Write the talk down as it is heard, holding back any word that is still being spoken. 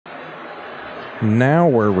Now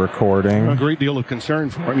we're recording. A great deal of concern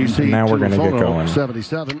for him. You see, now we're going to get going.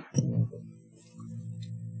 77.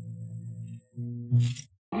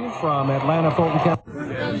 From Atlanta, Fulton County.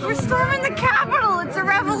 We're storming the Capitol. It's a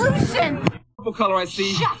revolution. Purple color I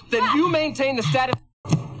see. Then you maintain the status.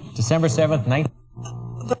 December 7th, 9th.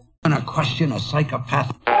 I'm gonna question a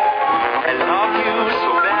psychopath.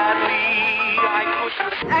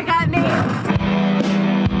 I got named.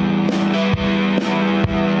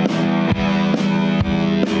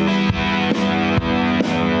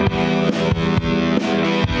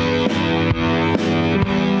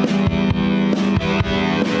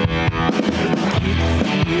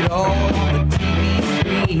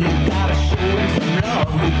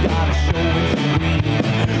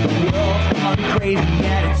 Crazy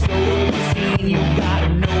and it's so obscene. You gotta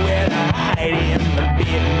know where to hide in the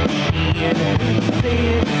big machine. Say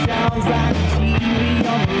it sounds like TV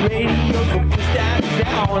on the radio, so push that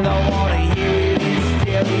down. I wanna hear it in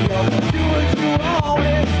stereo. Do what you want,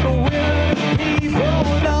 it's the will of the people.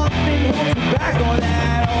 Nothing holds you back on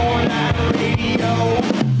that all-night radio.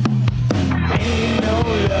 Ain't no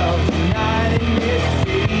love tonight in this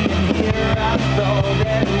city, and here I thought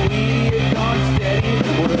that we had gone steady.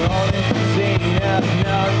 We're all entertained,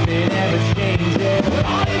 nothing ever changes. We're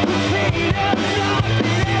all entertained, nothing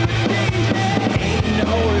ever changes. Ain't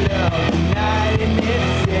no love tonight in this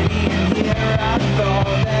city, and here I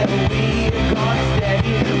thought that we had gone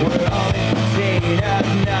steady. We're all entertained,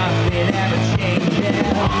 nothing ever changes.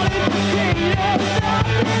 All entertained,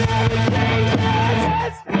 nothing ever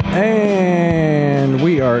changes. And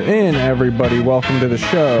we are in, everybody. Welcome to the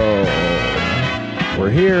show. We're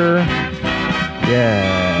here.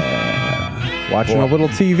 Yeah. Watching a little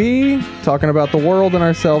TV, talking about the world and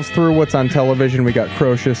ourselves through what's on television. We got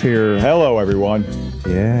Crocious here. Hello, everyone.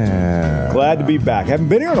 Yeah. Glad to be back. Haven't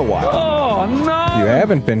been here in a while. Oh, no. You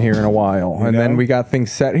haven't been here in a while. And then we got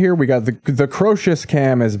things set here. We got the Crocious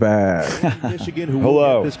cam is back. Michigan, who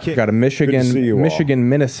Hello. Got a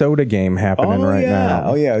Michigan-Minnesota game happening right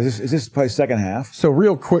now. Oh, yeah. Is this probably second half? So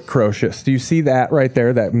real quick, Crocious, do you see that right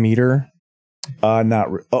there, that meter?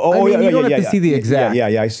 Not really. You don't have to see the exact.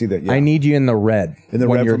 Yeah, I see that. Yeah. I need you in the red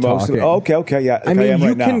when you're talking. Okay, yeah. I mean,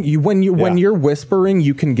 you can right when you're whispering,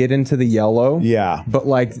 you can get into the yellow. Yeah, but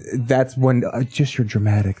like that's when just your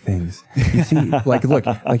dramatic things. You see, look,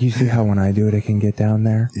 you see how when I do it, it can get down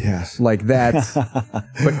there. Yes, like that's.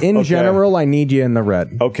 But in general, I need you in the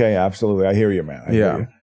red. Okay, absolutely. I hear you, man. I hear you.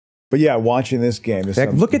 But yeah, watching this game.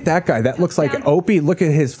 Look at that guy. That looks like Opie. Look at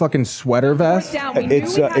his fucking sweater vest.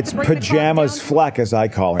 It's pajamas fleck, as I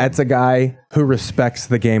call him. That's a guy who respects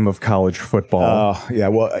the game of college football. Oh, yeah.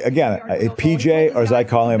 Well, again, PJ, or as I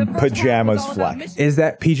call him, pajamas fleck. Is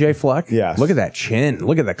that PJ Fleck? Yes. Look at that chin.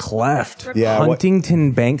 Look at the cleft. Yeah.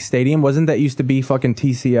 Huntington Bank Stadium. Wasn't that used to be fucking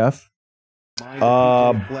TCF?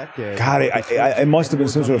 God, it must have been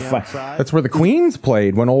some sort of fun. That's where the Queens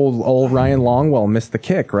played when old Ryan Longwell missed the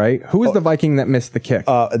kick, right? Who was the Viking that missed the kick?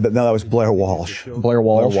 No, that was Blair Walsh. Blair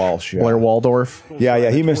Walsh, yeah. Blair Waldorf.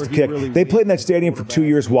 Yeah, he missed the kick. They played in that stadium for 2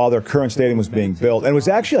 years while their current stadium was being built, and it was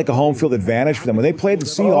actually like a home field advantage for them when they played the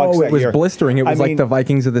Seahawks that year. It was blistering. It was like the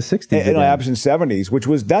Vikings of the 60s. And the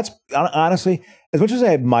 70s, that's honestly, as much as I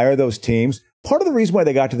admire those teams, part of the reason why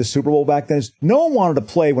they got to the Super Bowl back then is no one wanted to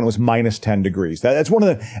play when it was minus 10 degrees. That's one of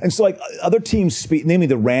the, and so like other teams, speed, namely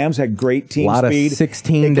the Rams had great team speed. A lot of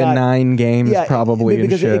 16-9 games probably.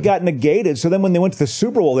 Because it got negated. So then when they went to the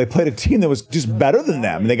Super Bowl, they played a team that was just better than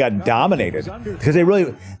them, and they got dominated because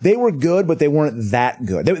they were good, but they weren't that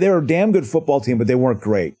good. They were a damn good football team, but they weren't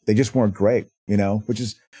great. They just weren't great, which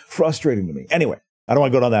is frustrating to me. Anyway. I don't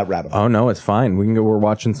want to go down that rabbit hole. Oh, no, it's fine. We're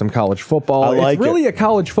watching some college football. It's really a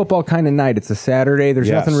college football kind of night. It's a Saturday. There's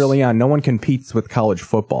nothing really on. No one competes with college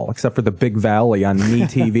football except for the Big Valley on Me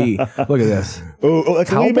TV. Look at this. Oh, that's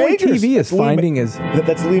Cowboy Lee Majors. TV is finding his...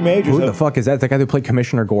 That's Lee Majors. Who the fuck is that? The guy who played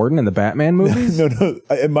Commissioner Gordon in the Batman movies? No,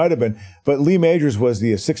 it might have been. But Lee Majors was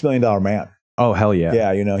the $6 million man. Oh, hell yeah.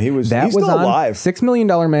 Yeah, he's still alive. $6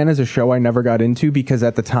 Million Man is a show I never got into because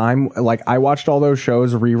at the time, like I watched all those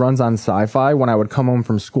shows, reruns on Sci-Fi when I would come home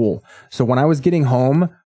from school. So when I was getting home,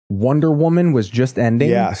 Wonder Woman was just ending.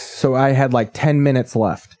 Yes. So I had like 10 minutes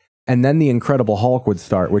left. And then the Incredible Hulk would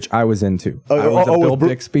start, which I was into. I was a Bill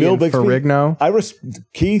Bixby and Ferrigno.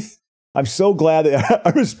 Keith, I'm so glad that I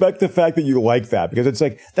respect the fact that you like that because it's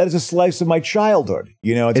like that is a slice of my childhood.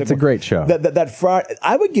 It's a great show. That Friday,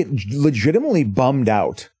 I would get legitimately bummed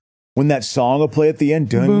out when that song would play at the end,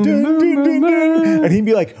 dun, dun, dun, dun, dun, and he'd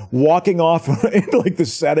be like walking off into like the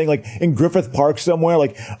setting, like in Griffith Park somewhere,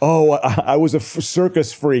 like, oh, I was a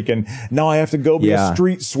circus freak and now I have to go be a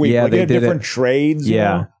street sweep. Yeah, like they had different trades.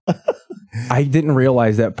 Yeah. I didn't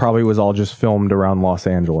realize that probably was all just filmed around Los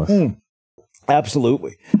Angeles.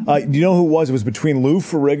 Absolutely. Do you know who it was? It was between Lou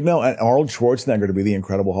Ferrigno and Arnold Schwarzenegger to be the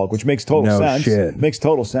Incredible Hulk, which makes total sense. Shit. Makes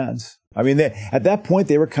total sense. I mean, at that point,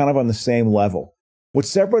 they were kind of on the same level. What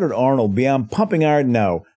separated Arnold beyond Pumping Iron?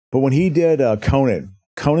 No. But when he did Conan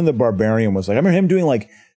the Barbarian was like, I remember him doing like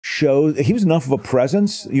shows. He was enough of a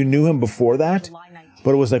presence. You knew him before that.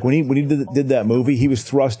 But it was like when he did that movie, he was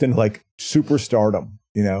thrust into like superstardom,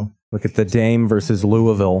 you know? Look at the Dame versus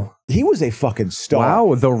Louisville. He was a fucking star.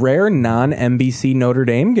 Wow, the rare non-NBC Notre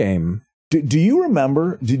Dame game. Do you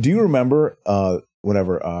remember? Do you remember?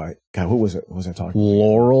 Whatever. God, who was it? What was I talking?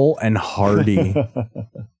 Laurel and Hardy.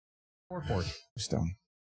 Stone.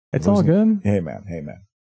 It's all good. Hey man.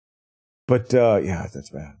 But yeah, that's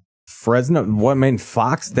bad. Fresno. What made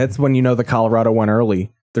Fox? That's when you know the Colorado went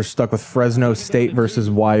early. They're stuck with Fresno State versus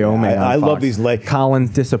Wyoming. I love these late.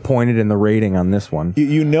 Collins disappointed in the rating on this one.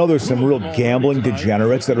 You know there's some real gambling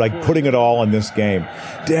degenerates that are like putting it all on this game.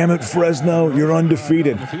 Damn it, Fresno, you're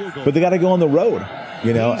undefeated. But they got to go on the road,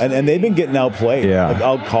 you know, and they've been getting outplayed. Yeah. Like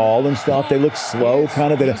outcalled and stuff. They look slow,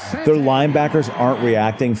 kind of. Their linebackers aren't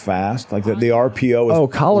reacting fast. Like the RPO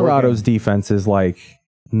is Colorado's defense is like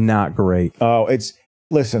not great. Oh, it's...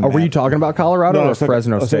 Listen, were you talking about Colorado or Fresno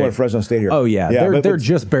State? I was talking about Fresno State here. Oh, yeah. They're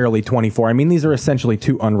just barely 24. I mean, these are essentially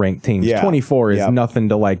two unranked teams. Yeah. 24 is nothing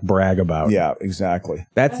to, like, brag about. Yeah, exactly.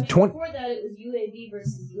 That's before that, it was UAB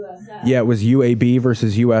versus USF. Yeah, it was UAB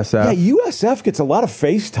versus USF. Yeah, USF gets a lot of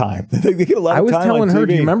FaceTime. They get a lot of time on TV. I was telling her,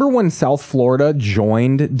 do you remember when South Florida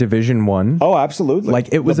joined Division I? Oh, absolutely. Like,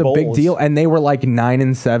 it was a big deal, and they were, like,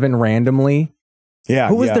 9-7 randomly. Yeah.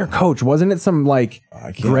 Who was their coach? Wasn't it some like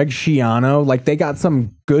Greg Schiano? Like they got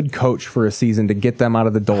some good coach for a season to get them out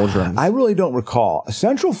of the doldrums. I really don't recall.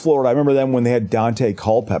 Central Florida, I remember them when they had Dante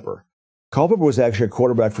Culpepper. Culpepper was actually a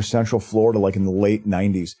quarterback for Central Florida like in the late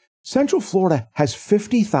 90s. Central Florida has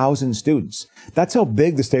 50,000 students. That's how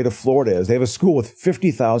big the state of Florida is. They have a school with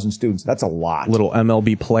 50,000 students. That's a lot. Little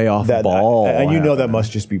MLB playoff ball. And you know that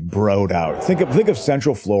must just be broed out. Think of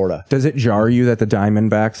Central Florida. Does it jar you that the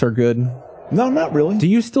Diamondbacks are good? No, not really. Do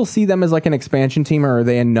you still see them as like an expansion team, or are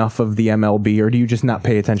they enough of the MLB, or do you just not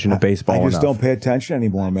pay attention to baseball enough? I just don't pay attention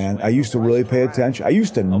anymore, man. I used to really pay attention. I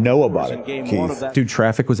used to know about it, Keith. Dude,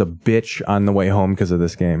 traffic was a bitch on the way home because of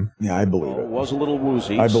this game. Yeah, I believe it. Was a little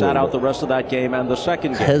woozy. I sat out the rest of that game and the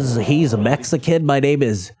second game. Because he's a Mexican. My name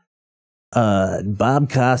is Bob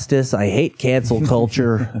Costas. I hate cancel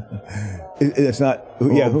culture. It's not...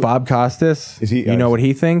 Yeah, Bob Costas? Is he? You know what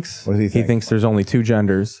he thinks? What does he think? He thinks there's only two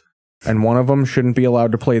genders. And one of them shouldn't be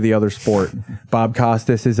allowed to play the other sport. Bob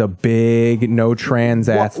Costas is a big no trans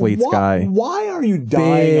athletes guy. Why are you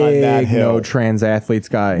dying on that hill? No trans athletes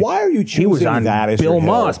guy. Why are you choosing He was on that as Bill your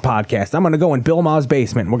hill? Ma's podcast. I'm going to go in Bill Ma's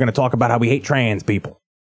basement. And we're going to talk about how we hate trans people.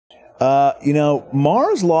 You know,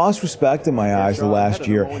 Mars lost respect in my eyes the last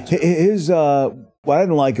year. What I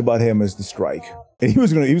didn't like about him is the strike. And he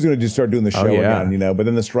was gonna just start doing the show again, you know. But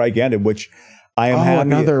then the strike ended, which I am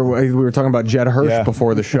happy. We were talking about Jed Hirsch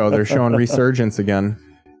before the show. They're showing resurgence again.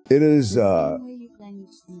 It is,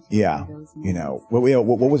 yeah. You know, what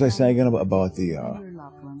was I saying again about the?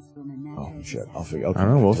 Oh shit! I'll figure. Okay, I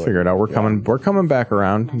don't know. We'll figure it out. We're coming back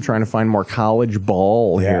around. I'm trying to find more college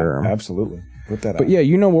ball here. Absolutely. Put that. But yeah,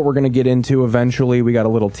 you know what we're going to get into eventually. We got a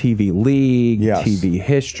little TV league, TV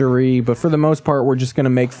history, but for the most part, we're just going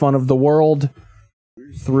to make fun of the world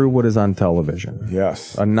through what is on television.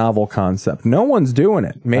 Yes. A novel concept. No one's doing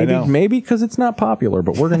it. Maybe because it's not popular,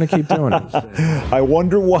 but we're going to keep doing it. I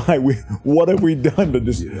wonder why. What have we done to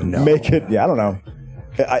just make it? Yeah, I don't know.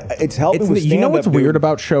 It's helping with stand-up. You know what's weird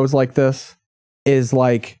about shows like this is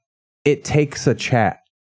like it takes a chat.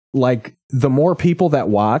 Like the more people that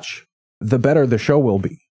watch, the better the show will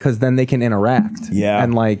be because then they can interact. Yeah.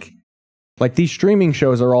 And like these streaming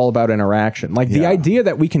shows are all about interaction. Like the idea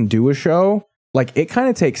that we can do a show, like it kind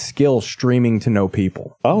of takes skill streaming to know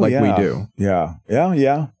people. Oh, like we do. Yeah.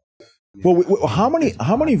 Well, how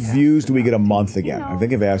many views do we get a month again? I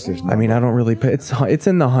think I've asked this. I mean, I don't really pay. It's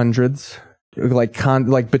in the hundreds.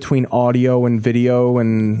 Like between audio and video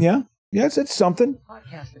and it's something.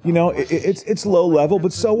 You know, it's low level,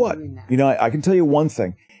 but so what? You know, I can tell you one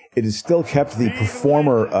thing. It has still kept the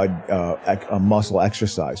performer muscle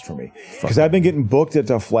exercised for me because I've been getting booked at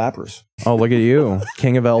Flappers. Oh, look at you,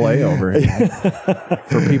 King of LA over here.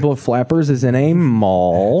 For people, Flappers is in a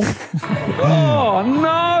mall. Oh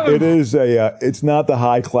no! It is it's not the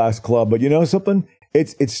high class club, but you know something.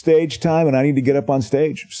 It's stage time, and I need to get up on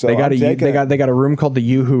stage. So they got a room called the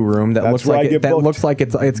Yoo-Hoo room that looks like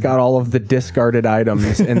it's got all of the discarded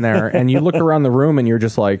items in there, and you look around the room and you're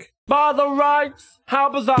just like, by the rights, how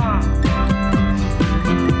bizarre.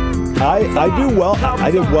 I do well.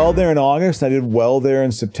 I did well there in August. I did well there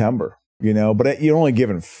in September. But you're only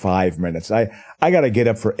given 5 minutes. I got to get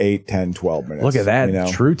up for 8, 10, 12 minutes. Look at that.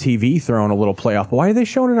 True TV throwing a little playoff. Why are they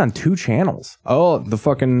showing it on 2 channels? Oh,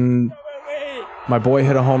 my boy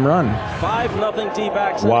hit a home run. 5-0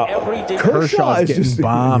 D-backs. Wow. Every Kershaw's getting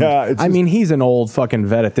bombed. I mean, he's an old fucking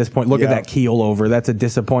vet at this point. Look at that keel over. That's a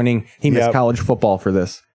disappointing. He missed college football for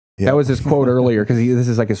this. That was his quote earlier because this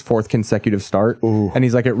is like his 4th consecutive start. Ooh. And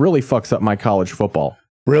he's like, it really fucks up my college football.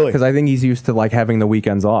 Really? Because I think he's used to like having the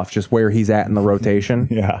weekends off, just where he's at in the rotation.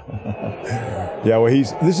 Yeah. Well,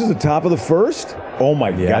 this is the top of the first. Oh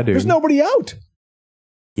my God. Dude. There's nobody out.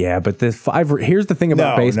 Yeah, but here's the thing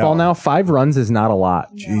about baseball now. 5 runs is not a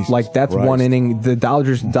lot. Jesus that's Christ. 1 inning. The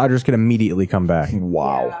Dodgers can immediately come back.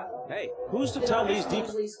 Wow. Hey, who's to tell these deep?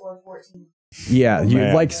 Score 14. Yeah,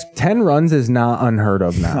 10 runs is not unheard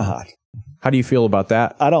of now. God. How do you feel about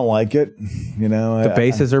that? I don't like it. The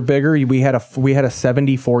bases are bigger. We had a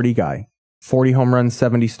 70-40 guy. 40 home runs,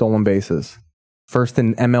 70 stolen bases. First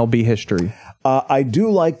in MLB history. I do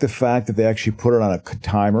like the fact that they actually put it on a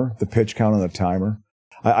timer, the pitch count on the timer.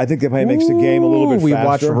 I think that probably makes the game a little bit faster. We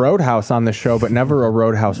watched Roadhouse on the show, but never a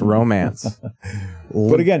Roadhouse romance.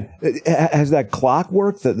 But again, has that clock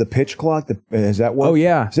worked? The pitch clock? Has that worked? Oh,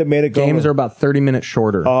 yeah. Has it made it go? Games are about 30 minutes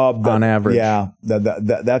shorter on average. Yeah,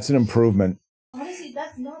 that's an improvement. Honestly,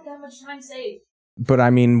 that's not that much time saved. But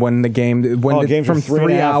I mean, when games from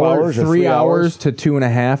 3 hours to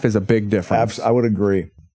 2.5 is a big difference. I would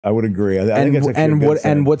agree. I think it's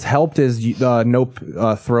and what's helped is no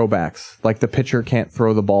throwbacks. Like the pitcher can't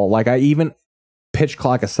throw the ball. Like even pitch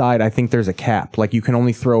clock aside, I think there's a cap. Like you can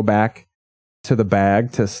only throw back to the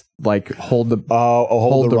bag to like hold the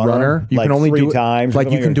runner. You like can only 3 do it times. Like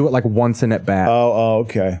you can do it like once in at bat.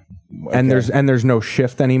 Okay. And there's no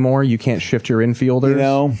shift anymore. You can't shift your infielders.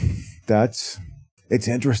 It's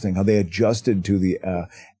interesting how they adjusted to the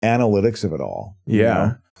analytics of it all.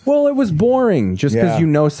 Yeah. Well, it was boring. Just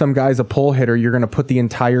because some guy's a pull hitter, you're going to put the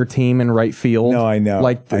entire team in right field. No, I know.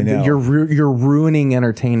 I know. You're ruining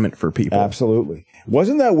entertainment for people. Absolutely.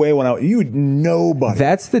 Wasn't that way when nobody.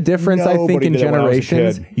 That's the difference, I think, in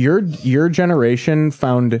generations. Your generation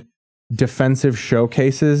found defensive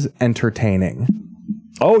showcases entertaining.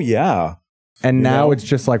 Oh, yeah. And now it's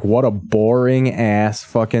just like, what a boring ass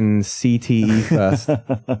fucking CTE fest.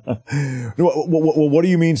 Well, what do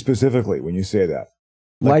you mean specifically when you say that?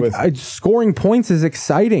 Scoring points is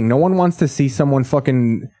exciting. No one wants to see someone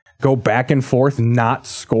fucking go back and forth not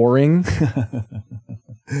scoring.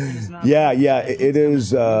 Yeah, it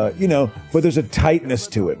is, but there's a tightness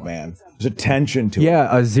to it, man. There's a tension to it.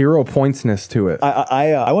 Yeah, a 0 pointsness to it.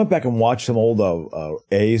 I went back and watched some old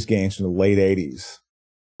A's games from the late 80s.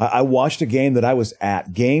 I watched a game that I was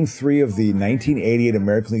at, Game 3 of the 1988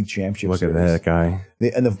 American League Championship Look Series. at that guy.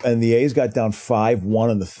 And the A's got down 5-1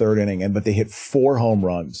 in the 3rd inning, but they hit 4 home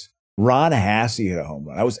runs. Ron Hasse hit a home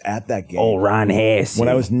run. I was at that game. Oh, Ron Hasse. When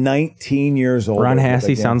I was 19 years old. Ron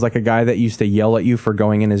Hasse sounds like a guy that used to yell at you for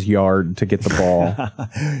going in his yard to get the ball.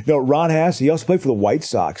 No, Ron Hasse, he also played for the White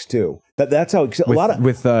Sox, too. That's how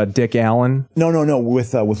with Dick Allen? No,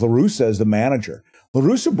 with La Russa as the manager. La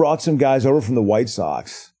Russa brought some guys over from the White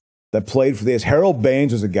Sox that played for the A's. Harold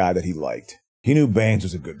Baines was a guy that he liked. He knew Baines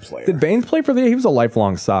was a good player. Did Baines play for the A's? He was a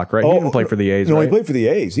lifelong Sox, right? He didn't play for the A's, No, right? he played for the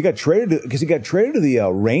A's. He got traded to the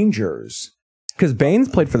Rangers. Because Baines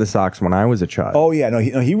played for the Sox when I was a child. Oh, yeah. No,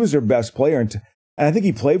 he was their best player. And I think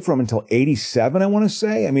he played for him until 87, I want to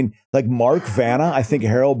say. I mean, like Mark Vanna, I think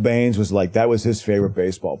Harold Baines that was his favorite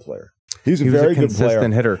baseball player. He was a very good player.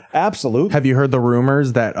 Consistent hitter. Absolutely. Have you heard the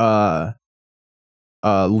rumors that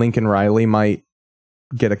Lincoln Riley might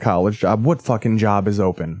get a college job? What fucking job is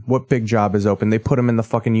open? What big job is open? They put him in the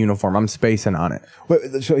fucking uniform. I'm spacing on it.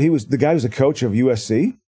 Wait, so the guy was the coach of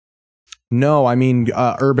USC? No, I mean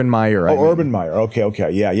Urban Meyer. Urban Meyer.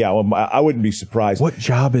 Okay. Yeah. Well, I wouldn't be surprised. What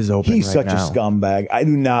job is open? He's right such now? a scumbag. I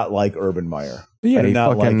do not like Urban Meyer. Yeah, I do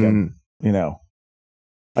not like him.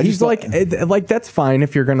 He's that's fine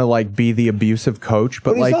if you're gonna be the abusive coach,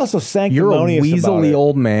 but he's also sanctimonious. You're a weaselly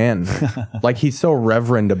old man. He's so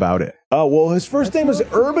reverend about it. Oh well, his first name was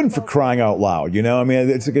Urban, for crying out loud. I mean,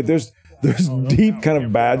 it's there's deep kind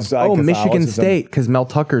of bad side. Oh, Michigan State, because Mel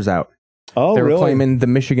Tucker's out. Oh, they were really? claiming the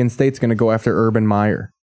Michigan State's going to go after Urban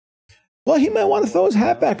Meyer. Well, he might want to throw his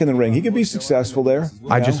hat back in the ring. He could be successful there.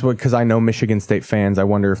 Because I know Michigan State fans, I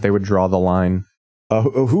wonder if they would draw the line.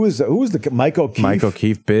 Who is the Mike O'Keefe? Mike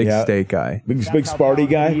O'Keefe, big state guy, big Sparty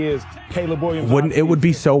guy. It would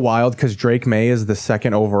be so wild because Drake May is the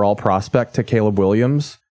 2nd overall prospect to Caleb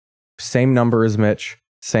Williams, same number as Mitch,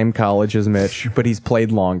 Same college as Mitch, but he's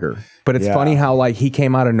played longer. But it's funny how like he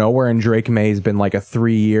came out of nowhere and Drake May's been like a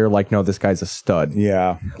 3-year, like, no, this guy's a stud.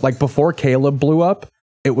 Yeah. Like before Caleb blew up,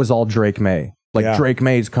 it was all Drake May. Like Drake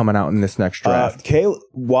May's coming out in this next draft.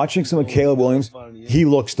 Watching some of Caleb Williams, he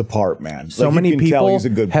looks the part, man. So like, many people he's a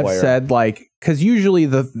good have player. said like, because usually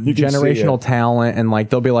the generational talent and like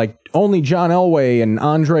they'll be like only John Elway and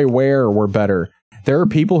Andre Ware were better. There are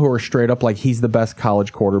people who are straight up like he's the best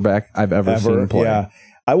college quarterback I've ever seen play. Yeah.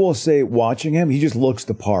 I will say, watching him, he just looks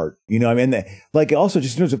the part. You know, I mean, like also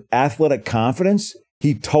just in terms of athletic confidence,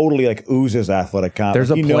 he totally like oozes athletic confidence.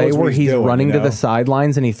 There's a play where he's running to the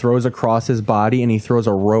sidelines and he throws across his body and he throws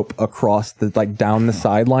a rope across the like down the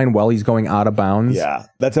sideline while he's going out of bounds. Yeah,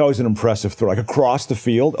 that's always an impressive throw, like across the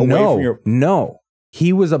field, away from your. No,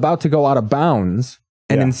 he was about to go out of bounds,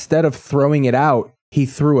 and instead of throwing it out, he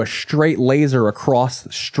threw a straight laser across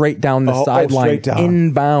straight down the sideline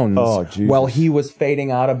in bounds while he was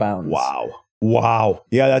fading out of bounds. Wow.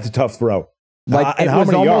 Yeah, that's a tough throw. Like, and how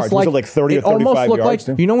many yards? Was it like 30 or 35 yards?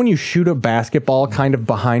 Like, you know when you shoot a basketball kind of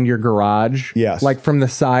behind your garage? Yes. Like from the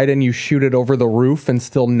side and you shoot it over the roof and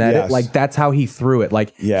still net it? Like that's how he threw it.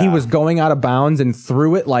 Like he was going out of bounds and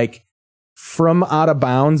threw it like from out of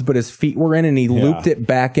bounds, but his feet were in and he looped it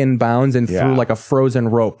back in bounds and threw like a frozen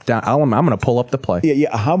rope down. I'm going to pull up the play.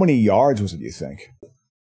 Yeah. How many yards was it, do you think?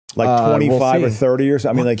 Like 25 or 30 or something?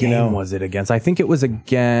 I mean, like, you know. What game was it against? I think it was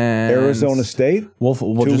against Arizona State. We'll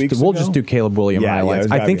just do Caleb Williams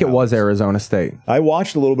highlights. I think it was Arizona State. I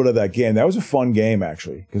watched a little bit of that game. That was a fun game,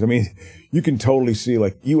 actually. Because, I mean, you can totally see,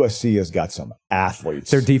 like, USC has got some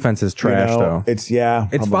athletes. Their defense is trash, though.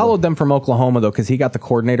 It's followed them from Oklahoma, though, because he got the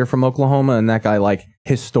coordinator from Oklahoma, and that guy, like,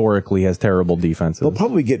 historically has terrible defenses. They'll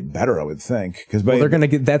probably get better, I would think. Because they're going to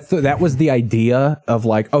get that was the idea of,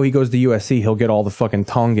 like, oh, he goes to USC, he'll get all the fucking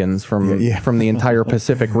Tongans from the entire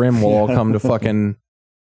Pacific Rim will all come to fucking.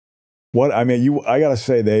 What? I mean, I got to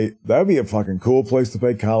say, that would be a fucking cool place to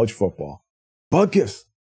play college football. Butkus.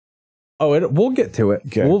 Oh, we'll get to it.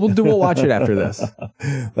 Okay. We'll watch it after this.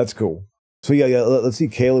 That's cool. So yeah. Let's see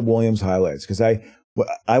Caleb Williams highlights, because I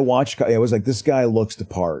watched. I was like, this guy looks the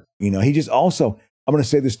part. You know, he just also. I'm going to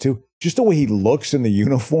say this too. Just the way he looks in the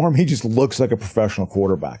uniform, he just looks like a professional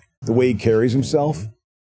quarterback. The way he carries himself.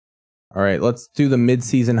 All right, let's do the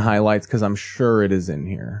midseason highlights because I'm sure it is in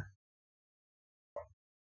here.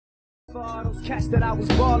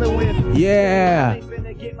 Yeah.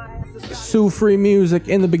 Sue-free music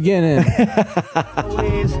in the beginning.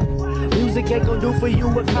 This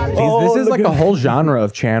is like a whole genre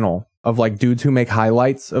of channel of like dudes who make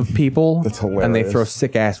highlights of people. That's hilarious. And they throw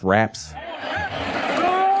sick ass raps.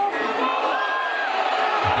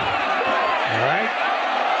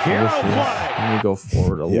 Let me go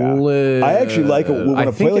forward a little. I actually like it when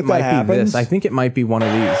a play like that happens. I think it might be one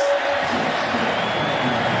of these.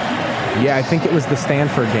 Yeah, I think it was the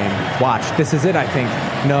Stanford game. Watch, this is it. I think.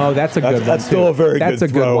 No, that's a good one. That's still a very good throw. That's a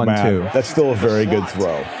good one too. That's still a very good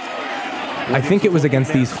throw. I think it was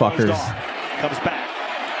against these fuckers. Comes back.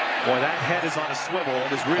 Boy, that head is on a swivel.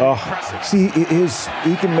 It is really impressive. See,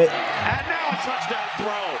 he can make. And now a touchdown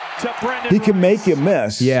throw to Brendan. He can make you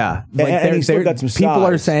miss. Yeah, and he's still got some size. People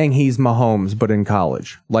are saying he's Mahomes, but in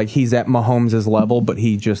college, like he's at Mahomes' level, but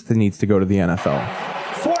he just needs to go to the NFL.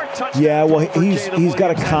 Yeah, well, he's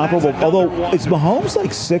got a comparable. Although is Mahomes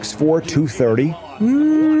like 6'4", 230?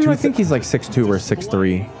 I think he's like 6'2" or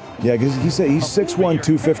 6'3". Yeah, because he's 6'1",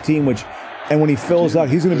 215, which. And when he fills out,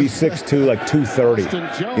 he's going to be 6'2", like 230.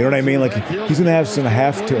 You know what I mean? Like he's going to have some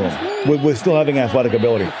heft to him with still having athletic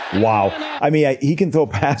ability. Wow. I mean, he can throw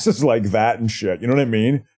passes like that and shit. You know what I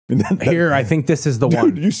mean? Here, I think this is the one.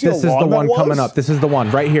 Dude, you see this is the one coming up. This is the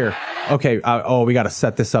one right here. Okay. We got to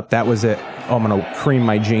set this up. That was it. Oh, I'm going to cream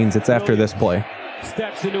my jeans. It's after this play.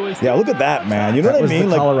 Yeah, look at that, man. You know what I mean?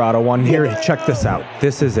 The Colorado one. Here, check this out.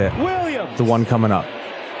 This is it. The one coming up.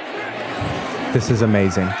 This is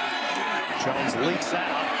amazing. Jones leaks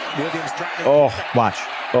out. Williams trying to watch.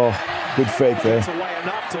 Oh, good fake there.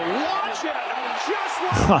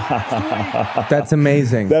 That's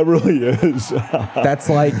amazing. That really is. That's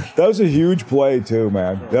like... That was a huge play too,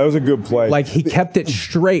 man. That was a good play. Like he kept it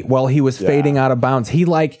straight while he was fading out of bounds. He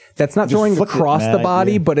that's not throwing across the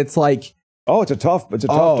body, but it's like... Oh, it's a tough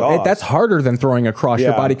toss. That's harder than throwing across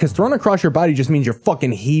your body, because throwing across your body just means you're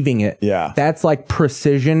fucking heaving it. Yeah. That's like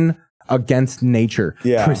precision against nature.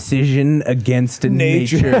 Yeah. Precision against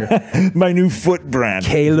nature. My new foot brand.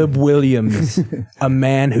 Caleb Williams, a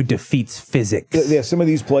man who defeats physics. Yeah, some of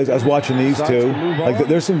these plays, I was watching these too. Like,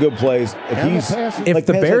 there's some good plays. If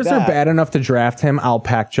the Bears are bad enough to draft him, I'll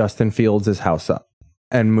pack Justin Fields' house up.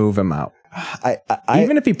 and move him out.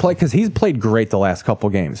 Even if he played, because he's played great the last couple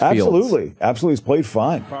games. Absolutely. Absolutely. He's played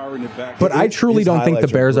fine. But I truly don't think the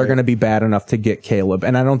Bears are going to be bad enough to get Caleb.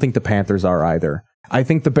 And I don't think the Panthers are either. I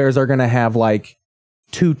think the Bears are going to have like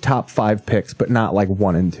 2 top 5 picks, but not like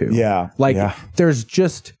 1 and 2. Yeah. Like there's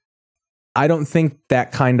just, I don't think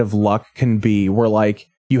that kind of luck can be where like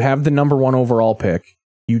you have the number 1 overall pick,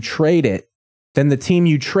 you trade it, then the team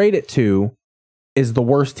you trade it to is the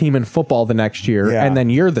worst team in football the next year, and then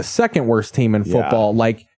you're the second worst team in football.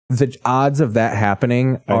 Like the odds of that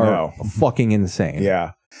happening are fucking insane.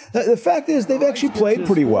 Yeah. The fact is, they've actually played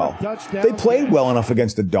pretty well. They played well enough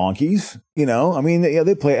against the Donkeys. You know, I mean,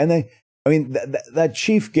 they play, and they. I mean, that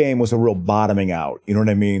Chief game was a real bottoming out. You know what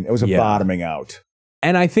I mean? It was a bottoming out.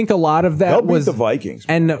 And I think a lot of that was the Vikings,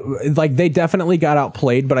 and like they definitely got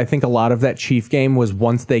outplayed. But I think a lot of that Chief game was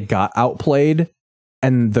once they got outplayed.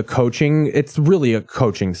 And the coaching, it's really a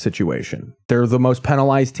coaching situation. They're the most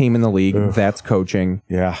penalized team in the league. Ugh. That's coaching.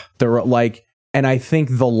 Yeah. They're like, and I think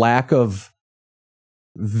the lack of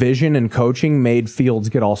vision and coaching made Fields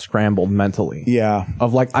get all scrambled mentally. Yeah.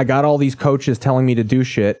 Of like, I got all these coaches telling me to do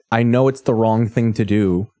shit. I know it's the wrong thing to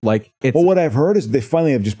do. Like, it's. Well, what I've heard is they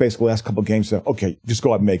finally have just basically last couple of games said, okay, just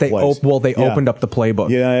go out and make plays. They opened up the playbook.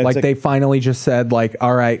 Yeah. Like they finally just said, like,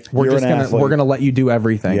 all right, we're going to let you do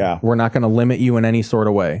everything. Yeah. We're not going to limit you in any sort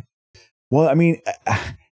of way. Well, I mean,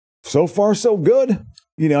 so far so good.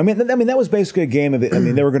 You know, I mean, that was basically a game of it. I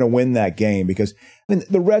mean, they were going to win that game because I mean,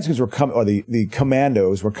 the Redskins were coming, or the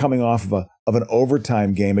Commandos were coming off of an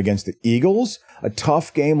overtime game against the Eagles. A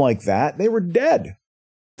tough game like that, they were dead.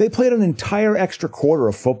 They played an entire extra quarter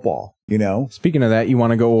of football. You know. Speaking of that, you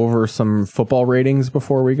want to go over some football ratings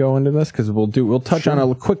before we go into this because we'll touch on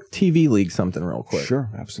a quick TV league something real quick.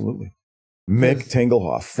 Sure, absolutely. Mick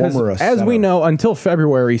Tingelhoff, former as we know, until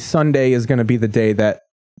February, Sunday is going to be the day that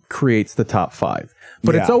creates the top 5.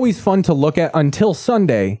 But it's always fun to look at until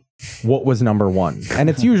Sunday what was number 1. And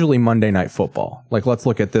it's usually Monday Night Football. Like, let's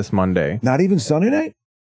look at this Monday. Not even Sunday night?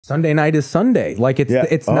 Sunday night is Sunday. Like,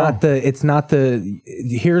 it's not the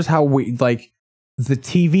here's how we, like, the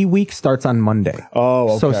TV week starts on Monday. Oh,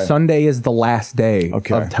 okay. So Sunday is the last day of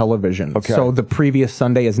television. Okay. So the previous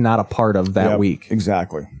Sunday is not a part of that week.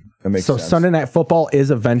 Exactly. That makes sense. So Sunday Night Football is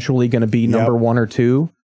eventually going to be number 1 or 2.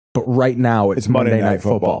 But right now, it's Monday Night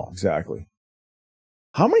Football. Exactly.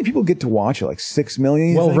 How many people get to watch it? Like 6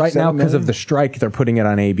 million? Well, right now, because of the strike, they're putting it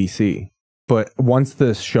on ABC. But once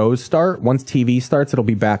the shows start, once TV starts, it'll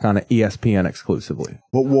be back on ESPN exclusively.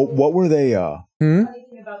 What were they? Funny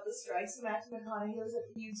thing about the strikes, Matthew McConaughey was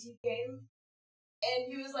at the UT game,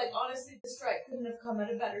 and he was like, honestly, the strike couldn't have come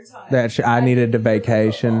at a better time. I needed a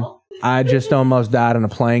vacation. I just almost died in a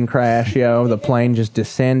plane crash, yo. The plane just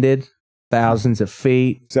descended thousands of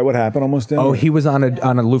feet. Is that what happened almost? Oh, he was on a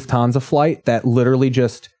Lufthansa flight that literally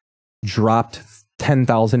just dropped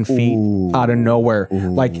 10,000 feet out of nowhere.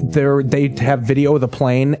 Like they have video of the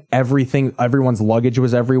plane. Everyone's luggage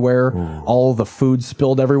was everywhere. All the food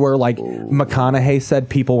spilled everywhere. Like McConaughey said,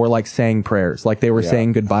 people were like saying prayers, like they were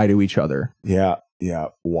saying goodbye to each other. Yeah.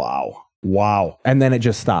 Wow. And then it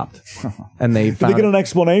just stopped. And Did they get an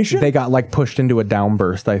explanation? They got like pushed into a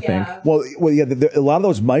downburst, I think. Well, a lot of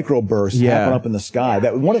those micro bursts happen up in the sky.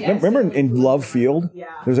 That one, remember in Love Field? Yeah.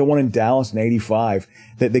 There was one in Dallas in '85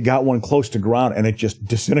 that they got one close to ground and it just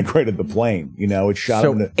disintegrated the plane. You know, it shot.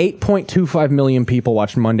 So 8.25 million people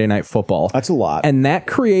watched Monday Night Football. That's a lot. And that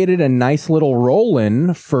created a nice little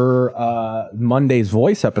roll-in for Monday's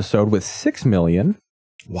Voice episode with 6 million.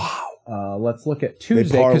 Wow. Let's look at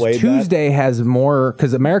Tuesday, because Tuesday has more,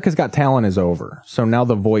 because America's Got Talent is over. So now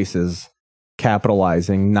The Voice is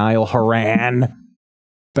capitalizing. Niall Horan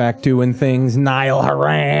back doing things. Niall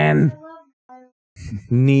Horan.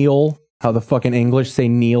 Neil. How the fucking English say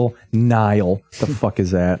Neil. Niall. The fuck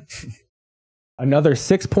is that? Another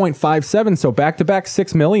 6.57. So back-to-back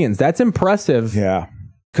 6 millions. That's impressive. Yeah.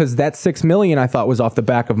 Because that 6 million I thought was off the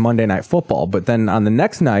back of Monday Night Football. But then on the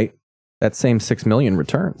next night, that same 6 million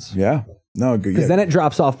returns. Yeah. No, good. Because then it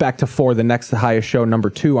drops off back to 4. The next highest show,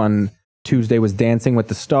 number 2 on Tuesday, was Dancing with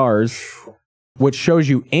the Stars, which shows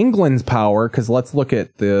you England's power. Because let's look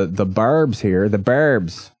at the Barbs here. The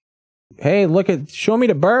Barbs. Hey, show me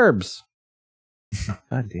the Barbs.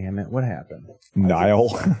 God damn it. What happened?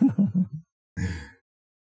 Niall.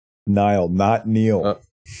 Niall, not Neil.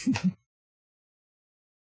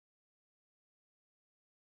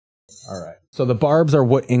 All right. So the Barbs are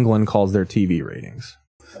what England calls their TV ratings.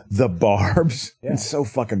 The Barbs? Yeah. It's so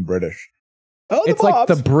fucking British. Oh, it's like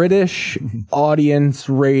the British audience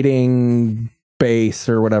rating base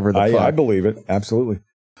or whatever the fuck. I believe it. Absolutely.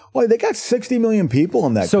 Well, they got 60 million people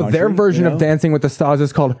in that country. So their version of Dancing with the Stars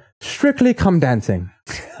is called Strictly Come Dancing.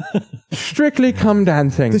 Strictly Come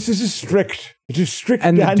Dancing. This is a strict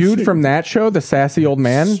And the dancing. dude from that show, the sassy old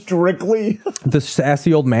man, Strictly. the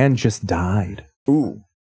sassy old man just died. Ooh.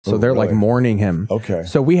 So they're like really? mourning him. Okay.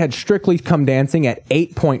 So we had Strictly Come Dancing at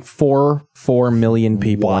 8.44 million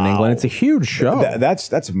people in Wow. England. It's a huge show.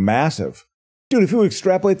 That's massive. Dude, if you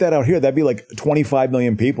extrapolate that out here, that'd be like 25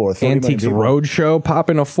 million people or 30 million Antiques people. Roadshow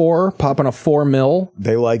popping a 4 mil.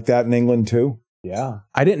 They like that in England too? Yeah.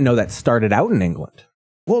 I didn't know that started out in England.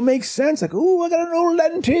 Well, it makes sense. Like, ooh, I got an old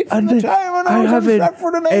antique from the time when I was in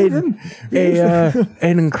Stratford and Avon.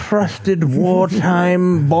 An encrusted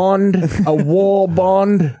wartime bond, a war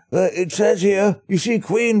bond. It says here, you see,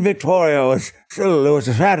 Queen Victoria was still, there was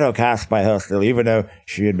a shadow cast by her still, even though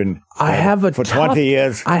she had been for 20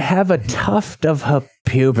 years. I have a tuft of her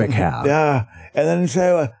pubic hair. Yeah, and then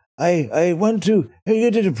so I went to,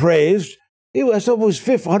 you did appraised. I thought it was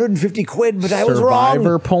 150 quid, but I was wrong.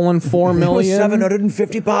 Survivor pulling 4 million. It was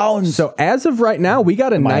 750 pounds. So as of right now, we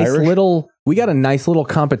got a nice little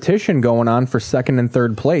competition going on for second and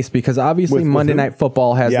third place, because obviously Monday Night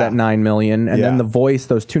Football has that 9 million, and then The Voice,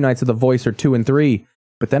 those 2 nights of The Voice are 2 and 3.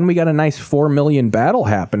 But then we got a nice 4 million battle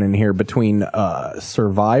happening here between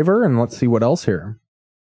Survivor and let's see what else here.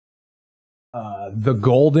 The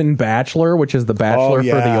Golden Bachelor, which is the Bachelor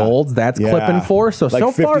for the olds, that's clipping 4. So Like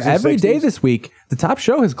so far, 50s and every day 60s. this week, the top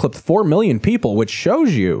show has clipped 4 million people, which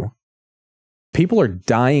shows you people are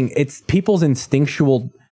dying. It's people's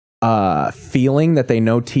instinctual feeling that they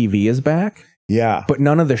know TV is back. Yeah. But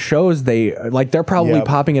none of the shows they're probably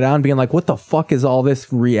popping it on being like, what the fuck is all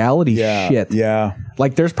this reality shit? Yeah.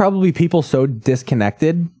 Like there's probably people so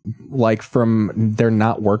disconnected like from their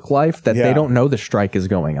not work life that they don't know the strike is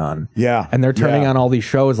going on. Yeah. And they're turning on all these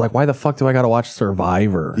shows like, why the fuck do I got to watch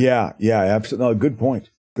Survivor? Yeah. Yeah. Absolutely. No, good point.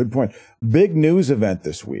 Good point. Big news event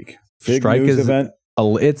this week. Big Strike news is event.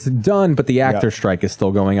 It's done, but the actor strike is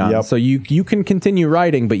still going on. Yep. So you can continue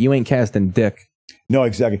writing, but you ain't casting dick. No,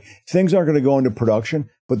 exactly. Things aren't going to go into production,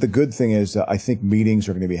 but the good thing is I think meetings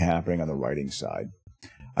are going to be happening on the writing side.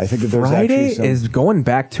 I think that there's Friday actually some... is going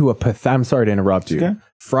back to I'm sorry to interrupt you. Okay.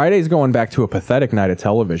 Friday's going back to a pathetic night of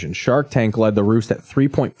television. Shark Tank led the roost at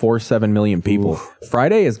 3.47 million people. Oof.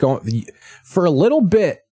 Friday is going for a little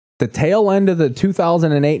bit. The tail end of the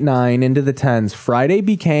 2008-9 into the 10s. Friday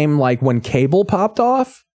became like when cable popped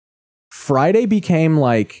off. Friday became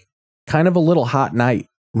like kind of a little hot night.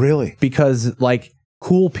 Really? Because like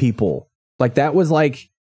cool people, like that was like,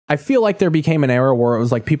 I feel like there became an era where it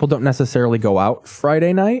was like people don't necessarily go out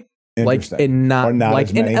Friday night, like in not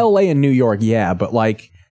like in LA and New York, yeah, but like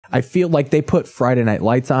I feel like they put Friday Night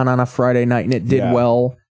Lights on a Friday night and it did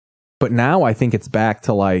well, but now I think it's back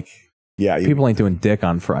to like people ain't doing dick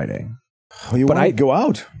on Friday. Well, but I go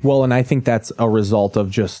out. Well, and I think that's a result of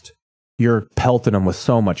just you're pelting them with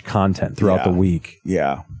so much content throughout the week.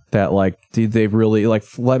 Yeah. That like, dude, they really like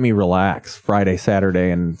let me relax Friday,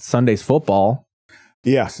 Saturday, and Sunday's football.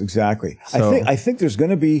 Yes, exactly. So, I think there's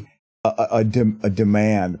going to be a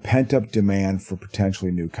demand, pent up demand for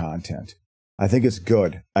potentially new content. I think it's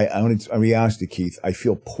good. I'll be honest with you, Keith. I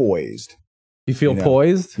feel poised. You feel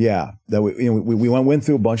poised? Yeah. That we went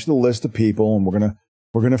through a bunch of the list of people, and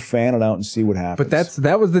we're gonna fan it out and see what happens. But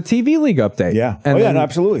that was the TV League update. Yeah. And no,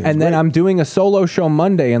 absolutely. And then I'm doing a solo show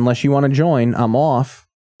Monday. Unless you want to join, I'm off.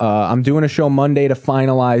 I'm doing a show Monday to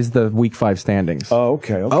finalize the Week 5 standings. Oh,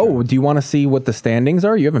 okay. Oh, do you want to see what the standings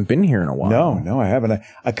are? You haven't been here in a while. No, I haven't.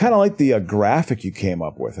 I kind of like the graphic you came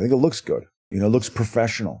up with. I think it looks good. It looks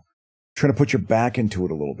professional. Trying to put your back into it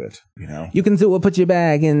a little bit. You can do it. Put your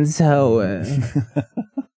back in. So,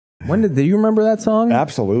 do you remember that song?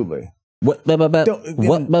 Absolutely. What?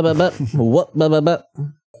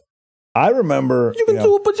 I remember. You can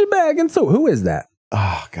do it. Put your back in. So, who is that?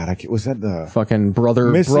 Oh God, was that the fucking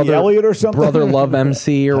brother Elliott or something? Brother Love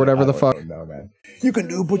MC or whatever the fuck? No, man. You can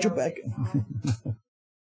do put your back.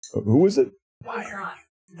 Who was it? Why are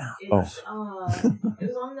you not? It was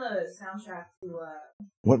on the soundtrack to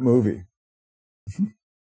what movie?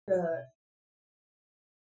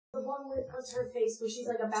 The one with what's her face where she's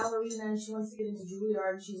like a ballerina and she wants to get into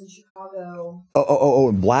Juilliard and she's in Chicago.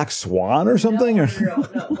 Oh, Black Swan or something? No.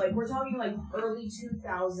 Like we're talking like early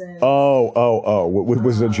 2000s. Oh.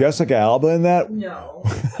 Was Jessica Alba in that? No.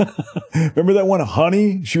 Remember that one,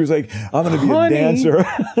 Honey? She was like, I'm going to be a dancer.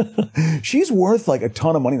 She's worth like a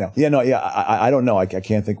ton of money now. Yeah, no, I don't know. I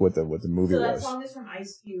can't think what the movie was. So that song is from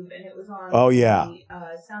Ice Cube and it was on the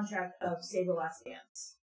soundtrack of Save the Last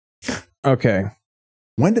Dance. Okay.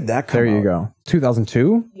 When did that come There out? you go.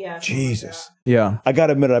 2002? Yeah. Jesus. Yeah. I got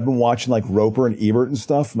to admit, I've been watching like Roper and Ebert and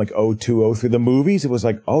stuff from like 02, 03. The movies, it was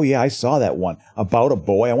like, oh yeah, I saw that one. About a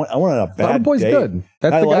Boy. I went on a bad About a Boy's date. good.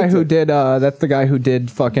 That's the guy who did that's the guy who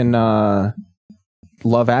did fucking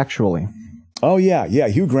Love Actually. Oh yeah, yeah.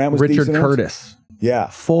 Hugh Grant was Richard decent in it. Curtis. Yeah.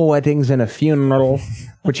 4 Weddings and a Funeral,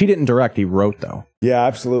 which he didn't direct, he wrote though. Yeah,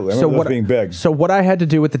 absolutely. I remember those being big. So what I had to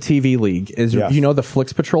do with the TV league is, Yes. you know, the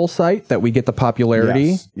Flix Patrol site that we get the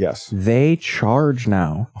popularity. Yes. They charge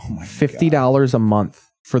now $50 a month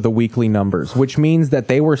for the weekly numbers, which means that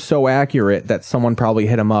they were so accurate that someone probably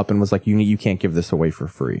hit them up and was like, you can't give this away for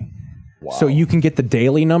free. Wow. So you can get the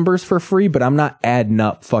daily numbers for free, but I'm not adding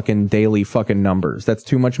up fucking daily fucking numbers. That's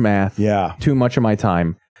too much math. Yeah. Too much of my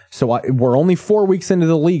time. So we're only 4 weeks into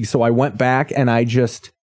the league. So I went back and I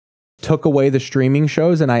just took away the streaming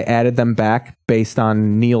shows and I added them back based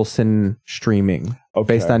on Nielsen streaming,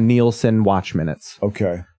 based on Nielsen watch minutes.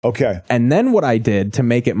 Okay. And then what I did to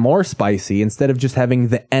make it more spicy, instead of just having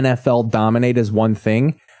the NFL dominate as one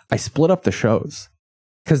thing, I split up the shows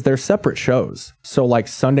because they're separate shows. So like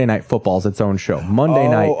Sunday Night Football is its own show. Monday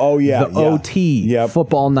night, the OT,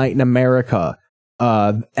 Football Night in America.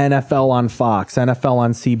 NFL on Fox, NFL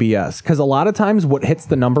on CBS. Because a lot of times what hits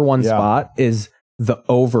the number one spot is the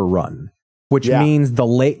overrun, which means the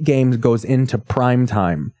late game goes into prime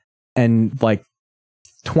time and like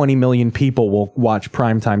 20 million people will watch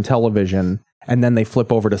primetime television and then they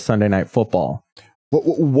flip over to Sunday Night Football.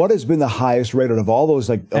 What has been the highest rated of all those?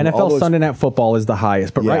 Like NFL Sunday Night Football is the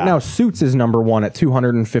highest, but right now Suits is number one at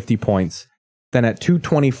 250 points. Then at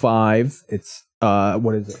 225, it's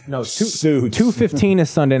what is it? No, Suits. 215 is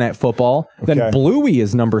Sunday Night Football. Then Bluey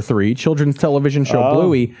is number 3, children's television show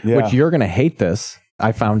Bluey, which you're gonna hate this.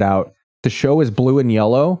 I found out the show is blue and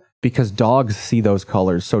yellow because dogs see those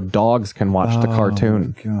colors, so dogs can watch the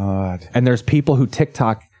cartoon. Oh my God! And there's people who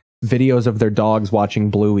TikTok videos of their dogs watching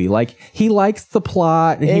Bluey. Like, he likes the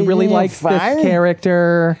plot. He really likes this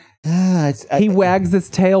character. He wags his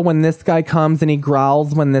tail when this guy comes and he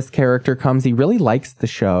growls when this character comes. He really likes the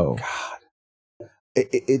show. God.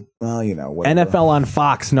 Well, you know, whatever. NFL on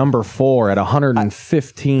Fox, number 4 at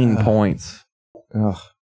 115 points. Ugh.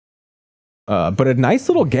 But a nice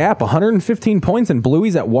little gap, 115 points, and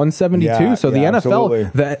Bluey's at 172. So the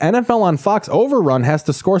NFL on Fox overrun has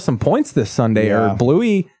to score some points this Sunday, or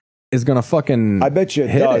Bluey is gonna fucking. I bet you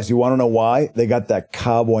it does. You want to know why? They got that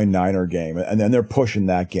Cowboy Niner game, and then they're pushing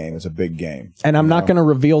that game. It's a big game. And I'm not going to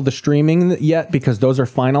reveal the streaming yet because those are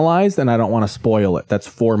finalized, and I don't want to spoil it. That's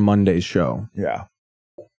for Monday's show. Yeah.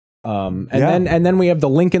 And then we have the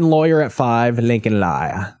Lincoln Lawyer at 5. Lincoln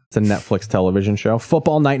Liar. It's a Netflix television show.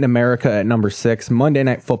 Football Night in America at number 6. Monday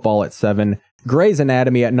Night Football at 7. Grey's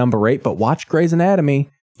Anatomy at number 8. But watch Grey's Anatomy.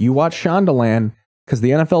 You watch Shondaland because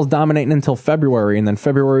the NFL's dominating until February, and then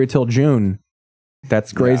February till June.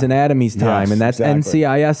 That's Grey's Anatomy's time, and that's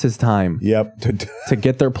NCIS's time. Yep. To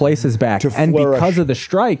get their places back. And because of the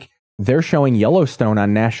strike, they're showing Yellowstone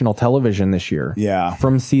on national television this year. Yeah.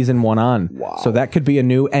 From season 1 on. Wow. So that could be a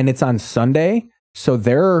new, and it's on Sunday. So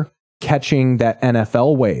they're catching that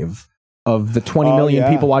NFL wave of the 20 million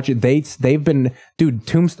people watching. They've been, dude,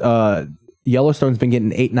 Yellowstone's been getting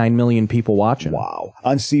 8-9 million people watching. Wow.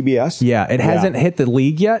 On CBS? Yeah. It hasn't hit the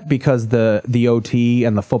league yet because the OT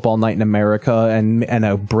and the Football Night in America and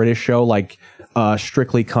a British show like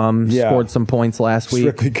Strictly Come scored some points last week.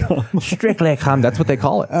 Strictly Come. Strictly Come. That's what they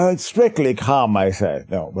call it. It's Strictly Come, I say.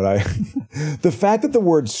 No, but the fact that the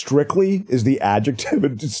word strictly is the adjective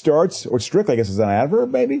it starts, or strictly, I guess, is an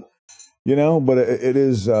adverb, maybe. You know, but it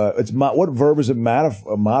is. What verb is it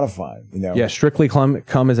modifying? You know. Yeah, Strictly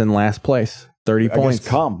Come is in last place, 30 points. Guess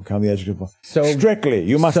come the adjective. So strictly,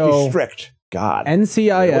 you must be strict. God.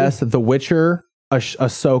 NCIS, The Witcher,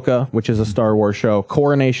 Ahsoka, which is a Star Wars show,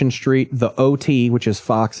 Coronation Street, The OT, which is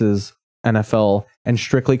Fox's NFL, and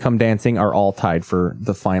Strictly Come Dancing are all tied for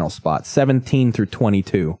the final spot, 17 through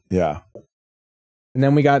 22. Yeah. And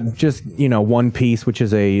then we got just, One Piece, which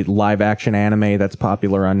is a live action anime that's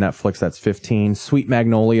popular on Netflix. That's 15. Sweet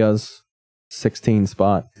Magnolias, 16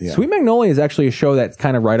 spot. Yeah. Sweet Magnolia is actually a show that's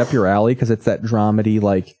kind of right up your alley because it's that dramedy,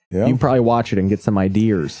 you can probably watch it and get some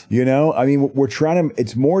ideas. I mean, we're trying to,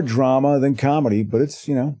 it's more drama than comedy, but it's,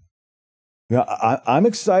 I'm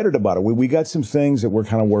excited about it. We got some things that we're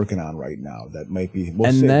kind of working on right now that might be.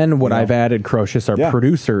 Then what I've added, Crocious, are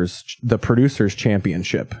the Producers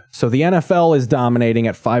Championship. So the NFL is dominating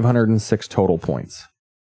at 506 total points.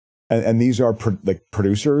 And these are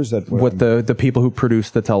producers that with the people who produce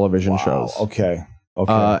the television shows. Okay.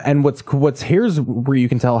 And what's here's where you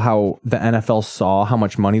can tell how the NFL saw how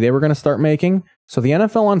much money they were going to start making. So the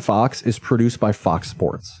NFL on Fox is produced by Fox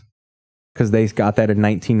Sports. because they got that in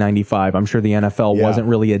 1995. I'm sure the NFL wasn't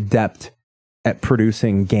really adept at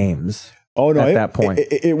producing games. Oh, no. At that point.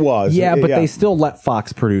 It was. Yeah, but they still let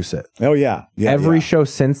Fox produce it. Oh, yeah. Every show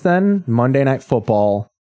since then, Monday Night Football,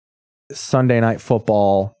 Sunday Night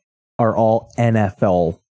Football, are all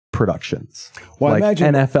NFL productions. Well, like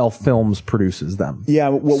imagine NFL Films produces them.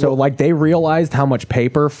 Yeah. So like they realized how much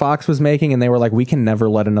paper Fox was making, and they were like, we can never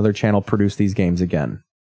let another channel produce these games again.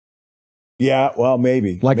 Yeah, well,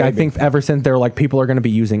 maybe. I think ever since they're like, people are going to be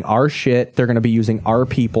using our shit, they're going to be using our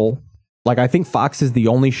people. Like, I think Fox is the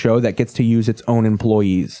only show that gets to use its own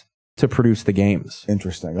employees to produce the games.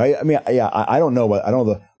 Interesting. I mean, I don't know,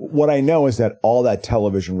 but what I know is that all that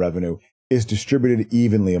television revenue is distributed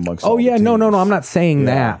evenly amongst. Oh yeah, no. I'm not saying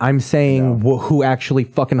that. I'm saying who actually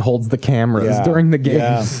fucking holds the cameras during the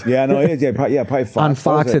games. Probably Fox. On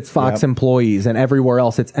Fox, it's Fox employees, and everywhere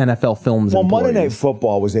else, it's NFL Films. Well, employees. Monday Night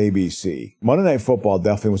Football was ABC. Monday Night Football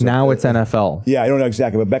definitely was. Now it's NFL. Yeah, I don't know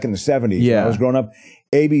exactly, but back in the 70s, when I was growing up,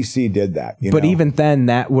 ABC did that. But even then,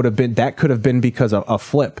 that could have been because of a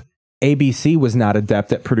flip. ABC was not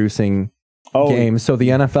adept at producing games, so the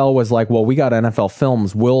NFL was like, well, we got NFL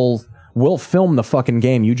Films. We'll film the fucking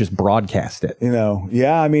game. You just broadcast it.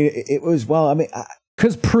 Yeah. I mean, it was,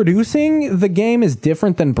 because producing the game is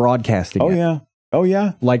different than broadcasting. Oh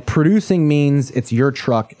yeah. Like producing means it's your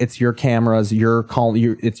truck, it's your cameras,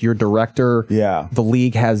 it's your director. Yeah. The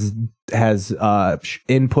league has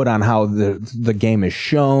input on how the game is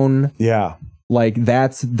shown. Yeah. Like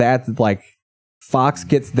that's like Fox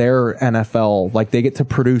gets their NFL, like they get to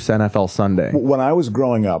produce NFL Sunday. When I was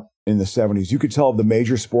growing up in the 70s, you could tell of the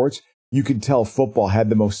major sports, you could tell football had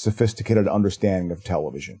the most sophisticated understanding of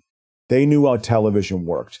television. They knew how television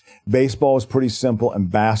worked. Baseball was pretty simple,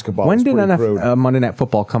 and basketball was pretty crude. When did Monday Night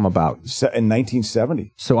Football come about? In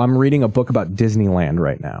 1970. So I'm reading a book about Disneyland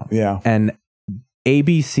right now. Yeah. And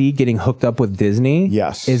ABC getting hooked up with Disney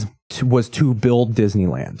was to build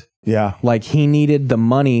Disneyland. Yeah. Like he needed the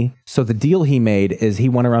money. So the deal he made is he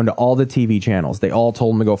went around to all the TV channels. They all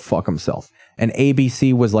told him to go fuck himself. And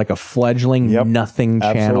ABC was like a fledgling nothing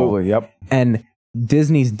channel. Absolutely. Yep. And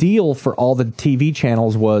Disney's deal for all the TV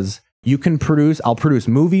channels was, I'll produce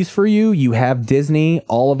movies for you. You have Disney,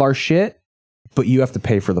 all of our shit, but you have to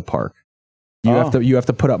pay for the park. You have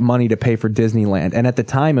to put up money to pay for Disneyland. And at the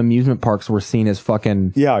time, amusement parks were seen as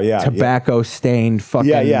fucking tobacco stained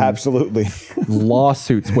fucking absolutely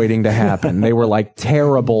lawsuits waiting to happen. They were like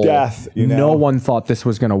terrible. Death. No one thought this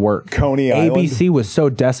was going to work. Coney Island. ABC was so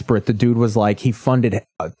desperate. The dude was like, he funded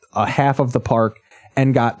a half of the park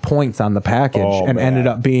and got points on the package, and ended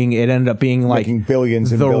up being like making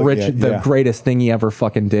billions, the greatest thing he ever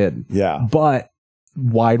fucking did. Yeah, but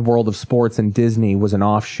Wide World of Sports and Disney was an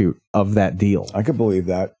offshoot of that deal. I could believe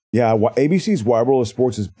that. Yeah, ABC's Wide World of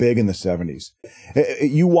Sports is big in the 70s.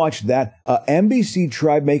 You watched that. NBC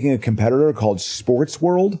tried making a competitor called Sports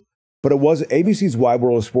World, but ABC's Wide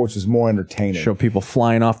World of Sports was more entertaining. Show people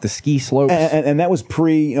flying off the ski slopes, and that was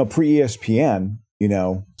pre ESPN.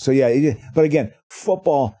 So yeah, but again,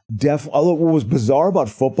 football although what was bizarre about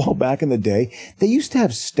football back in the day, they used to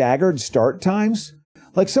have staggered start times.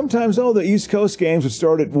 Like sometimes, the East Coast games would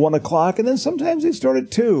start at 1 o'clock, and then sometimes they'd start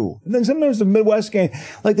at 2. And then sometimes the Midwest game,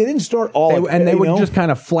 like they didn't start all they would just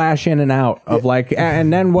kind of flash in and out of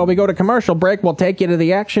and then while we go to commercial break, we'll take you to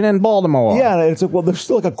the action in Baltimore. Yeah, and it's like, well, there's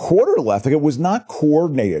still like a quarter left. Like it was not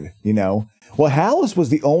coordinated, Well, Hallis was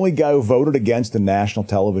the only guy who voted against the national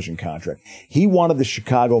television contract. He wanted the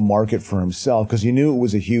Chicago market for himself because he knew it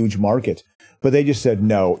was a huge market. But they just said,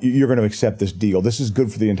 no, you're going to accept this deal. This is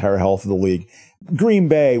good for the entire health of the league. Green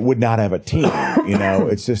Bay would not have a team,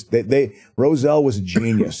 It's just, Rozelle was a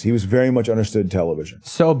genius. He was very much understood television.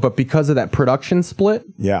 So, but because of that production split,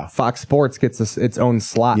 Fox Sports gets its own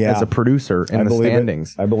slot as a producer in the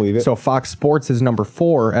standings. I believe it. So Fox Sports is number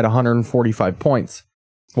 4 at 145 points.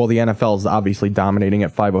 Well, the NFL is obviously dominating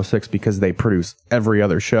at 506 because they produce every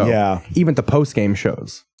other show. Yeah. Even the post-game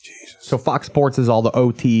shows. Jesus. So Fox Sports is all the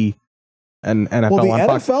OT and NFL the on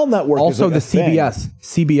NFL Fox. Network also is like the CBS.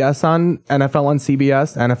 CBS on NFL on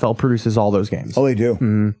CBS. NFL produces all those games. Oh, they do?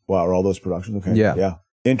 Mm-hmm. Wow, are all those productions? Okay. Yeah.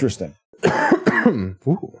 Interesting.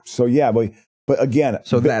 So, yeah, but again.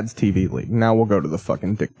 So that's TV League. Now we'll go to the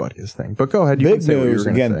fucking Dick Butkus thing. But go ahead. You big news.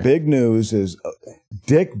 Again, big news is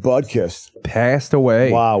Dick Butkus passed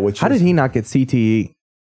away. Wow. How did he not get CTE?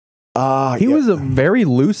 He was a very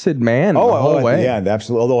lucid man the whole way. At the end,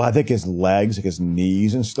 absolutely. Although I think his legs, like his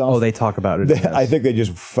knees and stuff. Oh, they talk about it. I think they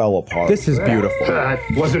just fell apart. This is beautiful.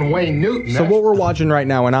 Wasn't Wayne Newton. So what we're watching right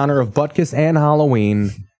now in honor of Butkus and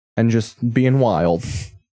Halloween and just being wild.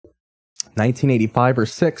 1985 or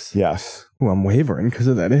 6. Yes. Oh, I'm wavering because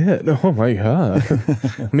of that hit. Oh my God.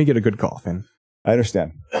 Let me get a good cough in. I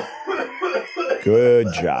understand. Good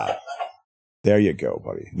job. There you go,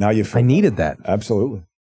 buddy. Now you feel I needed that. Absolutely.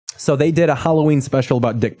 So they did a Halloween special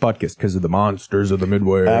about Dick Butkus because of the monsters of the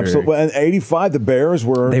Midway. Absolutely. Well, in 85, the Bears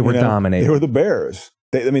were... They were dominating. They were the Bears.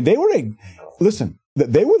 They were listen,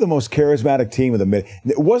 they were the most charismatic team of the mid...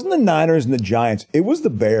 It wasn't the Niners and the Giants. It was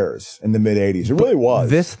the Bears in the mid-80s. It really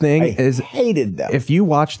was. This thing I hated them. If you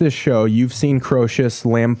watch this show, you've seen Crocious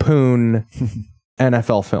lampoon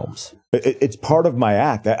NFL films. It's part of my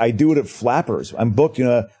act. I do it at Flappers. I'm booked,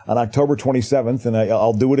 on October 27th, and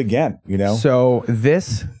I'll do it again, So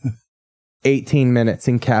this 18 minutes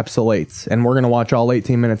encapsulates, and we're going to watch all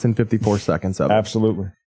 18 minutes and 54 seconds of it.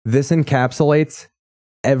 Absolutely. This encapsulates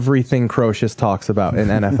everything Crocious talks about in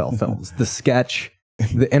NFL films. The sketch,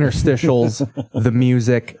 the interstitials, the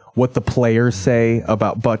music, what the players say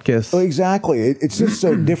about Butkus. Well, exactly. It's just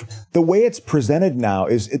so different. The way it's presented now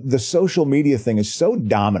is the social media thing is so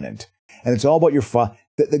dominant. And it's all about your fun.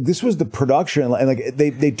 This was the production, and like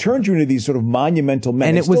they turned you into these sort of monumental men.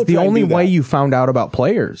 And it was the only way you found out about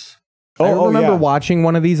players. I remember watching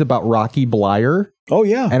one of these about Rocky Blyer. Oh,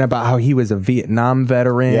 yeah. And about how he was a Vietnam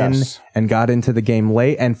veteran and got into the game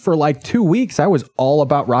late. And for like 2 weeks, I was all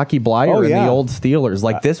about Rocky Blyer and the old Steelers.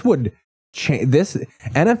 Like this would change. This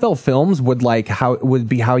NFL films would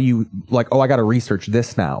be how you I got to research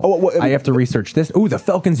this now. I have to research this. Oh, the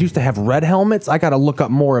Falcons used to have red helmets. I got to look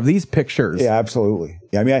up more of these pictures. Yeah, absolutely.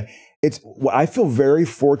 Yeah, I mean, I feel very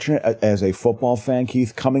fortunate as a football fan,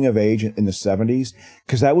 Keith, coming of age in the 70s,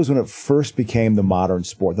 because that was when it first became the modern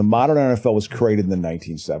sport. The modern NFL was created in the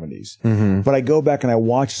 1970s. Mm-hmm. But I go back and I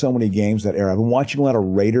watch so many games that era. I've been watching a lot of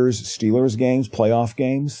Raiders-Steelers games, playoff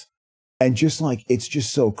games, and it's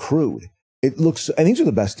just so crude. It looks, and these are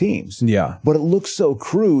the best teams. Yeah. But it looks so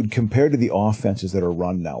crude compared to the offenses that are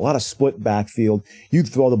run now. A lot of split backfield. You'd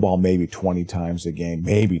throw the ball maybe 20 times a game,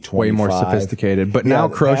 maybe 25. Way more sophisticated. But now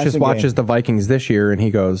Crocious watches the Vikings this year and he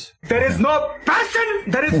goes, there is no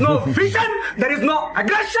passion, there is no vision, there is no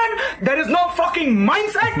aggression, there is no fucking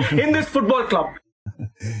mindset in this football club.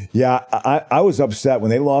 Yeah, I was upset when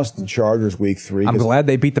they lost the Chargers week 3. I'm glad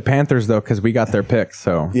they beat the Panthers, though, because we got their picks.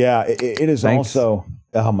 So yeah, it is also,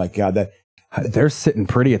 oh my God, they're sitting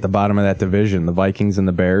pretty at the bottom of that division, the Vikings and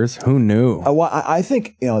the Bears. Who knew? I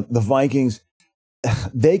think, the Vikings,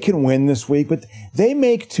 they can win this week, but they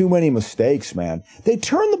make too many mistakes, man. They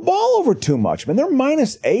turn the ball over too much, man. They're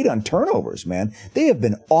 -8 on turnovers, man. They have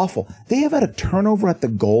been awful. They have had a turnover at the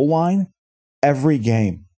goal line every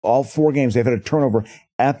game. All 4 games, they've had a turnover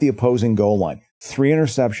at the opposing goal line. 3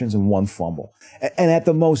 interceptions and 1 fumble. And at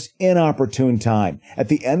the most inopportune time. At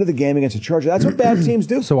the end of the game against the Chargers. That's what bad teams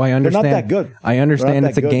do. So I understand. They're not that good. I understand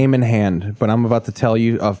it's a game in hand, but I'm about to tell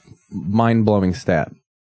you a mind-blowing stat.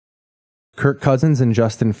 Kirk Cousins and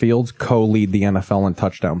Justin Fields co-lead the NFL in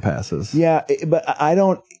touchdown passes. Yeah, but I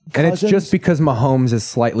don't... And it's just because Mahomes is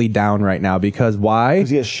slightly down right now. Because why? Because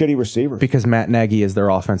he has shitty receivers. Because Matt Nagy is their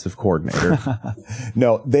offensive coordinator.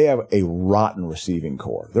 No, they have a rotten receiving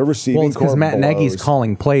core. Their receiving core it's because Matt Nagy's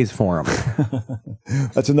calling plays for him.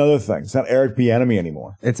 That's another thing. It's not Eric Bieniemy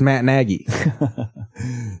anymore. It's Matt Nagy.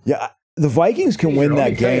 Yeah, the Vikings can win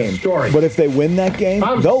that game, but if they win that game,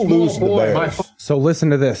 they'll lose to the Bears. So listen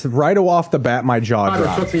to this. Right off the bat, my jaw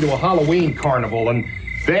dropped. Took me to a Halloween carnival, and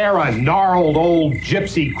there a gnarled old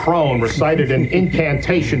gypsy crone recited an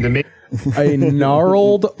incantation to me. A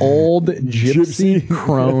gnarled old gypsy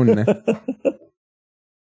crone.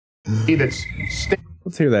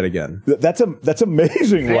 Let's hear that again. That's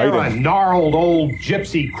amazing there writing. A gnarled old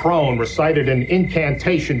gypsy crone recited an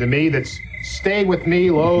incantation to me that's stayed with me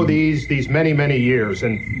these many, many years.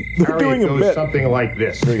 And Harry, it goes something like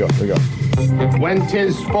this. Here we go. When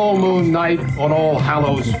 'tis full moon night on All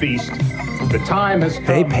Hallows Feast, the time has come.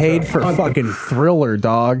 They paid for fucking Thriller,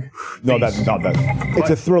 dog. No, that's not that. It's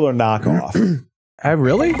a Thriller knockoff.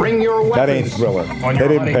 Really? Bring your weapons. That ain't Thriller. They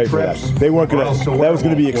didn't pay for that. They weren't gonna. That was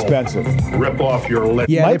gonna be expensive. Rip off your lip.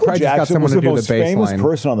 Yeah, Michael Jackson was the most famous baseline.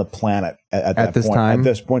 person on the planet at this point. time. At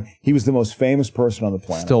this point, he was the most famous person on the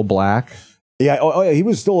planet. Still black. Yeah. Oh, yeah. He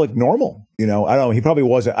was still like normal. I don't know. He probably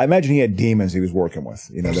wasn't. I imagine he had demons he was working with.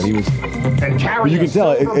 That he was. And carry you can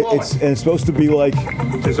tell it's supposed to be like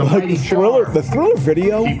Thriller. The Thriller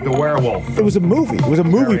video. Keep the werewolf. It was a movie. It was a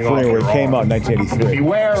movie premiere when it came out in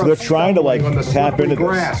 1983. So they're trying to tap into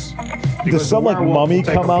this. Does some mummy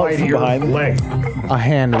come out from behind them? A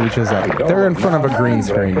hand reaches up. They're in front of a green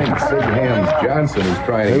screen. I think Sid Hams Johnson is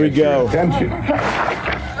trying to get your attention.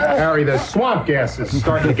 Harry, the swamp gas is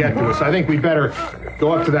starting to get to us. I think we better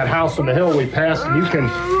go up to that house on the hill we passed, and you can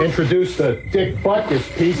introduce the Dick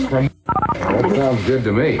Butkus piece from... That sounds good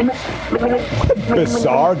to me.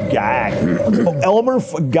 Bizarre gag. Elmer,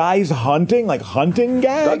 guys hunting? Like hunting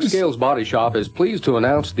gags? Doug Scales Body Shop is pleased to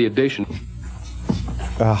announce the addition...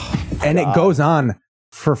 And it goes on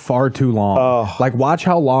for far too long. Like, watch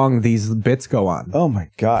how long these bits go on. Oh my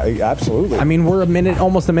God, absolutely. I mean, we're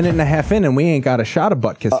almost a minute and a half in, and we ain't got a shot of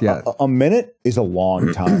Butkus yet. A minute is a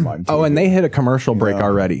long time on TV. Oh, and they hit a commercial break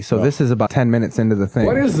already. So this is about 10 minutes into the thing.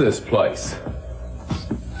 What is this place?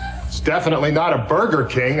 It's definitely not a Burger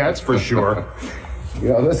King, that's for sure. You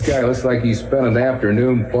know, this guy looks like he spent an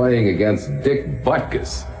afternoon playing against Dick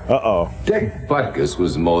Butkus. Uh-oh. Dick Butkus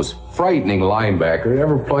was the most frightening linebacker to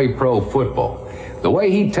ever play pro football. The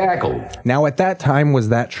way he tackled. Now, at that time, was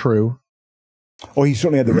that true? Oh, he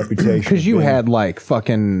certainly had the reputation. Because you had, like,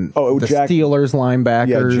 fucking the Steelers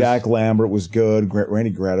linebackers. Yeah, Jack Lambert was good.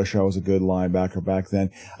 Randy Gradishaw was a good linebacker back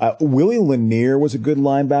then. Willie Lanier was a good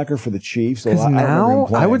linebacker for the Chiefs. Because now,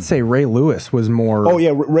 I would say Ray Lewis was more... Oh,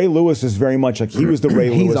 yeah, Ray Lewis is very much like, he was the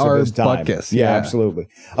Ray Lewis of his time. Butkus, yeah, absolutely.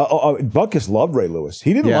 Butkus loved Ray Lewis.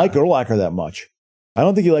 He didn't like Urlacher that much. I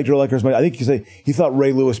don't think he liked Urlacher as much. I think he thought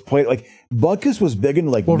Ray Lewis played like Butkus was big into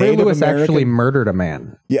like Native Ray Lewis American. Actually murdered a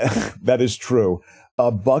man. Yeah, that is true.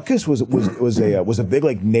 Butkus was a big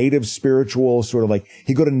like native spiritual sort of like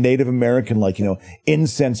he'd go to Native American like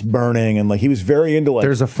incense burning and like he was very into like.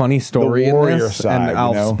 There's a funny story in this, side, and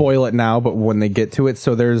I'll spoil it now. But when they get to it,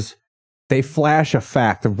 so they flash a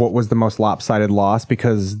fact of what was the most lopsided loss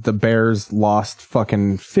because the Bears lost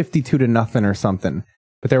fucking 52-0 or something.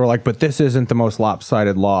 But they were like, but this isn't the most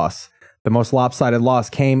lopsided loss. The most lopsided loss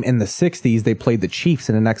came in the 60s. They played the Chiefs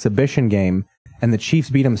in an exhibition game, and the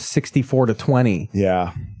Chiefs beat them 64-20.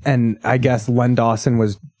 Yeah. And I guess Len Dawson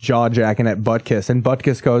was jaw-jacking at Butkus, and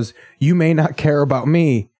Butkus goes, you may not care about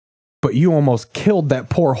me, but you almost killed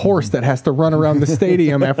that poor horse that has to run around the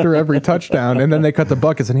stadium after every touchdown. And then they cut to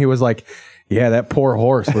Butkus, and he was like, yeah, that poor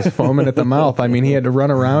horse was foaming at the mouth. I mean, he had to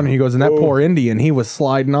run around, and he goes, and that poor Indian, he was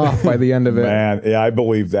sliding off by the end of it. Man, yeah, I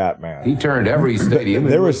believe that, man. He turned every stadium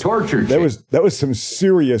into a torture chamber. That was some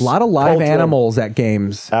serious. A lot of live animals at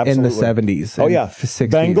games in the 70s. Oh, yeah. 60s.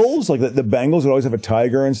 Bengals, like the Bengals would always have a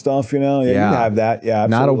tiger and stuff, Yeah, you can have that. Yeah,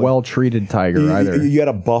 absolutely. Not a well-treated tiger either. You had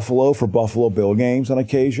a buffalo for Buffalo Bill games on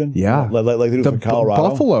occasion. Yeah. Like they do for Colorado.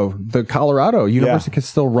 Buffalo, the Colorado University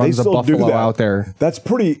still runs a buffalo out there. That's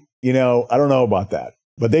pretty, I don't know about that.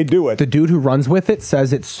 But they do it. The dude who runs with it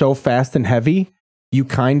says it's so fast and heavy, you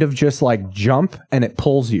kind of just like jump and it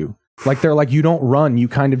pulls you. Like they're like, you don't run, you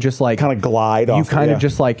kind of just like... kind of glide off. You kind of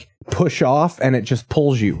just like push off and it just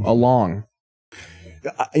pulls you along.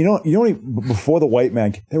 Before the white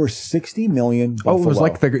man, there were 60 million buffalo. Oh, it was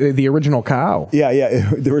like the original cow.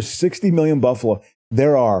 Yeah. There were 60 million buffalo.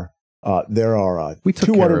 There are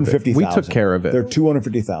 250,000. We took care of it. There are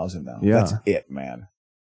 250,000 now. Yeah. That's it, man.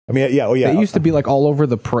 I mean, yeah. Oh, yeah. They used to be like all over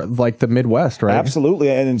the Midwest, right? Absolutely.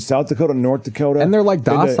 And in South Dakota, North Dakota. And they're like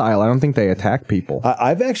docile. I don't think they attack people.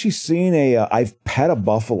 I've actually seen I've pet a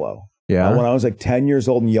buffalo. Yeah. When I was like 10 years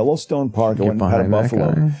old in Yellowstone Park, I went and pet a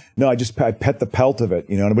buffalo. No, I pet the pelt of it,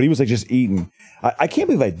 but he was like just eating. I can't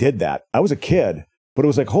believe I did that. I was a kid, but it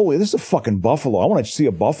was like, holy, this is a fucking buffalo. I want to see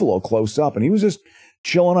a buffalo close up. And he was just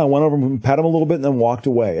chilling. I went over and pet him a little bit and then walked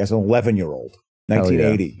away as an 11-year-old,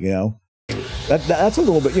 1980, That's a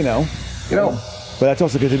little bit, But that's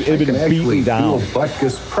also because it had been beaten down.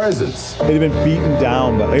 Butkus' presence. It had been beaten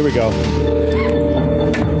down, but here we go.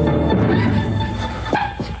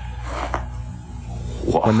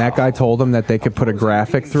 When that guy told them that they could put a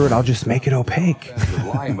graphic through it, I'll just make it opaque.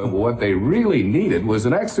 What they really needed was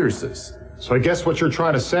an exorcist. So I guess what you're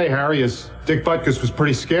trying to say, Harry, is Dick Butkus was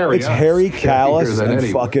pretty scary. It's Harry Callis and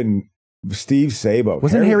fucking Steve Sabo.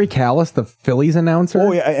 Wasn't Harry Callis the Phillies announcer?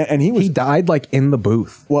 Oh yeah, and he died like in the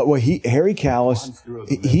booth. Well, Harry Callis,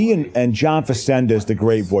 he and John Facenda is the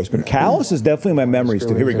great voice, but Callis is definitely my memories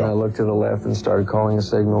too. Here we go. I looked to the left and started calling a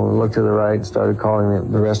signal, and looked to the right and started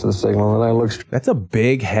calling the rest of the signal, and I looked. That's a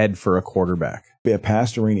big head for a quarterback. Yeah,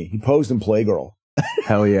 Pastorini. He posed in Playgirl.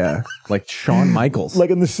 Hell yeah. Like Shawn Michaels. Like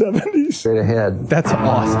in the 70s. Straight ahead. That's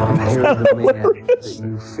awesome. Here's the man that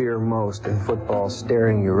you fear most in football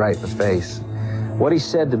staring you right in the face. What he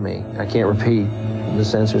said to me, I can't repeat. The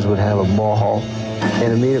censors would have a ball.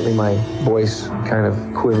 And immediately my voice kind of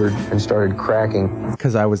quivered and started cracking.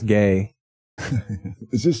 Because I was gay.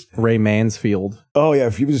 Is this Ray Mansfield? Oh yeah,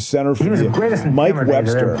 if he was a center for he was the greatest Mike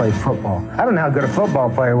Webster that ever played football. I don't know how good a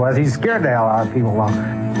football player was. He scared the hell out of people.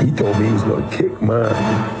 He told me he was going to kick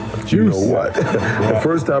mine. juice. You know what? The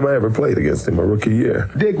first time I ever played against him, my rookie year.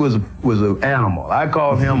 Dick was an animal. I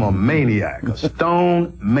called him a maniac, a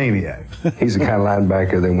stone maniac. He's the kind of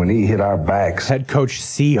linebacker that when he hit our backs. Head coach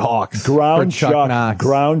Seahawks. Ground for Chuck chuck. Knox.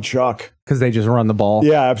 Ground chuck. Because they just run the ball.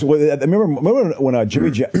 Yeah, absolutely. I remember when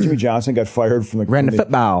Jimmy Johnson got fired from the ran the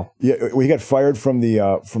football. Yeah, he got fired from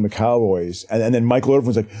the Cowboys, and then Michael Irvin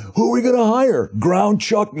was like, "Who are we going to hire? Ground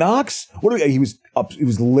Chuck Knox?" He was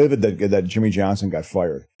livid that Jimmy Johnson got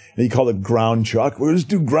fired, and he called it Ground Chuck. We'll just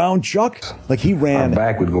do Ground Chuck. Like he ran. Our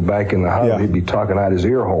back would go back in the huddle. Yeah. He'd be talking out his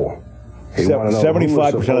ear hole.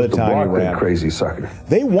 75% of the time he ran. Crazy sucker.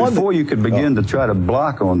 They won. Before you could begin to try to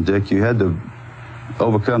block on Dick, you had to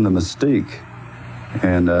overcome the mystique.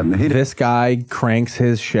 And this guy cranks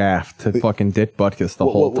his shaft to fucking Dick Butkus the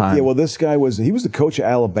whole time. Yeah, well, this guy was the coach of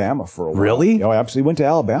Alabama for a while. Really? Oh, absolutely. He went to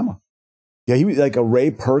Alabama. Yeah, he was like a Ray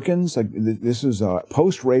Perkins. Like this is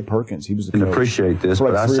post Ray Perkins. He was the coach. I didn't appreciate this,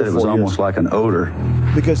 but I said it was almost like an odor.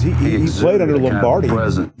 Because he played under Lombardi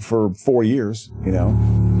for 4 years, you know.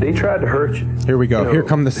 He tried to hurt you. Here we go. Here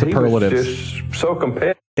come the superlatives. He was just so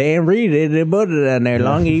competitive. Dan Reed didn't put it down there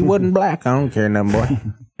long. He wasn't black. I don't care, no boy.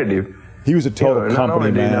 He was a total company not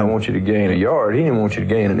only man. did he not want you to gain a yard, he didn't want you to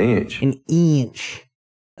gain an inch.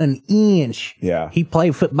 An inch. Yeah. He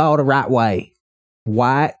played football the right way.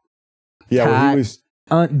 White. Yeah, tight, well, he was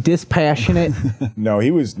dispassionate. No,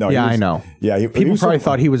 he was no. Yeah, he was, I know. Yeah, people probably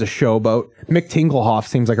thought he was a showboat. Mick Tingelhoff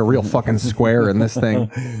seems like a real fucking square in this thing.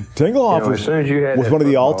 Tingelhoff was one of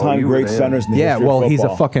the all-time great centers in the history of football. he's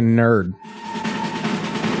a fucking nerd.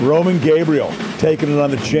 Roman Gabriel taking it on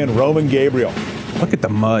the chin. Roman Gabriel. Look at the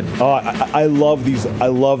mud. Oh, I love these. I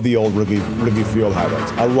love the old Wrigley Field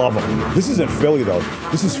highlights. I love them. This isn't Philly though.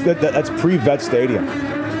 That's pre-Vet Stadium.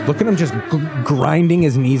 Look at him just grinding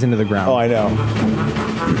his knees into the ground. Oh, I know.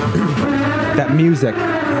 That music.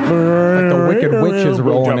 Like the Wicked Witch is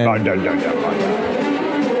rolling in.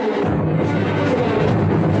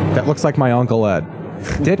 That looks like my Uncle Ed.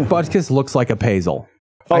 Dick Butkus looks like a Pazel.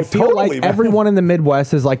 I feel totally, like man. everyone in the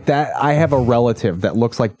Midwest is like that. I have a relative that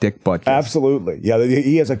looks like Dick Butkus. Absolutely. Yeah,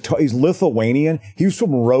 he has he's Lithuanian. He was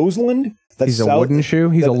from Roseland. He's a wooden shoe.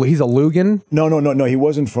 He's a Lugan. No. He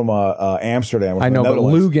wasn't from Amsterdam. I know, but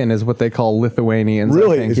Lugan is what they call Lithuanians.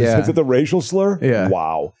 Really? I think. Is it the racial slur? Yeah.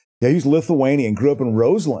 Wow. Yeah, he's Lithuanian. Grew up in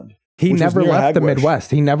Roseland. He never left the Midwest.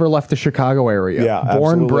 He never left the Chicago area. Yeah,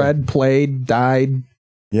 born, absolutely. bred, played, died.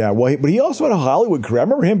 Yeah. Well, but he also had a Hollywood career. I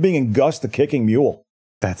remember him being in Gus the Kicking Mule.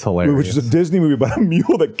 That's hilarious. Which is a Disney movie about a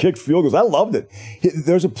mule that kicked field goals. I loved it.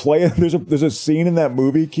 There's a scene in that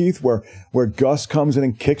movie, Keith, where Gus comes in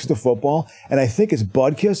and kicks the football, and I think it's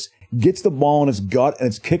Butkus gets the ball in his gut, and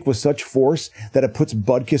it's kicked with such force that it puts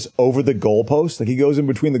Butkus over the goalpost. Like he goes in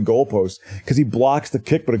between the goalposts because he blocks the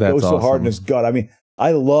kick, but it goes so hard in his gut. I mean,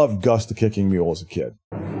 I loved Gus the Kicking Mule as a kid.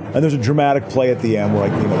 And there's a dramatic play at the end where,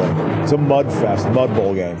 it's a mud fest, mud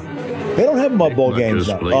bowl game. They don't have mud bowl games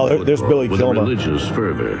now. Oh, there's Billy Kilmer. With religious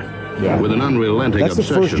fervor. Yeah. With an unrelenting That's the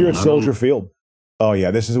obsession. first year at Soldier Field. Oh,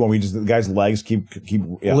 yeah. This is when the guy's legs keep.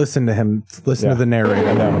 Yeah. Listen to him. Listen to the narrator.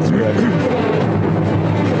 I know. It's good.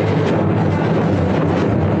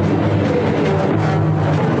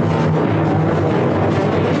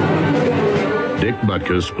 Dick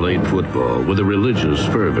Butkus played football with a religious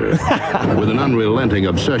fervor, with an unrelenting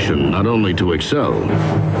obsession not only to excel,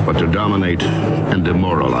 but to dominate and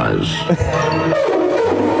demoralize.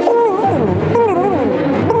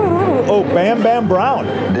 Oh, Bam Bam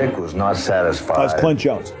Brown. Dick was not satisfied. That's Clint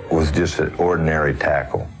Jones. Was just an ordinary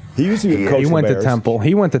tackle. He used to be coach. He went to Temple.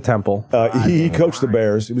 He coached the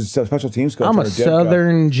Bears. He was a special teams coach. I'm a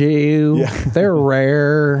Southern Jew. Yeah. They're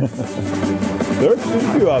rare. There's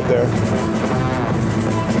a few out there.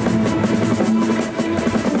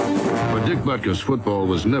 For Dick Butkus, football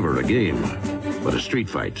was never a game, but a street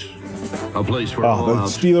fight. A place for the all-out,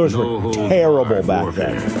 Steelers were no-holds-barred terrible back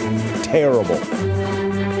warfare. then. Terrible.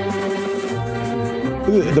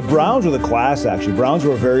 The Browns were the class, actually. Browns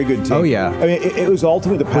were a very good team. Oh, yeah. I mean, it was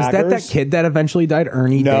ultimately the Packers. Was that kid that eventually died,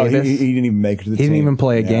 Ernie No, Davis? he didn't even make it to the team. He didn't even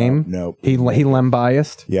play a game? No. He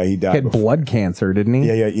lembiased? Yeah, he died. He had blood cancer, didn't he?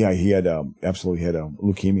 Yeah. He had absolutely had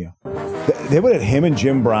leukemia. They would have him and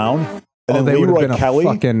Jim Brown. And then they would have Leroy been Kelly.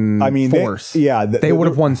 a fucking force. They would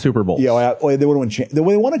have won Super Bowls. Yeah, they would have won. They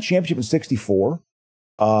won a championship in '64,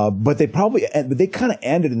 but they kind of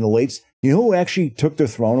ended in the late. You know who actually took their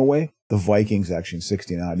throne away? The Vikings, actually, in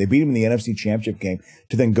 '69. They beat them in the NFC Championship game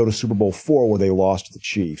to then go to Super Bowl IV, where they lost to the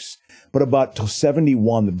Chiefs. But about till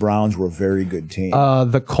 '71, the Browns were a very good team.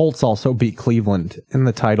 The Colts also beat Cleveland in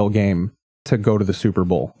the title game to go to the Super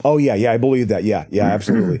Bowl. Oh yeah, I believe that. Yeah,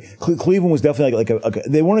 absolutely. Cleveland was definitely like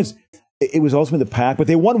they weren't as. It was ultimately the Pack, but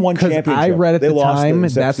they won one championship. I read at they the lost time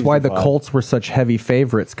in that's why the season 5. Colts were such heavy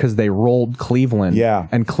favorites because they rolled Cleveland. Yeah.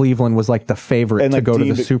 And Cleveland was like the favorite to go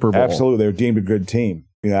to the Super Bowl. Absolutely. They were deemed a good team.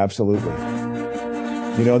 Absolutely.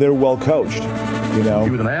 They're well coached. He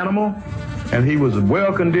was an animal, and he was a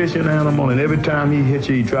well-conditioned animal, and every time he hit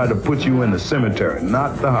you, he tried to put you in the cemetery,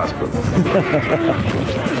 not the hospital.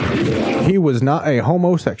 He was not a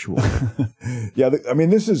homosexual. Yeah,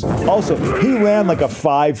 this is also, he ran like a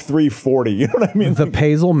 5.3 40. You know what I mean? The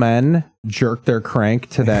Paisel men jerked their crank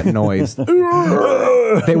to that noise.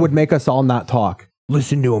 They would make us all not talk.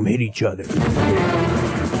 Listen to them hit each other.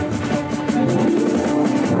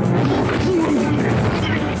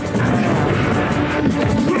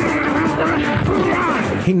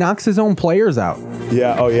 He knocks his own players out.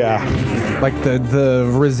 Yeah, oh yeah. Like the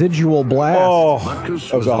residual blast. Oh, Butkus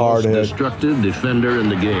that was a hard the most hit. destructive defender in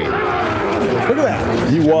the game. Look at that.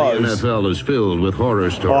 He was. The NFL is filled with horror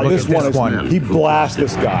stories. Oh, this one. He blasts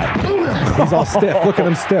this guy. He's all stiff. Look at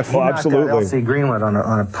him stiff. Oh, absolutely. Knocked out L.C. Greenwood on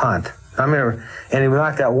a punt. I remember, and he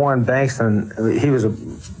knocked out Warren Banks, and he was a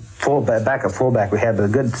backup fullback. We had a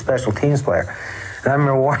good special teams player. And I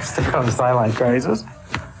remember Warren stood on the sideline crying. He says,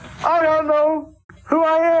 "I don't know who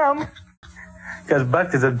I am." Because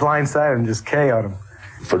Butkus had blindsided and just KO'd him.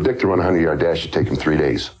 For Dick to run a 100-yard dash, it'd take him 3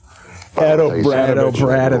 days. Ed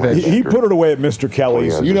O'Bradovich. He put it away at Mr.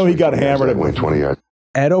 Kelly's. He got hammered at 20 yards.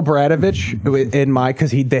 Ed O'Bradovich in my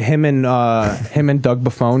because him and Doug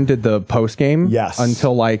Buffone did the post game. Yes.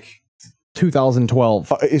 Until like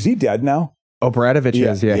 2012. Is he dead now? O'Bradovich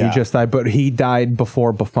is, yeah. He just died, but he died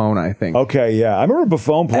before Buffone, I think. Okay, yeah. I remember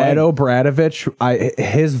Buffone playing. Ed O'Bradovich,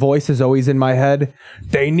 his voice is always in my head.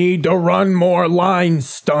 They need to run more line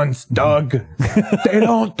stunts, Doug. They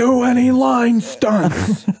don't do any line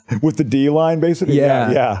stunts. With the D line, basically?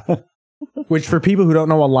 Yeah. Which, for people who don't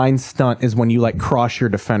know, a line stunt is when you like cross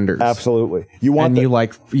your defenders. Absolutely. You want You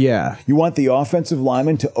want the offensive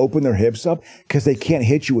linemen to open their hips up because they can't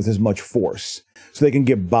hit you with as much force. So they can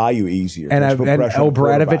get by you easier. And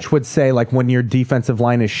O'Bradovich would say, like, when your defensive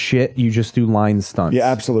line is shit, you just do line stunts.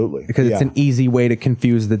 Yeah, absolutely. Because it's an easy way to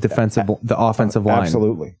confuse the offensive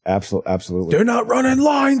line. Absolutely. They're not running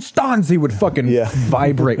line stunts. He would fucking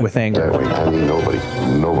vibrate with anger. I mean,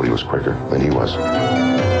 nobody was quicker than he was.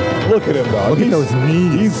 Look at him, though. Look at those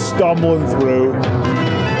knees. He's stumbling through.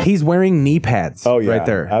 He's wearing knee pads. Oh, yeah. Right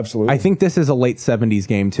there. Absolutely. I think this is a late 70s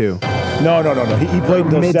game, too. No. He played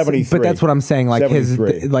until 73. But that's what I'm saying. Like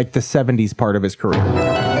 73. the 70s part of his career.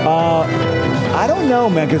 I don't know,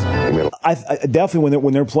 man, because I definitely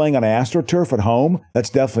when they're playing on AstroTurf at home, that's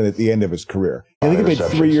definitely at the end of his career. I think he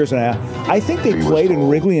played 3 years and a half. I think they played in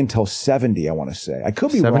Wrigley until 70. I want to say. I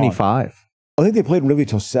could be 75. wrong. I think they played in Wrigley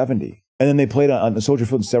until 70. And then they played on the Soldier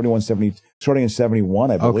Field in 71, 70, starting in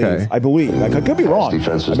 71, I believe. Okay. I believe. I could be wrong.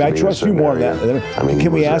 I trust you more on that.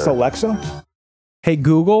 Can we ask Alexa? Hey,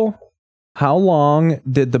 Google, how long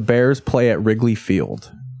did the Bears play at Wrigley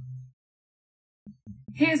Field?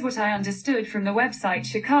 Here's what I understood from the website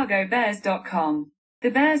chicagobears.com.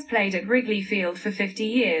 The Bears played at Wrigley Field for 50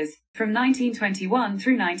 years, from 1921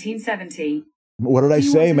 through 1970. What did I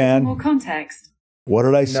say, man? More context. What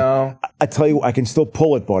did I say? No. I tell you, I can still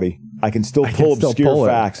pull it, buddy. I can still pull obscure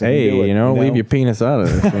facts. Hey, leave your penis out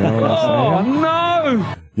of this. You know what I'm saying?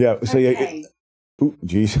 No! Yeah, so ooh,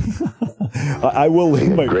 jeez. I will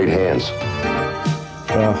leave my... Great hands.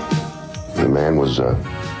 The man was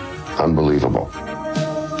unbelievable.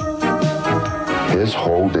 His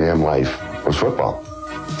whole damn life was football.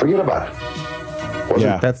 Forget about it.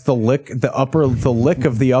 That's the lick. The lick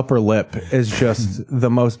of the upper lip is just the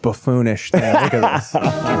most buffoonish thing. Look at this.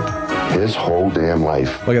 His whole damn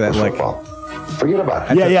life. Look at that lick. Football. Forget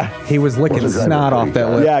about it. Yeah. He was licking snot off that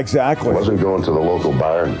lip. Yeah, exactly. Wasn't going to the local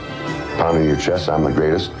bar and pounding your chest, I'm the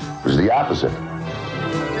greatest. It was the opposite.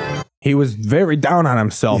 He was very down on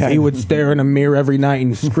himself. Yeah. He would stare in a mirror every night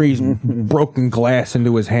and squeeze broken glass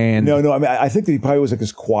into his hand. No. I mean, I think that he probably was like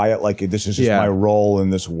this quiet, like this is just my role in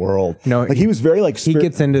this world. No, like he was very like. He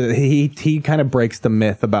gets into he kind of breaks the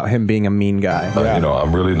myth about him being a mean guy.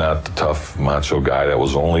 I'm really not the tough macho guy that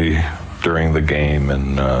was only during the game,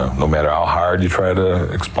 and no matter how hard you try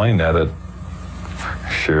to explain that,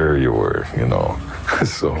 sure you were,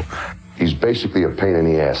 so. He's basically a pain in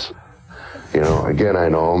the ass. Again, I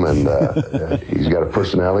know him, and he's got a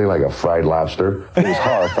personality like a fried lobster. It was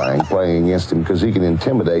horrifying playing against him because he can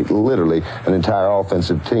intimidate literally an entire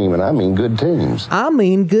offensive team, and I mean good teams. I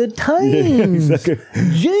mean good teams. Yeah,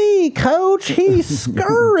 Gee, coach, he's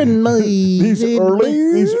scurrying me. These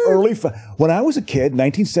early. When I was a kid,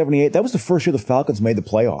 1978, that was the first year the Falcons made the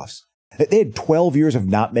playoffs. They had 12 years of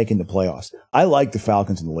not making the playoffs. I liked the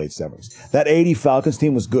Falcons in the late 70s. That 80 Falcons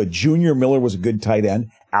team was good. Junior Miller was a good tight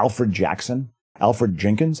end. Alfred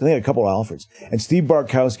Jenkins. They had a couple of Alfreds. And Steve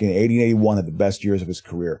Bartkowski in 80 and 81 had the best years of his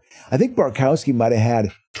career. I think Bartkowski might have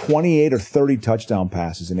had 28 or 30 touchdown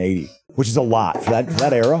passes in 80, which is a lot for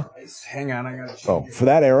that era. Hang on, I got to Oh, for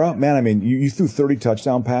that era, man, I mean, you threw 30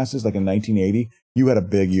 touchdown passes like in 1980, you had a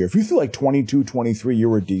big year. If you threw like 22, 23, you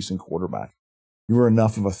were a decent quarterback. You were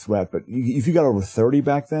enough of a threat. But if you got over 30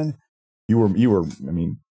 back then, you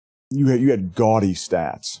had gaudy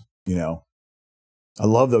stats, you know. I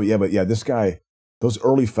love this guy, those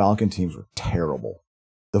early Falcon teams were terrible.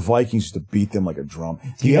 The Vikings used to beat them like a drum.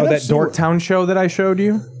 Do you know that Dorktown show that I showed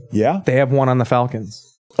you? Yeah. They have one on the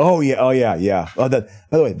Falcons. Oh, yeah. By the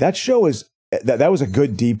way, that show is, that was a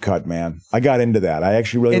good deep cut, man. I got into that. I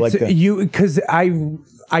actually really liked that. Because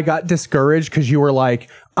I got discouraged because you were like,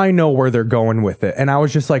 I know where they're going with it. And I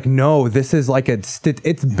was just like, no, this is like it's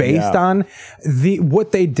based on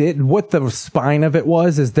what they did. What the spine of it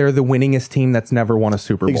is they're the winningest team that's never won a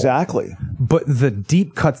Super Bowl. Exactly. But the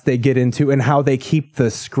deep cuts they get into and how they keep the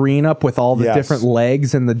screen up with all the different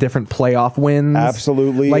legs and the different playoff wins.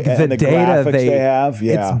 Absolutely. Like and the data graphics they have.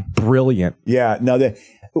 Yeah. It's brilliant. Yeah. No,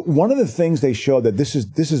 one of the things they showed that this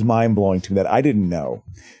is mind blowing to me that I didn't know.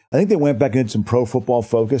 I think they went back and did some Pro Football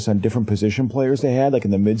Focus on different position players they had, like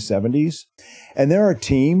in the mid 70s. And there are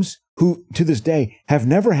teams who, to this day, have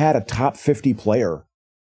never had a top 50 player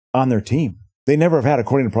on their team. They never have had,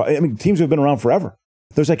 according to teams who have been around forever.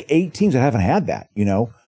 There's like 8 teams that haven't had that, you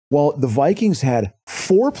know. Well, the Vikings had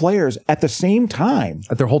 4 players at the same time.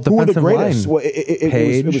 At their whole defensive line. Well,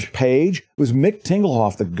 it was Page. It was Mick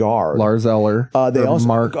Tingelhoff, the guard. Lars Eller. They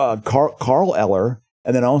also Carl Eller.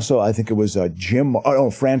 And then also, I think it was Fran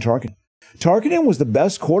Tarkenton. Tarkenton was the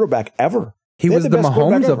best quarterback ever. He was the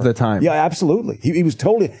Mahomes of the time. Yeah, absolutely. He was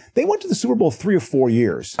totally. They went to the Super Bowl 3 or 4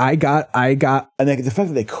 years. I got. And the fact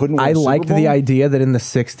that they couldn't win I a Super liked Bowl? the idea that in the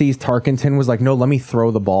 60s, Tarkenton was like, no, let me throw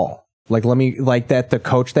the ball. The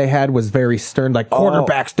coach they had was very stern, like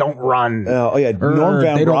quarterbacks don't run. Norm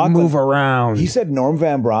Van they don't Brocklin, move around. He said Norm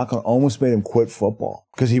Van Brocklin almost made him quit football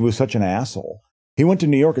because he was such an asshole. He went to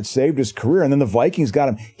New York, it saved his career, and then the Vikings got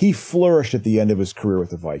him. He flourished at the end of his career with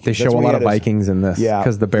the Vikings. They show a lot of Vikings in this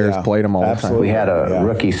because the Bears played him all the time. We had a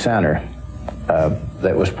rookie center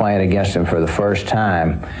that was playing against him for the first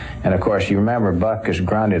time. And, of course, you remember Butkus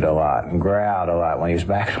grunted a lot and growled a lot when he was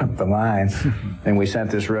backing up the line. And we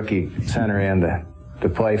sent this rookie center in to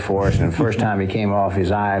play for us. And the first time he came off,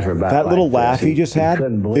 his eyes were about that little like laugh this. he just had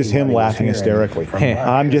is him laughing hysterically.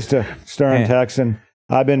 I'm just a stern Texan.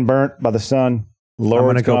 I've been burnt by the sun.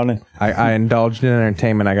 Lord's gone. I indulged in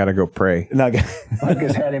entertainment. I got to go pray.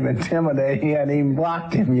 Butkus had him intimidated. He hadn't even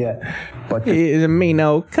blocked him yet. But me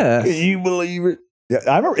no cuss. Can you believe it? Yeah,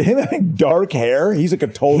 I remember him having dark hair. He's like a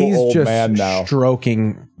total old man now. He's just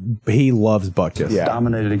stroking. He loves Butkus. Yeah.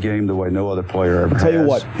 Dominated a game the way no other player ever has. I'll tell you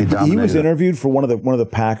what, he was interviewed for one of the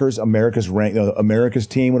Packers, America's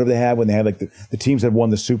team, whatever they had when they had like the teams that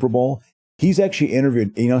won the Super Bowl. He's actually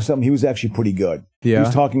interviewed, you know something? He was actually pretty good. Yeah. He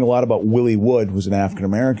was talking a lot about Willie Wood, who was an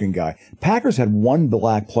African-American guy. Packers had one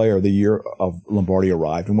black player the year of Lombardi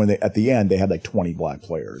arrived, and at the end, they had like 20 black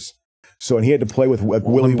players. So, and he had to play with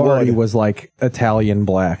Willie Lombardi Wood. was like Italian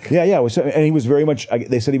black. Yeah. And he was very much,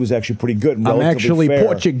 they said he was actually pretty good. I'm actually fair.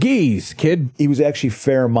 Portuguese, kid. He was actually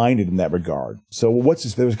fair-minded in that regard. So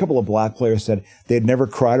there was a couple of black players said they had never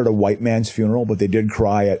cried at a white man's funeral, but they did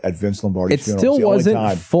cry at Vince Lombardi's funeral. It still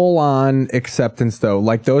wasn't full-on acceptance, though.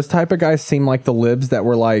 Like, those type of guys seem like the libs that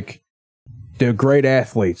were like, they're great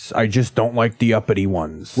athletes. I just don't like the uppity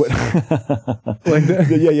ones.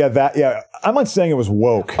 Yeah. I'm not saying it was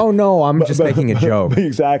woke. Oh no, I'm just making a joke.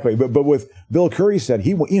 Exactly. But with Bill Curry said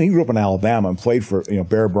he grew up in Alabama and played for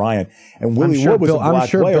Bear Bryant, and Willie Wood was a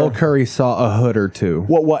black player. Bill Curry saw a hood or two.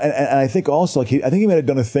 Well, and I think also I think he might have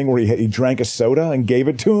done a thing where he drank a soda and gave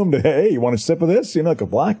it to him to, hey, you want a sip of this? Like a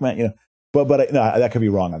black man, But that could be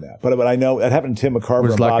wrong on that. But I know that happened to Tim McCarver. It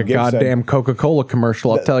was and like Bob a Gibson. goddamn Coca-Cola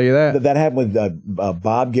commercial. I'll tell you that. That happened with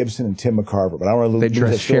Bob Gibson and Tim McCarver. But I don't want to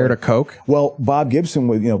lose They shared a Coke. Well, Bob Gibson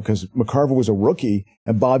would, because McCarver was a rookie,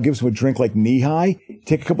 and Bob Gibson would drink like knee high,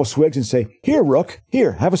 take a couple swigs, and say, "Here, Rook,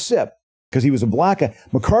 here, have a sip." Because he was a black guy.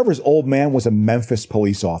 McCarver's old man was a Memphis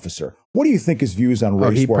police officer. What do you think his views on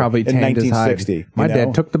race were in 1960? My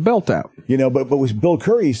dad took the belt out. But with Bill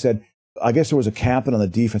Curry, he said, I guess there was a captain on the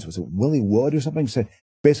defense. Was it Willie Wood or something? He said,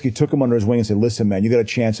 basically took him under his wing and said, listen, man, you got a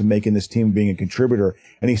chance of making this team being a contributor.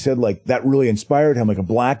 And he said, like, that really inspired him, like a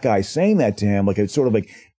black guy saying that to him. Like, it's sort of like,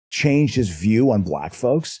 changed his view on black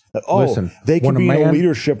folks. Like, Listen, they can be in a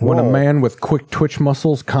leadership role. When a man with quick twitch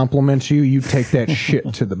muscles compliments you, you take that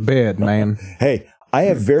shit to the bed, man. Hey, I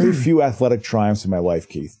have very few athletic triumphs in my life,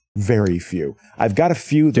 Keith. Very few. I've got a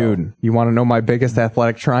few, though. Dude, you want to know my biggest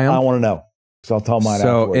athletic triumph? I want to know. So I'll tell mine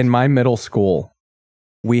afterwards. In my middle school,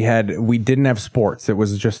 we didn't have sports. It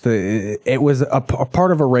was just it was a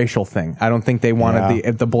part of a racial thing. I don't think they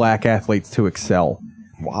wanted the black athletes to excel.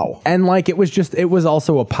 Wow. And like it was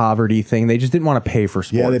also a poverty thing. They just didn't want to pay for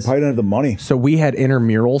sports. Yeah, they probably didn't have the money. So we had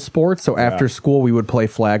intramural sports. So after school we would play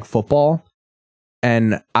flag football.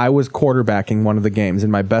 And I was quarterbacking one of the games,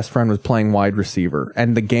 and my best friend was playing wide receiver,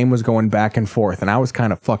 and the game was going back and forth, and I was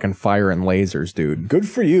kind of fucking firing lasers, dude. Good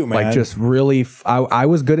for you, man. Like, just really, I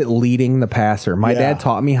was good at leading the passer. My dad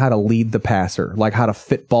taught me how to lead the passer, like how to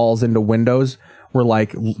fit balls into windows, where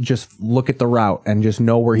like, just look at the route and just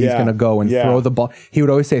know where he's going to go and throw the ball. He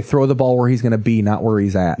would always say, throw the ball where he's going to be, not where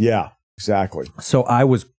he's at. Yeah, exactly. So I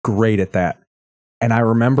was great at that. And I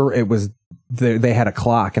remember it was, they had a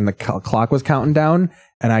clock and the clock was counting down,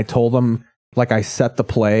 and I told them, like, I set the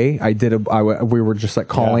play. We were just like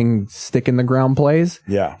calling stick in the ground plays.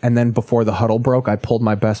 Yeah. And then before the huddle broke, I pulled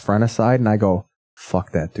my best friend aside and I go,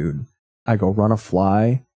 fuck that, dude. I go, run a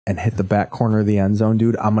fly and hit the back corner of the end zone,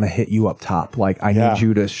 dude. I'm going to hit you up top. Like, I need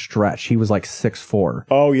you to stretch. He was like 6'4".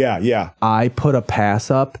 Oh, yeah, yeah. I put a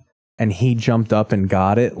pass up, and he jumped up and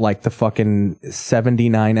got it, like the fucking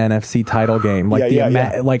 79 NFC title game, like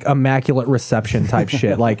like immaculate reception type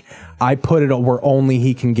shit. Like, I put it where only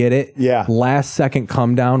he can get it. Yeah. Last second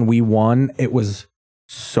come down, we won. It was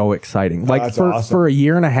so exciting. Like, for a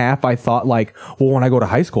year and a half, I thought, like, well, when I go to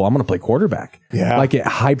high school, I'm gonna play quarterback. Yeah. Like, it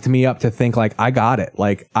hyped me up to think, like, I got it.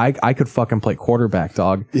 Like, I could fucking play quarterback,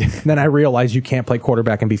 dog. Yeah. Then I realized you can't play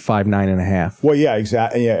quarterback and be 5'9.5". Well, yeah,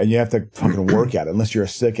 exactly. Yeah, and you have to fucking work at it. Unless you're a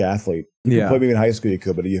sick athlete. You can play maybe in high school, you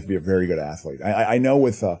could, but you have to be a very good athlete. I know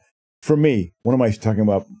with for me, one of my talking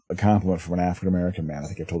about a compliment from an African American man. I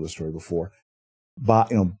think I've told this story before.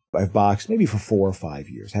 I've boxed maybe for 4 or 5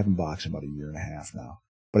 years. I haven't boxed in about a year and a half now.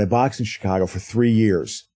 But I boxed in Chicago for 3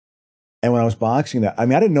 years. And when I was boxing that, I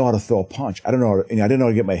mean, I didn't know how to throw a punch. I didn't know how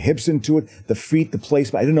to get my hips into it, the feet, the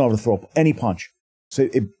placement. I didn't know how to throw any punch. So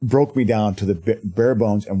it broke me down to the bare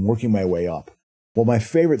bones and working my way up. Well, my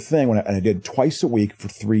favorite thing, and I did twice a week for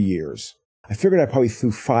 3 years, I figured I probably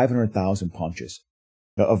threw 500,000 punches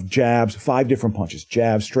of jabs, 5 different punches,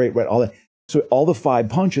 jabs, straight, right, all that. So all the 5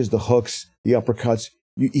 punches, the hooks, the uppercuts,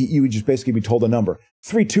 you would just basically be told a number.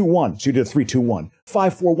 3, 2, 1. So you did 3, 2, 1.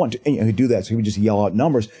 5, 4, 1. And you do that. So you would just yell out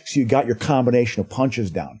numbers. So you got your combination of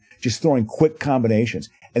punches down, just throwing quick combinations.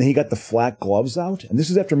 And then he got the flat gloves out. And this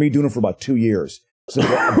is after me doing it for about 2 years. So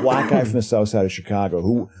a black guy from the south side of Chicago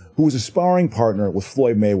who was a sparring partner with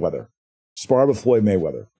Floyd Mayweather. Sparred with Floyd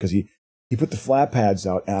Mayweather because he put the flat pads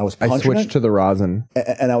out, and I was punching I switched to the rosin.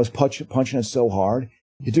 And I was punching it so hard.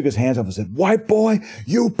 He took his hands off and said, "White boy,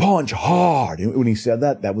 you punch hard." And when he said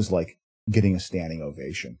that, that was like getting a standing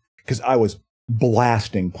ovation because I was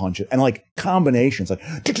blasting punches and like combinations. Like,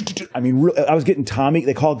 I mean, I was getting Tommy.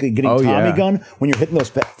 They call it getting Tommy gun when you're hitting those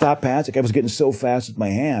fat pads. Like I was getting so fast with my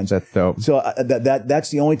hands. That's dope. So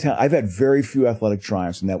that's the only time I've had very few athletic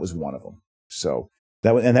triumphs, and that was one of them. So.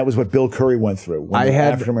 That was what Bill Curry went through. When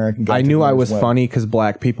African American. I knew I was funny because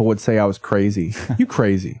black people would say I was crazy. You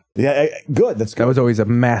crazy? Yeah, good. That's good. That was always a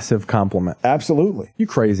massive compliment. Absolutely. You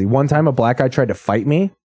crazy? One time, a black guy tried to fight me,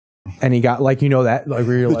 and he got like that like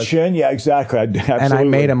the chin. Yeah, exactly. Absolutely. And I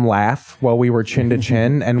made him laugh while we were chin to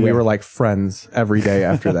chin, and we were like friends every day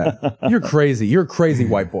after that. You're crazy. You're a crazy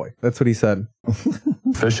white boy. That's what he said.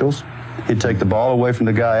 Officials, he'd take the ball away from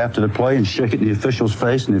the guy after the play and shake it in the official's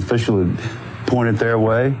face, and the official would point it their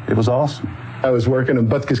way. It was awesome. I was working, and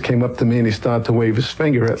Butkus came up to me, and he started to wave his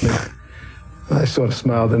finger at me. I sort of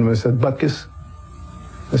smiled at him and said, "Butkus,"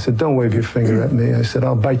 I said, "don't wave your finger at me." I said,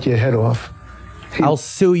 "I'll bite your head off." I'll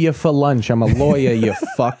sue you for lunch. I'm a lawyer, you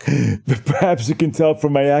fuck. Perhaps you can tell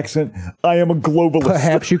from my accent, I am a globalist.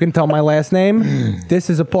 Perhaps you can tell my last name. This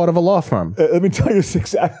is a part of a law firm. Let me tell you this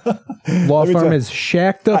exactly. Law firm is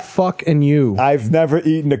Shaq the fuck and you. I've never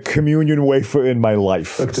eaten a communion wafer in my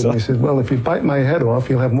life. Looked at me and said, "Well, if you bite my head off,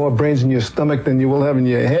 you'll have more brains in your stomach than you will have in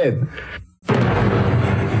your head."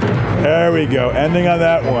 There we go. Ending on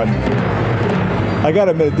that one. I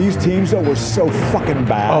gotta admit, these teams though were so fucking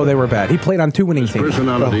bad. Oh, they were bad. He played on 2 winning teams.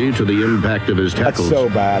 Personality to the impact of his tackles. That's so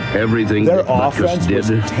bad. Everything their that offense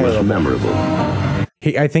Butkus did was memorable.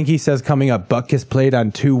 I think he says coming up, Butkus played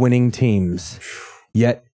on 2 winning teams,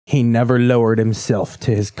 yet he never lowered himself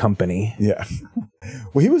to his company. Yeah.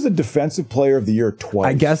 Well, he was the defensive player of the year twice.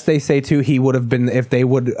 I guess they say too he would have been if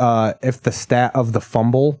the stat of the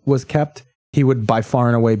fumble was kept. he would by far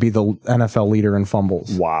and away be the NFL leader in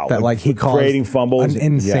fumbles. Wow. That like he caused creating fumbles. an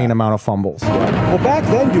insane amount of fumbles. Well, back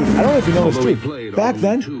then, dude, I don't know if you know this too. Back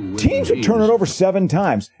then, teams would turn it over 7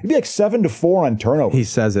 times. It'd be like 7-4 on turnover. He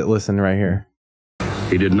says it. Listen right here.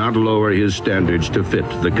 He did not lower his standards to fit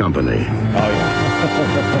the company. Oh,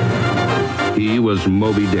 yeah. He was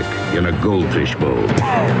Moby Dick in a goldfish bowl.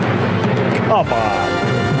 Come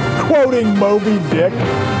on. Quoting Moby Dick.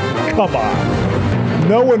 Come on.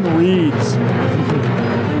 No one reads.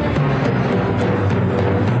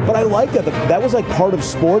 But I like that. That was like part of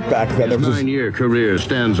sport back then. His 9-year career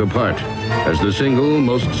stands apart as the single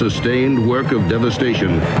most sustained work of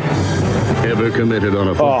devastation ever committed on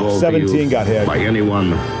a football 17 field got hit. by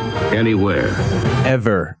anyone, anywhere.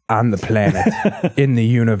 Ever on the planet, in the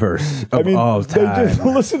universe of all they time. just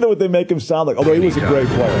listen to what they make him sound like. Although he was a great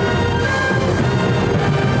player.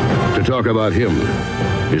 To talk about him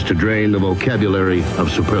is to drain the vocabulary of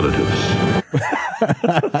superlatives.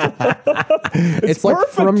 It's like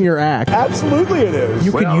perfect. from your act. Absolutely it is.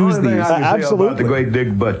 You could use these. Absolutely. The great Dick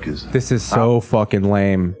Butkus. This is so fucking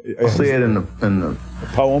lame. I'll say it in the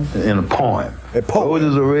poem. In a poem. A poem.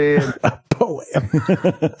 Roses are red.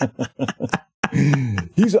 I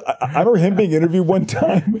remember him being interviewed one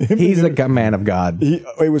time. He's a man of God.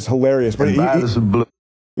 It was hilarious. But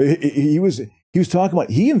he was talking about,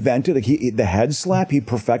 he invented the head slap. He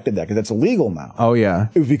perfected that because that's illegal now. Oh, yeah.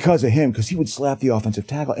 It was because of him, because he would slap the offensive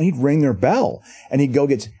tackle and he'd ring their bell and he'd go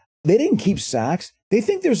they didn't keep sacks. They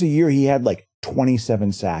think there's a year he had like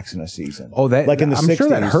 27 sacks in a season. Oh, that, like in the I'm 60s. sure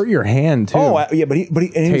that hurt your hand too. Oh, yeah, but he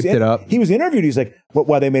taped it up. He was interviewed. He's like,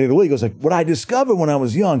 why they made it illegal? He goes like, what I discovered when I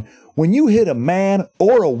was young, when you hit a man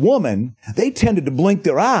or a woman, they tended to blink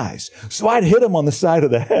their eyes. So I'd hit him on the side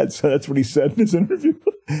of the head. So that's what he said in his interview.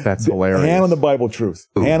 That's hilarious. Hand on the Bible truth.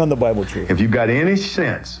 Hand on the Bible truth. If you got any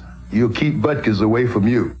sense, you'll keep Butkus away from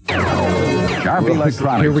you. Sharp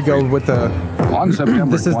Electronics. Here we go with the... On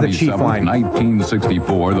September This is the chief 27th, line.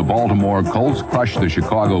 1964, the Baltimore Colts crushed the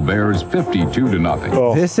Chicago Bears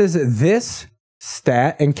 52-0. This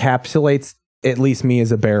stat encapsulates at least me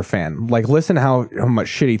as a Bear fan. Like, listen how much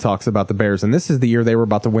shit he talks about the Bears, and this is the year they were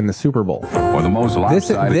about to win the Super Bowl. Or the most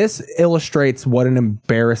lopsided This illustrates what an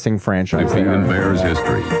embarrassing franchise defeat they are. in Bears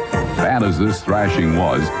history. Bad as this thrashing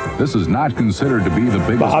was, this is not considered to be the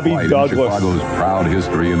biggest Bobby fight Douglas. in Chicago's proud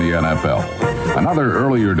history in the NFL. Another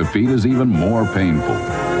earlier defeat is even more painful.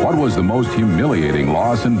 What was the most humiliating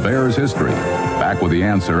loss in Bears history? Back with the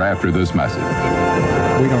answer after this message.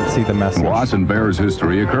 We don't see the message. Loss in Bears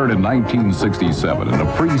history occurred in 1967 in a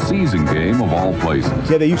preseason game of all places.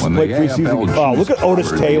 Yeah, they used to play preseason. Oh, look at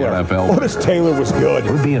Otis Taylor. Otis Taylor was good.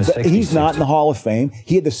 He's not in the Hall of Fame.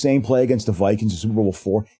 He had the same play against the Vikings in Super Bowl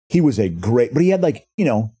IV. He was a great, but he had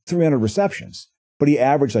 300 receptions. But he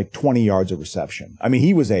averaged 20 yards of reception. I mean,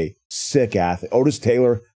 he was a sick athlete. Otis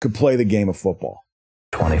Taylor could play the game of football.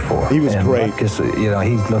 24. He was great. Butkus,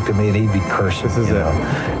 he looked at me and he'd be cursing.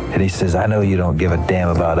 And he says, I know you don't give a damn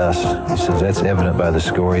about us. He says, that's evident by the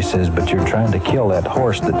score. He says, but you're trying to kill that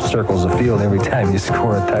horse that circles the field every time you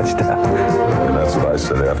score a touchdown. And that's what I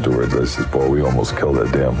said afterwards. I said, boy, we almost killed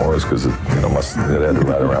that damn horse because it had to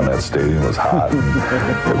ride around that stadium. It was hot.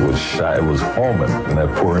 And it was shy. It was foaming. And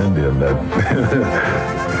that poor Indian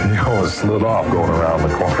he almost slid off going around the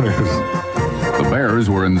corners. The Bears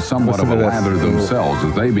were in somewhat of a lather themselves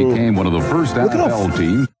as they became one of the first NFL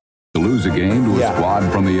teams to lose a game to a squad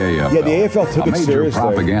from the AFL. Yeah, the AFL took a it major seriously.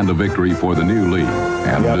 propaganda victory for the new league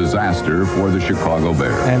and a disaster for the Chicago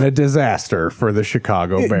Bears. And a disaster for the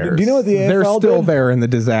Chicago Bears. Do you know what the AFL They're still did? there in the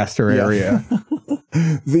disaster area. What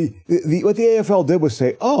the AFL did was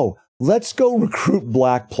say, let's go recruit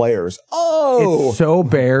black players. It's so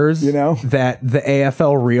Bears that the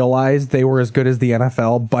AFL realized they were as good as the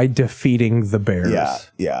NFL by defeating the Bears.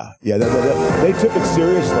 Yeah. They took it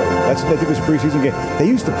seriously. That's what they did this preseason game. They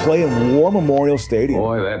used to play in War Memorial Stadium.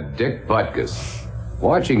 Boy, that Dick Butkus.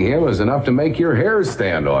 Watching him is enough to make your hair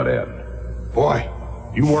stand on end. Boy,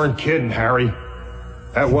 you weren't kidding, Harry.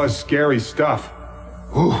 That was scary stuff.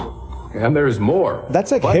 Whew. And there's more.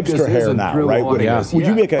 That's like Butkus hipster hair isn't now, through right? on Would you his-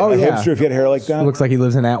 make a hipster if you had hair like that? Looks like he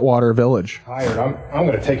lives in Atwater Village. Tired. I'm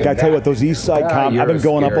going to take a Gotta tell you what, those East Side cops, I've been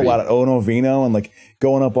going up a lot at Ono Vino and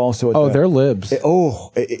going up also at they're libs.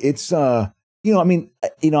 It's I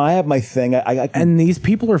have my thing. And these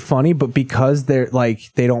people are funny, but because they're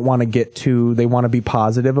they don't want to they want to be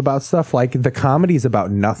positive about stuff. Like the comedy's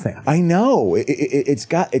about nothing. I know it's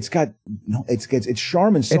charm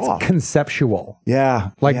and soft. It's conceptual.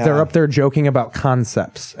 Yeah. They're up there joking about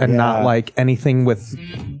concepts and not anything with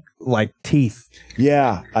teeth.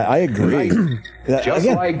 Yeah, I agree. Just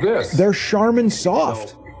like this. They're charm and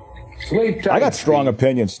soft. Sleep tight. I got strong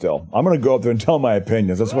opinions still. I'm going to go up there and tell my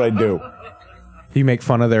opinions. That's what I do. You make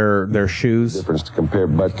fun of their shoes. Difference to compare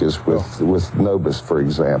Butkus with Nobis, for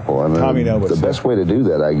example. And Tommy Nobis. The best way to do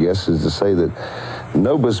that, I guess, is to say that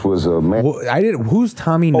Nobis was a man. Well, who's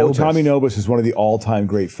Tommy Nobis? Oh, Tommy Nobis is one of the all-time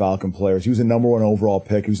great Falcon players. He was the #1 overall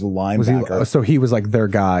pick. He was a linebacker. So he was like their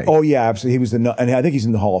guy. Oh yeah, absolutely. He was and I think he's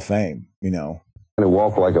in the Hall of Fame. You know, who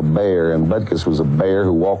walked like a bear, and Butkus was a bear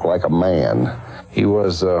who walked like a man. He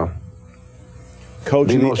was coach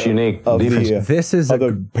the most unique of defense. This is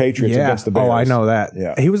the Patriots against the Bears. Oh, I know that.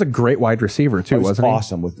 Yeah, he was a great wide receiver too, wasn't he?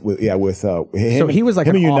 Awesome with him. So he was like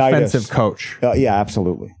an an offensive coach. Yeah,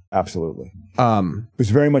 absolutely. He was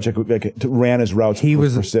very much like ran his routes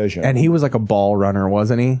with precision, and he was like a ball runner,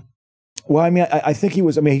 wasn't he? Well, I mean, I think he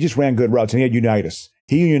was. I mean, he just ran good routes, and he had Unitas.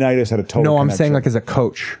 He and Unitas had a total. No, I'm connection. saying like as a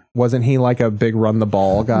coach, wasn't he like a big run the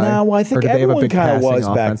ball guy? No, well, I think everyone kind of was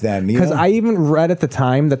back then. Because I even read at the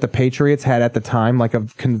time that the Patriots had at the time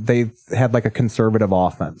they had like a conservative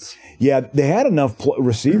offense. Yeah, they had enough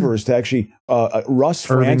receivers to actually Russ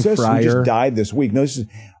Francis, who just died this week. No, this is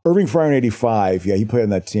Irving Fryer in '85. Yeah, he played on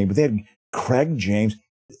that team, but they had Craig James.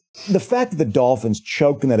 The fact that the Dolphins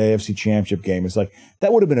choked in that AFC Championship game is like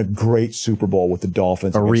that would have been a great Super Bowl with the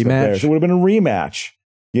Dolphins. A rematch. The Bears. It would have been a rematch.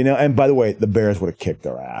 You know, and by the way, the Bears would have kicked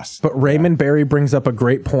their ass. But Raymond Berry brings up a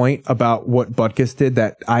great point about what Butkus did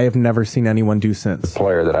that I have never seen anyone do since. The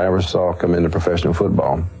player that I ever saw come into professional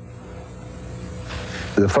football.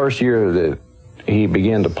 The first year that he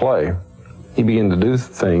began to play, he began to do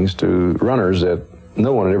things to runners that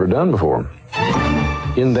no one had ever done before.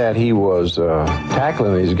 In that he was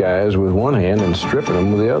tackling these guys with one hand and stripping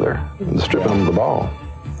them with the other, stripping them of the ball.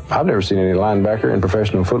 I've never seen any linebacker in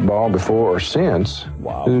professional football before or since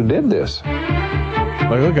who did this.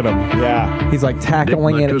 Like, look at him. Yeah. He's like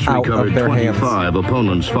tackling Dick it Butkus out of their hands. 25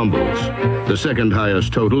 opponents' fumbles, the second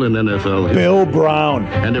highest total in NFL history. Bill Brown.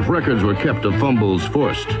 And if records were kept of fumbles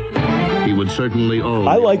forced, he would certainly own.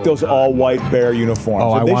 I like those all-white Bear uniforms.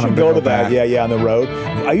 Oh, they I want should them to go go to that. back. Yeah, on the road.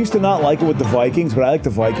 I used to not like it with the Vikings, but I like the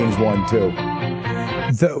Vikings one too.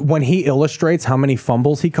 When he illustrates how many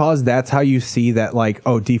fumbles he caused, that's how you see that, like,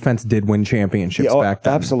 defense did win championships back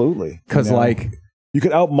then. Absolutely. Because, you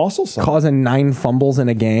could out-muscle someone. Causing 9 fumbles in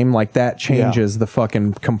a game, like, that changes the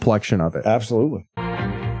fucking complexion of it. Absolutely.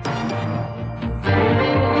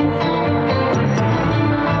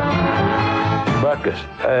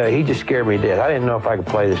 Butkus, he just scared me to death. I didn't know if I could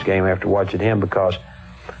play this game after watching him because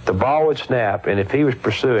the ball would snap, and if he was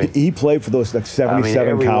pursuing... He played for those 77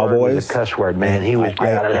 every Cowboys. word was a cuss word, man. He was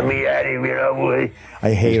let me at him, you know, boy.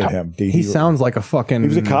 I hated him. He sounds like a fucking... He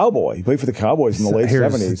was a Cowboy. He played for the Cowboys in the late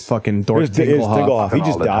 70s. Fucking Dort Tingelhoff. He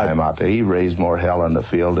just died. Out there. He raised more hell on the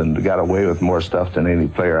field and got away with more stuff than any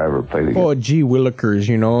player I ever played against. Oh, gee willikers,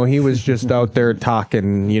 you know. He was just out there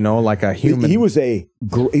talking, you know, like a human.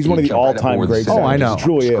 He's one of the all-time greats. Oh, I know. He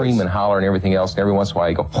truly is. Scream and holler and everything else, and every once in a while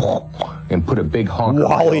you go and put a big honker.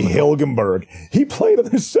 Wally Hilgenberg. He played in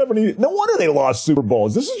the 70s. No wonder they lost Super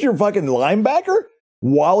Bowls. This is your fucking linebacker?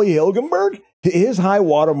 Wally Hilgenberg? His high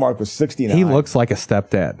water mark was 69. He looks like a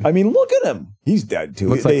stepdad. I mean, look at him. He's dead, too.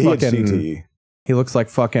 Looks like he had fucking, CTE. He looks like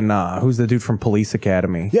fucking, who's the dude from Police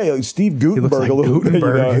Academy? Yeah, like Steve Gutenberg. He looks like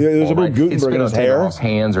Gutenberg. There's a little Gutenberg in his hair. Off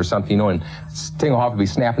hands or something, you know, and Tingelhoff would be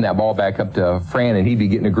snapping that ball back up to Fran, and he'd be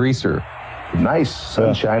getting a greaser. Nice,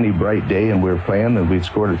 sunshiny, bright day, and we were playing, and we'd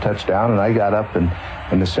scored a touchdown, and I got up, and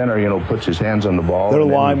the center, you know, puts his hands on the ball. Their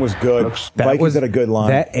line was good. Vikings had a good line.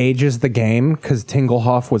 That ages the game because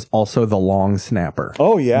Tingelhoff was also the long snapper.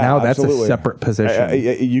 Oh, yeah. Now absolutely. that's a separate position.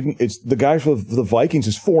 It's the guy for the Vikings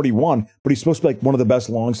is 41, but he's supposed to be like one of the best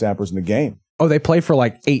long snappers in the game. Oh, they play for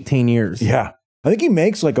like 18 years. Yeah. I think he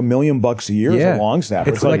makes like $1 million a year as a long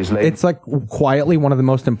snapper. It's like quietly one of the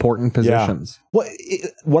most important positions. Yeah. Well,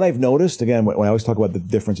 what I've noticed, again, when I always talk about the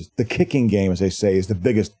differences, the kicking game, as they say, is the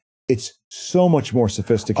biggest. It's so much more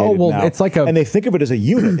sophisticated now. It's like and they think of it as a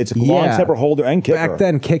unit. It's a long snapper, holder, and kicker. Back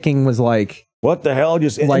then, kicking was like, what the hell?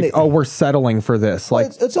 Just we're settling for this.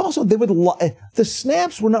 Like, it's also they would the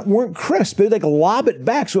snaps weren't crisp. They'd like lob it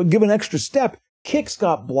back, so it'd give an extra step. Kicks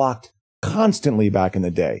got blocked constantly back in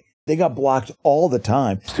the day. They got blocked all the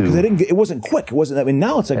time because they didn't. It wasn't quick. It wasn't. I mean,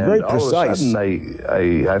 now it's like very precise. All of a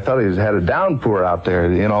sudden, I thought he had a downpour out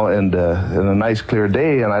there, you know, and a nice clear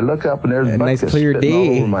day, and I look up and there's Butkus nice clear day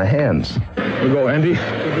all over my hands. We go, Andy.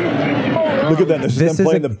 Look at them. This is them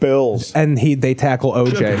playing the Bills, and they tackle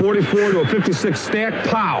OJ. 44 to a 56 stack.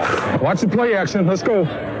 Pow! Watch the play action. Let's go.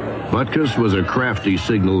 Butkus was a crafty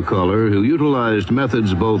signal caller who utilized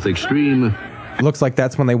methods both extreme. Looks like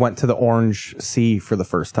that's when they went to the Orange Sea for the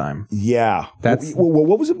first time. Yeah. That's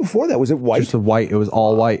what was it before that? Was it white? Just white. It was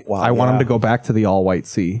all white. Wow, I want them to go back to the all white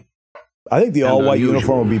sea. I think the all-white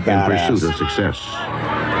uniform would be badass. In pursuit of success.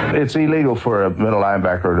 It's illegal for a middle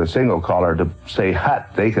linebacker or a signal caller to say hut.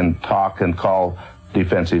 They can talk and call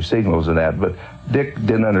defensive signals and that, but Dick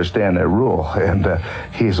didn't understand that rule, and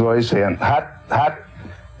he's always saying hut, hut,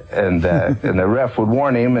 and the ref would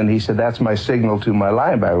warn him, and he said, that's my signal to my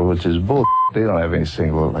linebacker, which is bull. They don't have any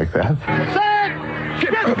signal like that.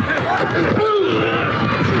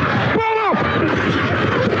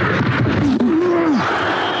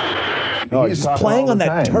 Oh, he's playing on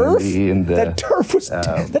that turf? That turf was...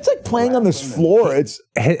 that's like playing on this floor. It's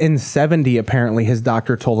in 70, apparently, his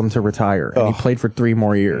doctor told him to retire, and he played for 3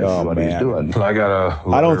 more years. Oh, man. I got a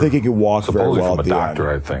letter, I don't think he could walk very well from a at the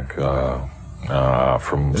doctor, end. I think.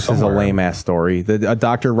 From This somewhere. is a lame-ass story. A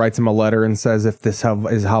doctor writes him a letter and says, if this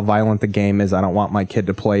is how violent the game is, I don't want my kid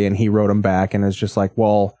to play. And he wrote him back and is just like,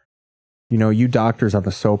 well, you know, you doctors on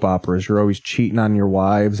the soap operas, you're always cheating on your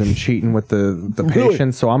wives and cheating with the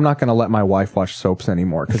patients. So I'm not going to let my wife watch soaps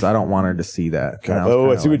anymore because I don't want her to see that.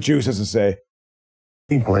 Let's see what Juice has to say.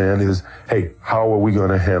 The plan is, hey, how are we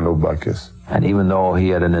going to handle Butkus? And even though he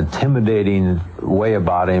had an intimidating way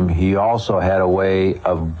about him, he also had a way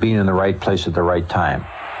of being in the right place at the right time.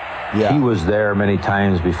 Yeah. He was there many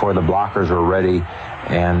times before the blockers were ready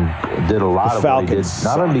and did a lot of what he did,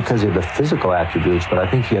 not only because of the physical attributes, but I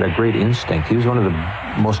think he had a great instinct. He was one of the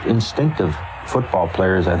most instinctive football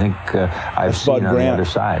players I think I've seen on the other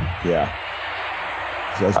side. Yeah.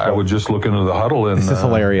 I would just look into the huddle and, This is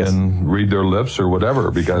hilarious. and read their lips or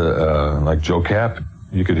whatever, because like Joe Cap,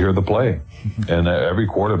 you could hear the play. And every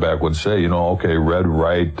quarterback would say, you know, okay, red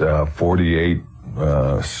right, 48,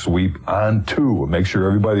 sweep on 2. Make sure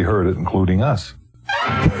everybody heard it, including us.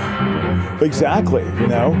 Exactly, you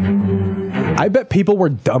know? I bet people were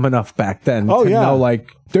dumb enough back then to yeah. know,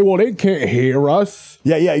 like, they can't hear us.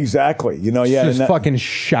 Yeah, exactly. You know, yeah. Just fucking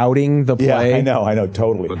shouting the play. Yeah, I know,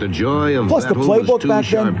 totally. But the joy of Plus, the battle was playbook too back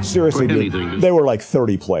sharp then, seriously, for dude, anything to they were like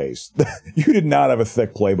 30 plays. You did not have a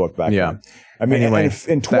thick playbook back then. I mean, Anyway,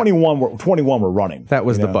 and 21 were running. That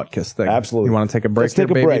was you the know? Butkus thing. Absolutely. You want to take a break Let's take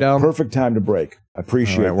here, a baby break. doll? Perfect time to break. I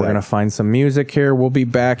appreciate All right, we're that. going to find some music here. We'll be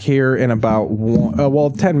back here in about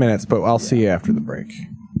 10 minutes, but I'll see you after the break.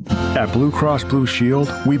 At Blue Cross Blue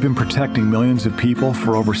Shield, we've been protecting millions of people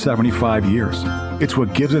for over 75 years. It's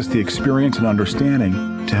what gives us the experience and understanding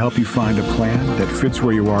to help you find a plan that fits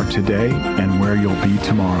where you are today and where you'll be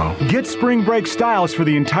tomorrow. Get spring break styles for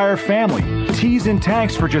the entire family. Tees and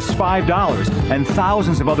tanks for just $5 and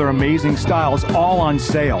thousands of other amazing styles all on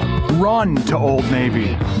sale. Run to Old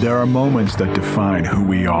Navy. There are moments that define who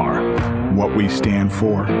we are, what we stand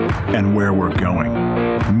for, and where we're going.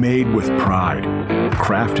 Made with pride,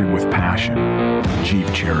 crafted with passion. Jeep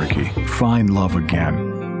Cherokee. Find love again.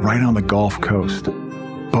 Right on the Gulf Coast.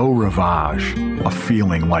 Beau Rivage, a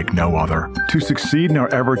feeling like no other. To succeed in our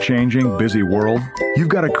ever-changing, busy world, you've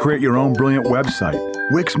got to create your own brilliant website.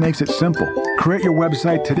 Wix makes it simple. Create your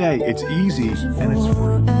website today. It's easy and it's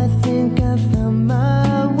free. I think I found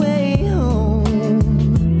my way home.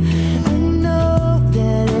 I know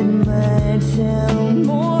that it might sound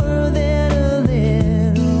more than a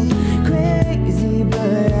little crazy,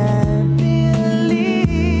 but I believe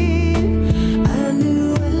I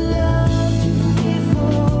knew I loved you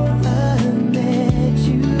before I met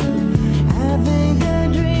you. I think I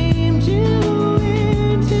dreamed you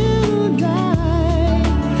into life.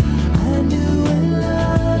 I knew I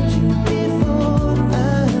loved you before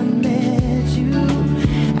I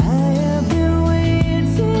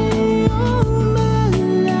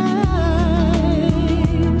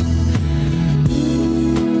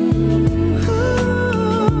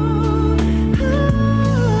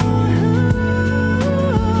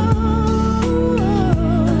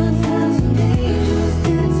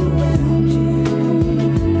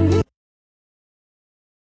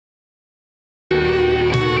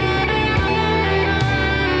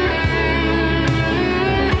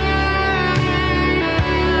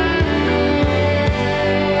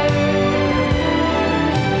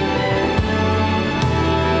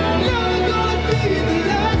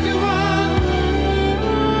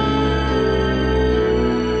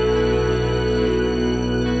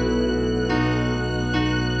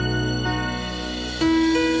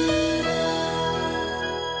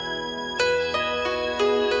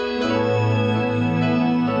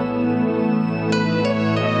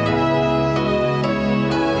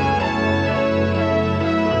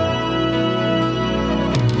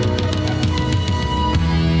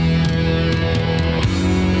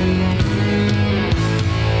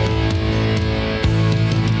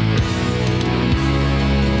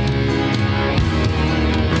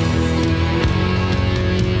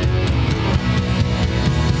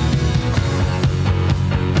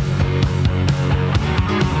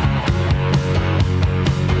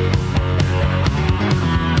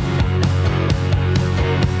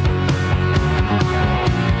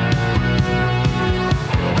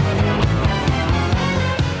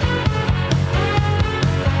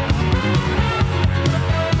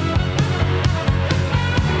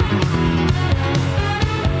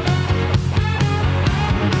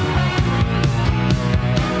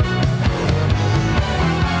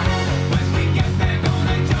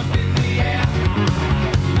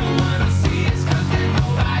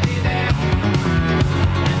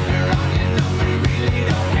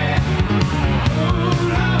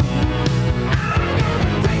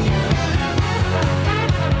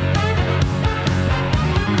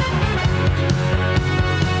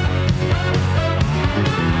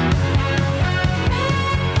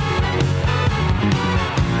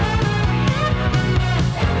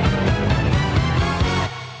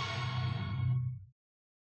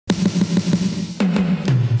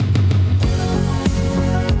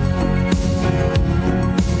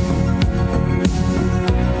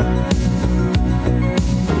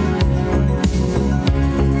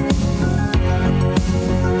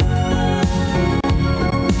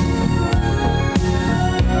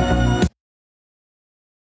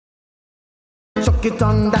chuck it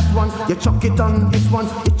on that one, you chuck it on this one,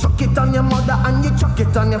 you chuck it on your mother and you chuck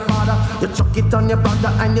it on your father, you chuck it on your brother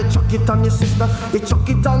and you chuck it on your sister, you chuck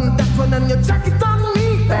it on that one and you chuck it on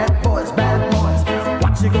me. Bad boys,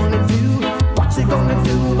 what you gonna do? What you gonna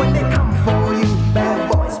do when they come for you?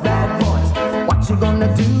 Bad boys, what you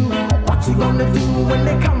gonna do? What you gonna do when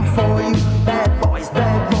they come for you? Bad boys,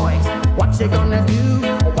 what you gonna do?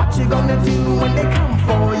 What you gonna do when they come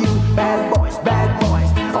for you? Bad boys,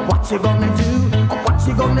 what you gonna do? What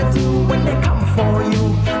you gonna do when they come for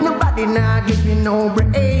you? Nobody now give you no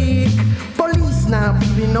break. Police now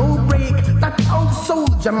give you no break. That old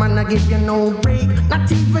soldier man I give you no break.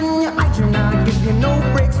 Not even your eyes now give you no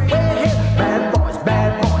breaks. Hey, bad boys,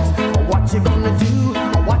 what you gonna do?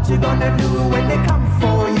 What you gonna do when they come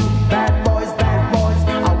for you? Bad boys,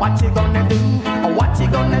 what you gonna do? What you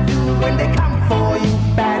gonna do when they come for you?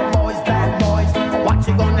 Bad boys, what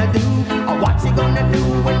you gonna do? What you gonna do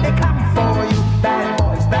when they come for you? Bad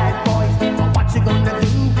boys, what you gonna do?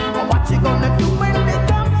 What you gonna do when they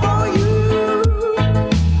come for you?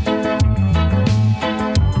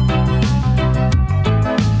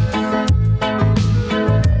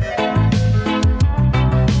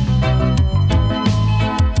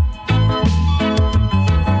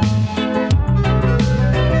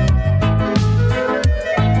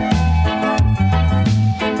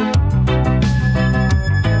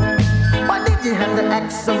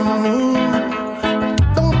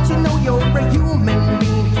 Don't you know you're a human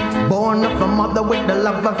being, born of a mother with the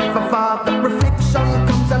love of a father? Reflection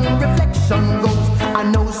comes and reflection goes. I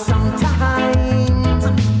know sometimes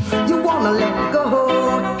you wanna let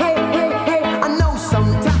go. Hey, I know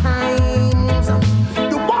sometimes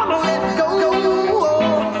you wanna let go.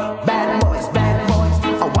 Bad boys,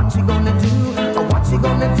 what you gonna do? What you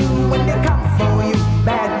gonna do when they come for you?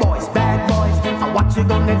 Bad boys, what you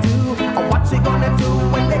gonna do? What you gonna do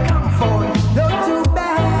when they come for you? You're too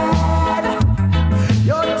bad.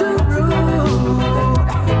 You're too rude.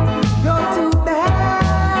 You're too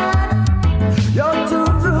bad. You're too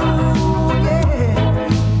rude,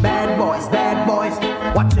 yeah. Bad boys,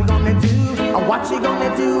 what you gonna do? What you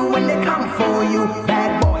gonna do when they come for you?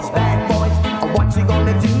 Bad boys, what you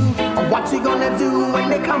gonna do? What you gonna do when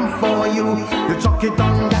they come for you? You chuck it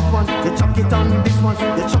on that one, you chuck it on this one,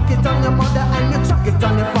 you chuck it on your mother and you chuck it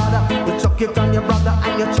on your father, you chuck it on your brother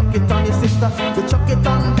and you chuck it on your sister, you chuck it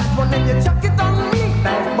on that one and you chuck it on me.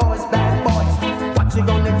 Bad boys, what you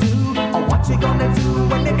gonna do? What you gonna do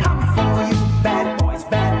when they come for you? Bad boys,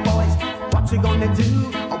 what you gonna do?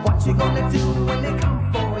 What you gonna do when they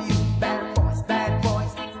come for you? Bad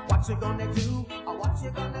boys, what you gonna do? What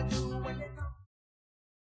you gonna do when they come?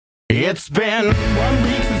 It's been 1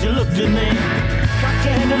 week since you looked at me, cocked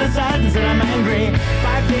your head to the side and said I'm angry.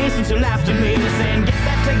 5 days since you laughed at me, saying get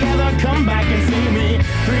back together, come back and see me.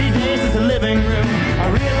 3 days since the living room, I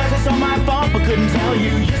realized it's all my fault but couldn't tell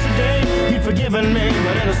you. Yesterday you'd forgiven me,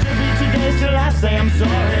 but it'll still be 2 days till I say I'm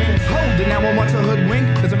sorry. Hold it now, I want to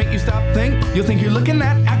hoodwink. Does it make you stop think? You'll think you're looking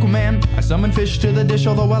at Aquaman. I summon fish to the dish,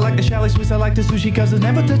 although I like the chalet sweets. I like the sushi cause it's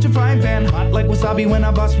never touch a frying pan. Hot like wasabi when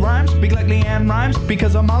I bust rhymes, big like Leanne rhymes,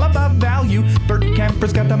 because I'm all about value. Bert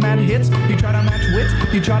Camper's got the mad hits. You try to match wits,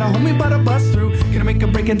 you try to hold me but I bust through. Gonna make a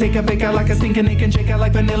break and take a bake out like a stinking ache and shake out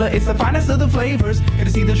like vanilla. It's the finest of the flavors. Gonna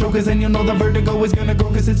see the show cause then you'll know the vertigo is gonna go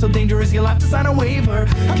cause it's so dangerous you'll have to sign a waiver.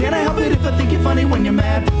 Can't I help it if I think you're funny when you're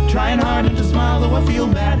mad? Trying hard not to smile though I feel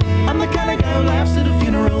bad. I'm the kind of guy who laughs at a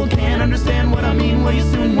funeral. Can't understand what I mean, well you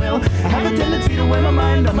soon will. I have a tendency to wear my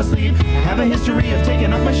mind on my sleeve. I have a history of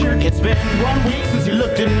taking off my shirt. It's been 1 week since you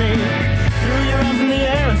looked at me, threw your arms in the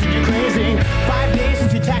air and said you're crazy. 5 days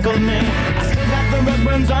since you tackled me, I still got the red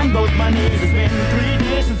burns on both my knees. It's been 3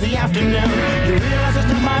 days since the afternoon, you realize it's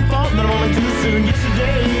not my fault, but only too soon.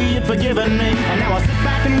 Yesterday you'd forgiven me, and now I sit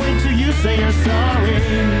back and wait till you say you're sorry.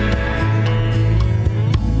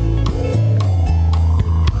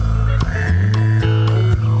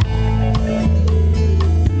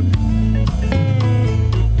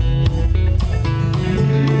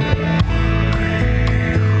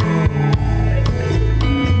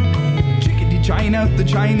 Trying out the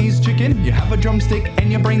Chinese chicken. You have a drumstick and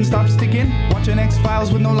your brain stops sticking. Watching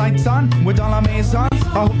X-Files with no lights on, with all our maze on.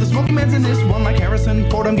 I hope the smoky man's in this one like Harrison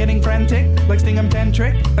Ford. I'm getting frantic, like Sting I'm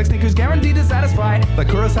tantric, like Snickers guaranteed to satisfy. Like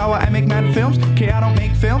Kurosawa I make mad films, I don't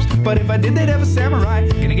make films, but if I did they'd have a samurai.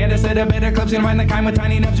 Gonna get a set of better clubs, gonna find the kind with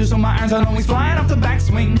tiny nubs just so my irons aren't always flying off the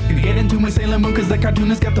backswing. Gonna get into my Sailor Moon cause the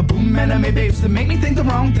cartoonist got the boom anime babes that make me think the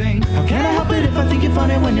wrong thing. How can I help it if I think you're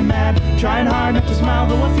funny when you're mad? Trying hard not to smile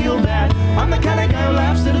though I feel bad. I'm the kind of guy who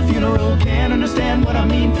laughs at a funeral. Can't understand what I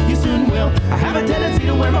mean, you soon will. I have a tendency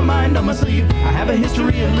to wear my mind on my sleeve. I have a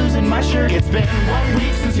history of losing my shirt. It's been 1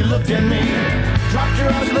 week since you looked at me, dropped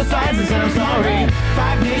your arms to the sides and said I'm sorry.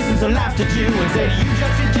 5 days since I laughed at you and said you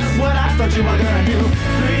just did just what I thought you were gonna do.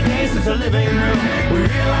 3 days since the living room, we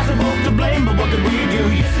realized we're both to blame, but what could we do?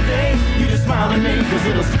 Yesterday, you just smiled at me, cause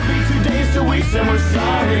it'll still be 2 days till we say we're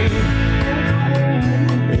sorry.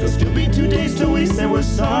 It'll still be 2 days till we say we're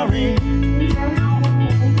sorry.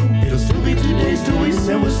 It'll still be 2 days till we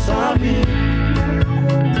say we're sorry.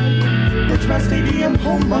 Bridgman Stadium,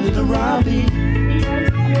 home of the Robbie.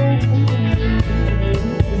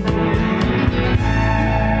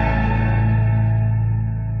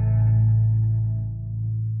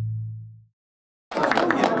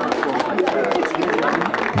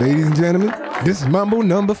 Ladies and gentlemen, this is Mambo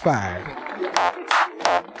number 5.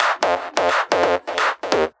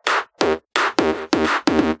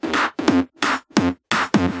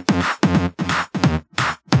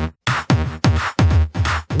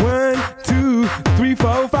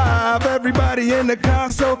 Everybody in the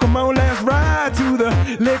car, so come on, let's ride to the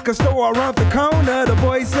liquor store around the corner. The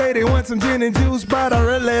boys say they want some gin and juice, but I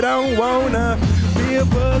really don't wanna be a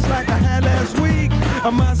buzz like I had last week.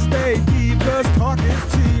 I must stay deep, cause talk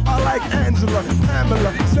is cheap. I like Angela,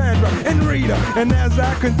 Pamela, Sandra, and Rita. And as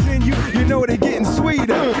I continue, you know they're getting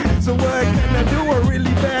sweeter. So what can I do? I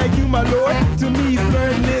really bag you, my lord. To me,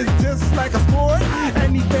 flirting is just like a sport.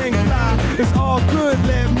 Anything fly, it's all good.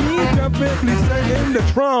 Let me jump in, please sing in the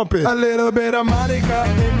trumpet. A little bit of Monica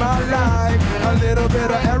in my life, a little bit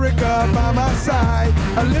of Erica by my side,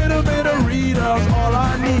 a little bit of Rita's all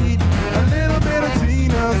I need, a little bit of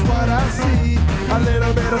Tina's what I see, a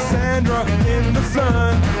little bit of Sandra in the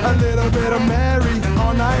sun, a little bit of Mary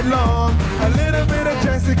all night long, a little bit of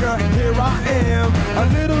Jessica, here I am, a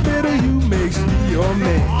little bit of you makes me your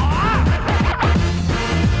man.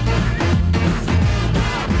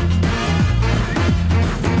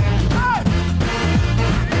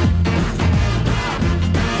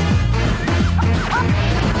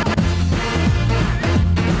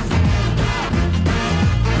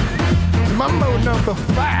 Mambo number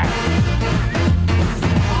 5.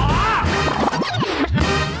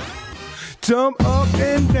 Jump up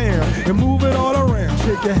and down and move it all around.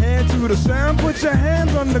 Shake your hand to the sound, put your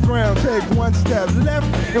hands on the ground. Take 1 step left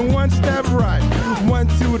and 1 step right. 1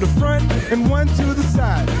 to the front and 1 to the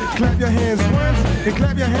side. Clap your hands once and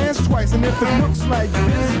clap your hands twice. And if it looks like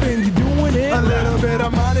this, then you're doing it. A little bit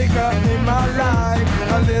of Monica in my life,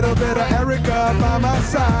 a little bit of Erica by my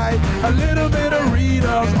side, a little bit of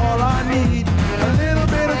Rita's all I need, a little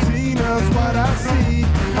bit of Tina's what I see,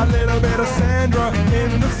 a little bit of Sandra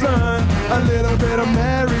in the sun, a little bit of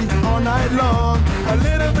Mary all night long, a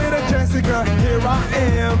little bit of Jessica, here I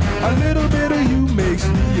am, a little bit of you makes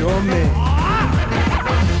me your man.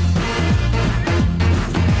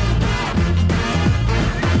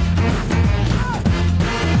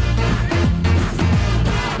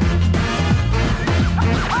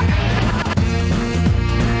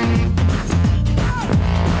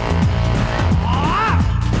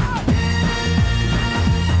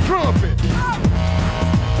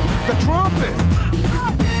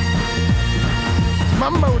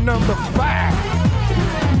 Mambo number 5.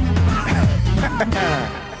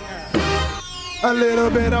 A little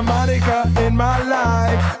bit of Monica in my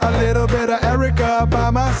life, a little bit of Erica by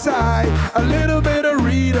my side, a little bit of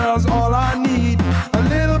Rita's all I need, a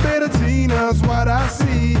little bit of Tina's what I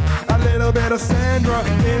see, a little bit of Sandra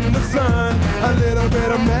in the sun, a little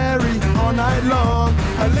bit of Mary all night long,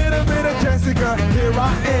 a little bit of Jessica, here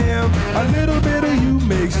I am, a little bit of you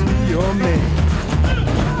makes me your man.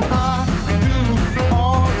 I do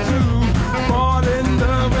all to fall in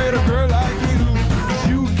love with a girl like you, 'cause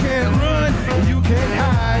you can't run and you can't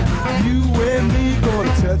hide, you and me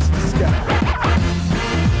gonna touch the sky.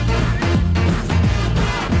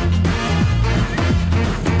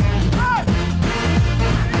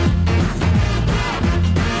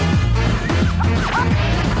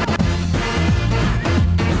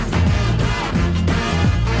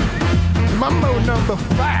 Mambo number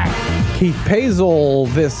 5. Keith Pazel,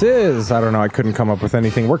 this is. I don't know. I couldn't come up with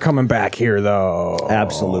anything. We're coming back here, though.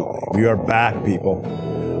 Absolutely. We are back, people.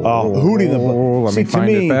 Hootie the Let me find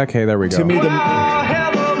it back. Hey, there we go. To me, hell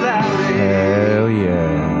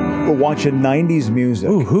yeah. We're watching 90s music.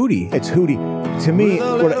 Ooh, Hootie. It's Hootie. To me,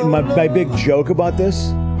 my big joke about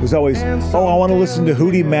this was always, I want to listen to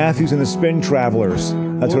Hootie Matthews and the Spin Travelers.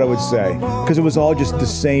 That's what I would say. Because it was all just the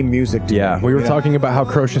same music to me. We were talking about how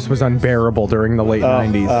Crocious was unbearable during the late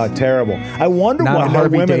 90s. Terrible. I wonder why no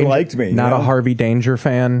women liked me. Not a Harvey Danger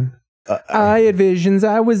fan. I had visions.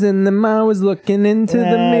 I was in them. I was looking into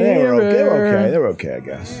the mirror. They were okay, I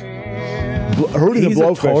guess. He's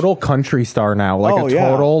a total country star now. Like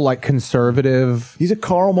total, like conservative. He's a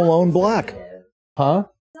Karl Malone black. Huh?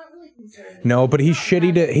 No, but he's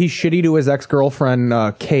shitty to his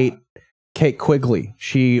ex-girlfriend, Kate Quigley.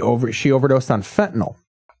 She overdosed on fentanyl.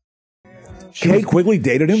 Kate Quigley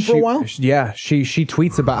dated him for a while? Yeah, she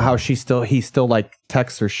tweets about how he still like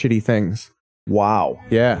texts her shitty things. Wow.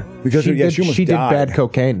 Yeah. Because she almost did died. bad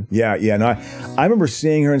cocaine. Yeah. No, I remember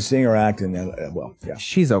seeing her acting. Well, yeah.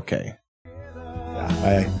 She's okay.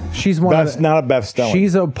 She's not a Beth Stelling.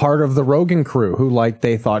 She's a part of the Rogan crew who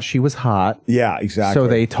they thought she was hot. Yeah, exactly. So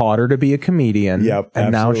they taught her to be a comedian. Yep.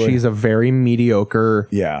 And absolutely. now she's a very mediocre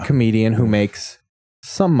comedian who makes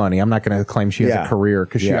some money. I'm not going to claim she has a career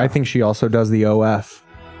because I think she also does the OF.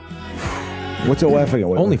 What's OF again?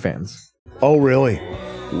 OnlyFans. Oh, really?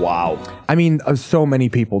 Wow. I mean, so many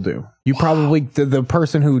people do. You probably, the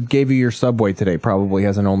person who gave you your Subway today probably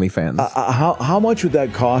has an OnlyFans. How much would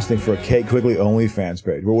that costing for a Kate Quigley OnlyFans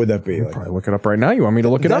page? What would that be? Probably look it up right now. You want me to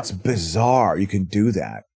look it up? That's bizarre. You can do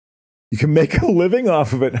that. You can make a living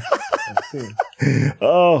off of it.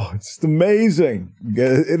 Oh, it's just amazing.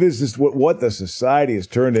 It is just what the society has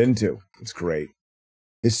turned into. It's great.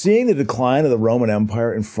 Is seeing the decline of the Roman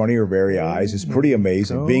Empire in front of your very eyes is pretty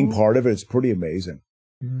amazing. Being part of it is pretty amazing.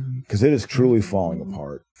 Because it is truly falling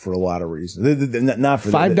apart for a lot of reasons. Not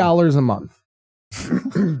for $5 a month.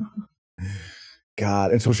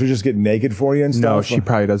 God, and so she'll just get naked for you and stuff? No, she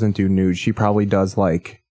probably doesn't do nude. She probably does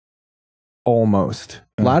almost.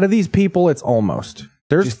 A lot of these people, it's almost.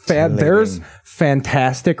 There's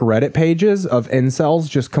fantastic Reddit pages of incels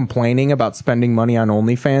just complaining about spending money on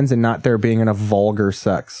OnlyFans and not there being in a vulgar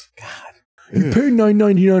sex. God. You pay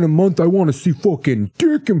 $9.99 a month. I want to see fucking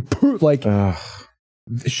dick and put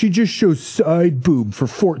she just shows side boob for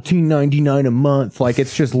 $14.99 a month.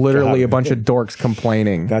 It's just literally a bunch of dorks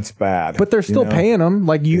complaining. That's bad. But they're still paying them.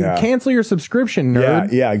 Cancel your subscription,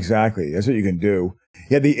 nerd. Yeah, exactly. That's what you can do.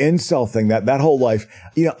 Yeah, the incel thing, that whole life.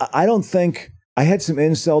 I don't think I had some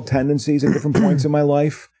incel tendencies at different points in my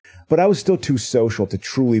life, but I was still too social to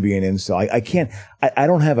truly be an incel. I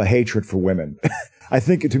don't have a hatred for women. I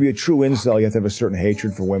think to be a true incel, you have to have a certain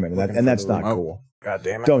hatred for women, and that's not cool. God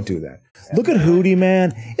damn it. Don't do that. Look at Hootie,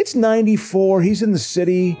 man. It's 94. He's in the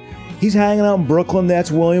city. He's hanging out in Brooklyn.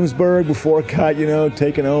 That's Williamsburg before it got,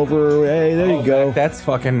 taken over. Hey, there you go. That's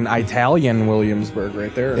fucking Italian Williamsburg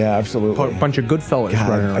right there. Yeah, absolutely. Bunch of good fellas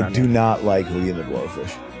running around. I do not like Hootie and the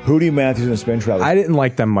Blowfish. Hootie Matthews and the Spin Travelers. I didn't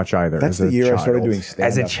like them much either. That's the year I started doing stand-up.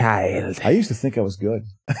 As a child. I used to think I was good.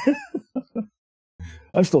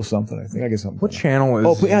 I'm still something. I think I get something. What channel is...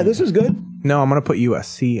 Oh, yeah, this is good. No, I'm going to put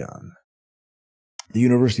USC on. The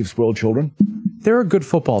University of Spoiled Children? They're a good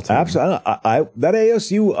football team. Absolutely. That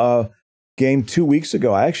ASU game 2 weeks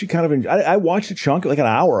ago, I actually kind of I watched a chunk, like an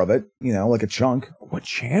hour of it, like a chunk. What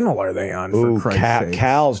channel are they on, for Christ's sake?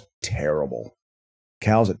 Cal's terrible.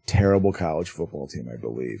 Cal's a terrible college football team, I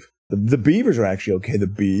believe. The Beavers are actually okay. The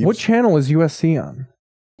Beavs. What channel is USC on?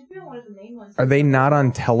 It should be on one of the main ones. Are they not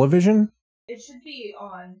on television? It should be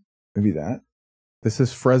on. Maybe that. This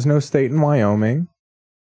is Fresno State and Wyoming.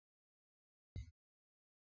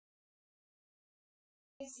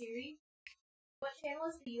 Hey Siri, what channel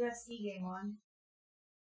is the USC game on?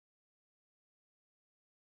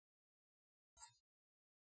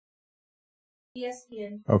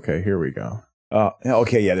 ESPN. Okay, here we go.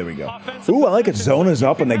 Okay, yeah, there we go. Ooh, I like it. Zona's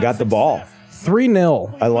up and they got the ball.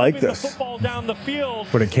 3-0. I like this.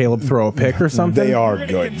 What, did Caleb throw a pick or something? They are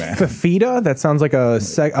good, man. Fafita? That sounds like a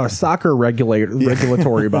soccer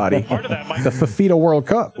regulatory body. The Fafita World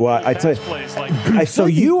Cup. Well, I tell you. So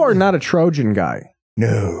you are not a Trojan guy.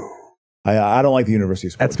 No. I don't like the University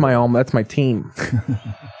of Sports. That's my team.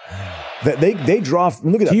 They draw.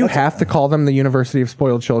 Look at that. Do you have to call them the University of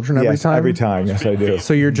Spoiled Children every time? Every time. Yes, I do.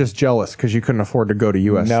 So you're just jealous because you couldn't afford to go to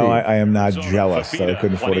USC. No, I am not jealous that I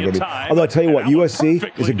couldn't afford to go to. Although I tell you what,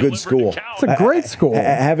 USC is a good school. It's a great school.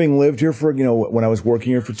 Having lived here for when I was working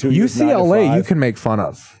here for 2 years. UCLA, you can make fun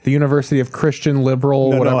of the University of Christian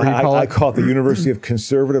Liberal, whatever you call it. I call it the University of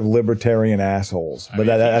Conservative Libertarian Assholes, but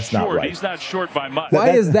that's not right. He's not short by much.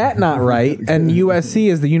 Why is that not right? And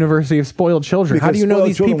USC is the University of Spoiled Children. How do you know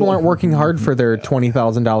these people aren't working hard for their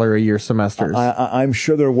 $20,000 a year semesters? I'm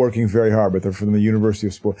sure they're working very hard, but they're from the University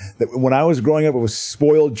of Spoiled. When I was growing up, it was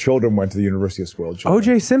Spoiled Children went to the University of Spoiled Children.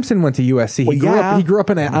 O.J. Simpson went to USC. He grew up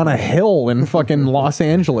on a hill in fucking Los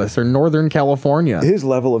Angeles or Northern California. His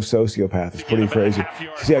level of sociopath is pretty crazy.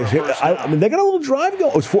 I mean, they got a little drive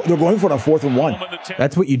going. They're going for it on 4th and 1.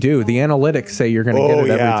 That's what you do. The analytics say you're going to get it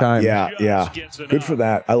every time. Yeah. Good for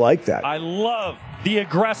that. I like that. I love the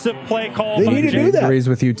aggressive play call. They need to do that. Agrees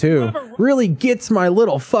with you too. really gets my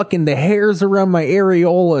little fucking, the hairs around my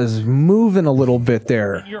areolas moving a little bit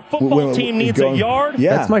there. Your football team needs a yard.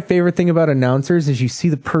 Yeah. That's my favorite thing about announcers is you see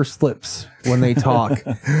the pursed lips when they talk.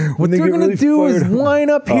 What they they're get going to really do is fired up. line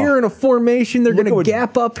up here in a formation. They're Look going at to what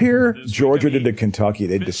gap up here. Georgia did to Kentucky.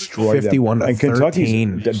 They destroyed 51 them. to And Kentucky's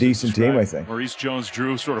 13. a decent team, I think. Maurice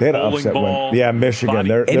Jones-Drew sort They of had an bowling upset ball. win. Yeah, Michigan.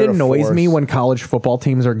 They're It a annoys me force. when college football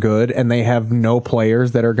teams are good and they have no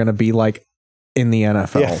players that are going to be like in the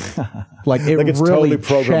NFL. Yeah. Like it Like it's really totally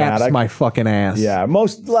chaps programmatic. my fucking ass. Yeah, a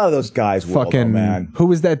lot of those guys will, Fucking though, man. who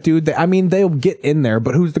was that dude? I mean, they'll get in there,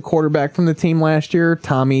 but who's the quarterback from the team last year?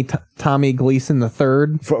 Tommy Gleason the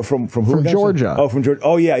third From who? from again? Georgia. Oh, from Georgia.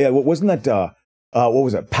 Oh, yeah. Wasn't that what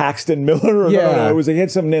was it? Paxton Miller? Or Yeah. no, it was. He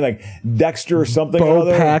had some name like Dexter or something. or Bo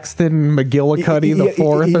other. Paxton McGillicuddy the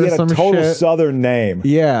fourth he or had some a total shit. Southern name.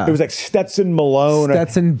 Yeah. It was like Stetson Malone.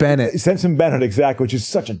 Stetson Bennett. Stetson Bennett, exactly, which is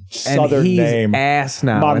such a Southern and he's name. ass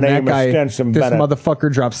now. My and name that guy, is Stetson this Bennett.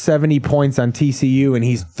 motherfucker dropped 70 points on TCU and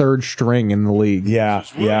he's third string in the league. Yeah,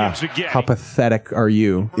 yeah. How pathetic are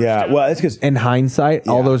you? Yeah, well, it's because in hindsight,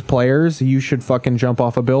 all those players, you should fucking jump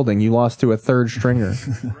off a building. You lost to a third stringer.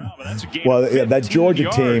 Well, yeah, that Georgia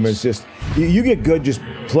team is just you get good just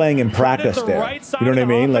playing in practice there. You know what I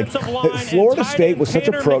mean? Like Florida State was such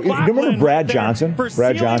a pro. You remember Brad Johnson?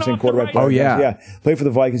 Brad Johnson, quarterback. Oh, yeah. Yeah, played for the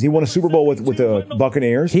Vikings. He won a Super Bowl with the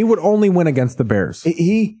Buccaneers. He would only win against the Bears.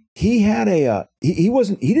 He had a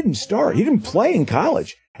he didn't start. He didn't play in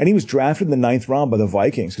college. And he was drafted in the 9th round by the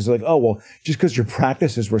Vikings because they're like, oh, well, just because your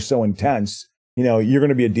practices were so intense, you're going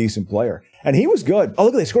to be a decent player. And he was good. Oh,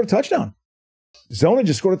 look, they scored a touchdown. Zona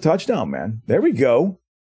just scored a touchdown, man. There we go.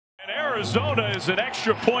 And Arizona is an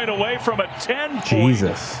extra point away from a 10-point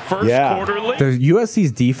Jesus. first quarter lead. The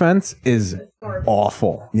USC's defense is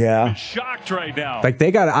awful. Yeah. Shocked right now. Like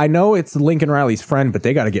I know it's Lincoln Riley's friend, but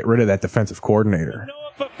they got to get rid of that defensive coordinator.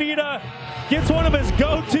 Fafita gets one of his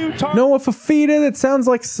go-to targets. Noah Fafita, that sounds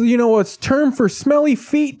like, it's term for smelly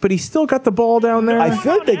feet, but he's still got the ball down there. I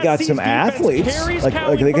feel like they got some athletes.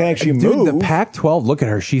 Like they can actually move. Dude, the Pac-12, look at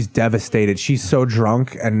her. She's devastated. She's so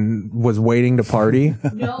drunk and was waiting to party.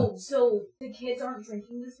 No, so the kids aren't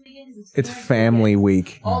drinking this weekend. It's family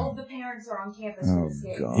week. All of the parents are on campus for this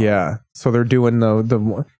game. Yeah. So they're doing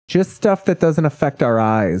the just stuff that doesn't affect our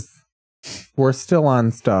eyes. We're still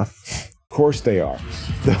on stuff. Of course they are.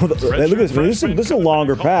 Look at this. This is a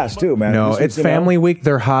longer pass too, man. No, it's family week.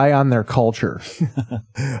 They're high on their culture.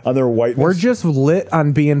 On their whiteness. We're just lit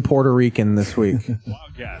on being Puerto Rican this week.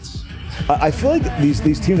 Wildcats. I feel like these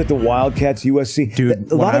teams like the Wildcats, USC,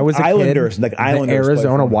 dude. a lot of Islanders, the Islanders.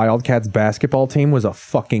 Arizona Wildcats basketball team was a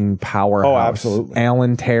fucking powerhouse. Oh, absolutely.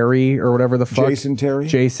 Alan Terry or whatever the fuck.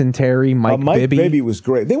 Jason Terry, Mike Bibby was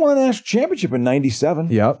great. They won a national championship in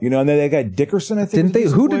 '97. Yep. And then they got Dickerson. I think. Didn't they?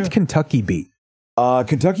 Who did Kentucky beat?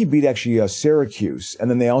 Kentucky beat actually Syracuse,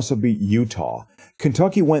 and then they also beat Utah.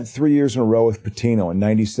 Kentucky went 3 years in a row with Pitino in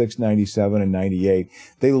 '96, '97, and '98.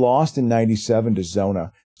 They lost in '97 to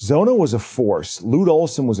Zona. Zona was a force. Lute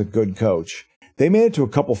Olson was a good coach. They made it to a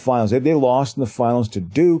couple finals. They lost in the finals to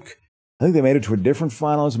Duke. I think they made it to a different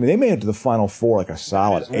finals. I mean, they made it to the Final Four like a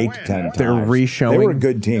solid 8 to 10 times. They're re-showing. They were a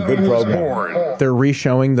good team, good program. They're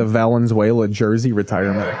re-showing the Valenzuela jersey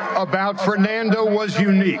retirement. About Fernando was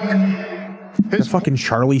unique. The fucking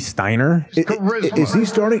Charlie Steiner. Is he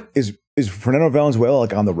starting? Is Fernando Valenzuela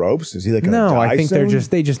like on the ropes? Is he like no? I think soon?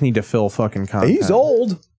 they just need to fill fucking content. He's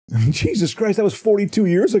old. Jesus Christ, that was 42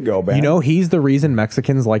 years ago, man. He's the reason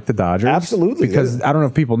Mexicans like the Dodgers. Absolutely. Because I don't know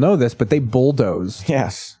if people know this, but they bulldozed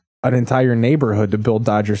an entire neighborhood to build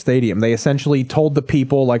Dodger Stadium. They essentially told the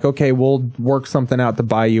people, like, okay, we'll work something out to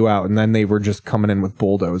buy you out. And then they were just coming in with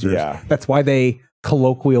bulldozers. Yeah. That's why they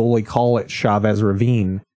colloquially call it Chavez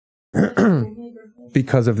Ravine.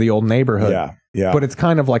 Because of the old neighborhood. Yeah. Yeah. But it's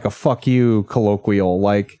kind of like a fuck you colloquial,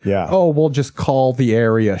 like, oh, we'll just call the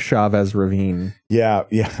area Chavez Ravine. Yeah.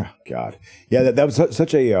 God. Yeah, that was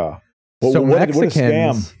such a so what a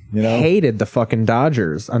Mexicans scam, hated the fucking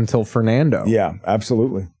Dodgers until Fernando. Yeah,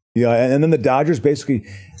 absolutely. Yeah, and then the Dodgers basically,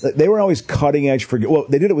 they were always cutting edge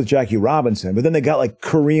they did it with Jackie Robinson, but then they got like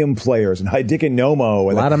Korean players and Hideki Nomo.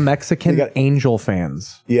 And a lot of Mexican Angel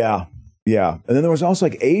fans. Yeah. Yeah. And then there was also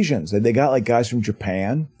like Asians. They got like guys from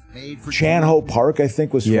Japan. Chan Ho Park, I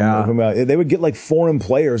think, was from they would get like foreign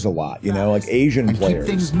players a lot, like Asian players. Keep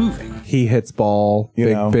things moving. He hits ball,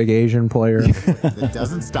 big Asian player. That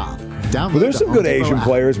doesn't stop. But there's some good Asian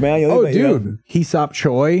players, man. Dude. Hisop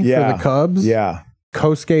Choi for the Cubs. Yeah.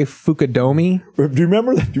 Kosuke Fukudomi. Do you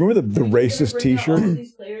remember the racist T-shirt?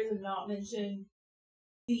 These players have not mentioned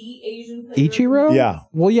the Asian player. Ichiro? Yeah.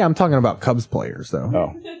 Well, yeah, I'm talking about Cubs players though.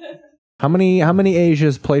 Oh. How many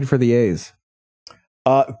Asias played for the A's?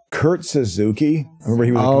 Kurt Suzuki. Remember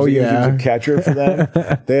he was, he was a catcher for them.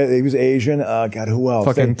 He was Asian. God, who else?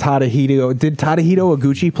 Fucking Tadahito. Did Tadahito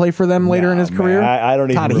Oguchi play for them later in his career? I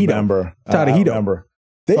don't even remember. Tadahito.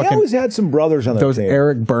 They always had some brothers on their team. Those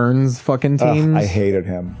Eric Burns fucking teams. I hated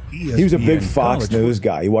him. He was a big Fox News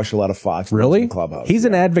guy. He watched a lot of Fox News in the clubhouse. He's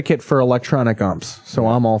an advocate for electronic umps, so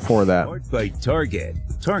I'm all for that. By Target.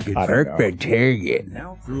 Target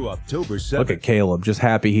now through October 7th. Look at Caleb, just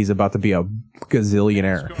happy he's about to be a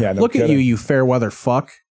gazillionaire. Yeah, no Look at kidding. you fair weather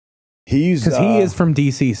fuck. He's because he is from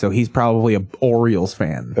DC, so he's probably a Orioles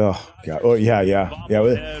fan. Oh God! Oh yeah.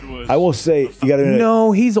 I will say you got to.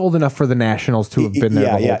 No, he's old enough for the Nationals to have been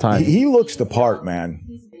there the whole time. He looks the part, man.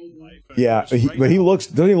 Yeah, but he looks.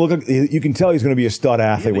 Doesn't he look like? You can tell he's going to be a stud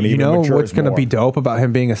athlete when he matures more. What's going to be dope about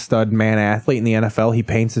him being a stud man athlete in the NFL? He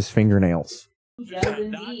paints his fingernails.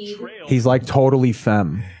 He's like totally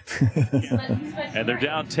femme. And they're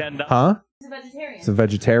down 10. Huh? He's a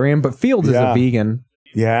vegetarian, but Fields is a vegan.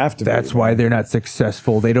 You have to. That's why they're not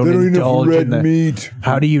successful. They don't indulge in the meat.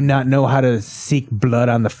 How do you not know how to seek blood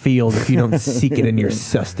on the field if you don't seek it in your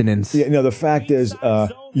sustenance? Yeah, no. The fact is,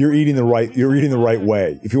 you're eating the right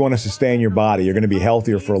way. If you want to sustain your body, you're going to be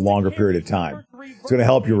healthier for a longer period of time. It's going to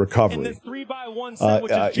help your recovery. You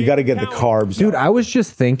got to get the carbs. Dude, I was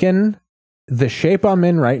just thinking, the shape I'm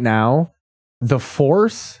in right now, the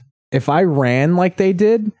force. If I ran like they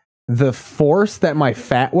did, the force that my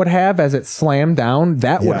fat would have as it slammed down,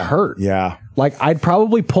 that would hurt. Yeah. Like, I'd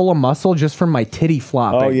probably pull a muscle just from my titty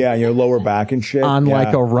flopping. Oh, yeah, and your lower back and shit. On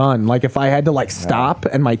like a run. Like, if I had to like stop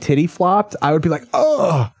and my titty flopped, I would be like,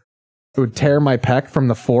 ugh. It would tear my pec from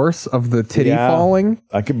the force of the titty falling.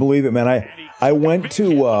 I could believe it, man. I went to...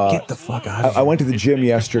 Get the fuck out of here. I went to the gym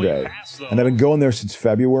yesterday, and I've been going there since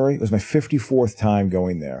February. It was my 54th time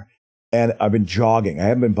going there. And I've been jogging.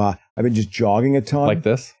 I've been just jogging a ton. Like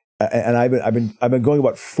this? And I've been going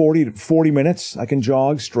about 40 minutes. I can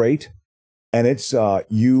jog straight, and it's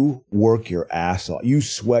you work your ass off. You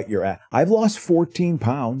sweat your ass. I've lost 14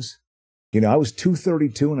 pounds. You know, I was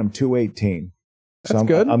 232 and I'm 218. That's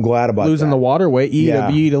good. I'm glad about losing that. the water weight. You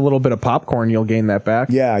eat a little bit of popcorn, you'll gain that back.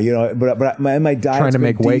 Yeah, you know, but my diet's trying to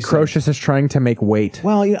make weight. decent. Crocious is trying to make weight.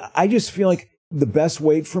 Well, you know, I just feel like the best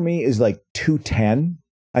weight for me is like 210.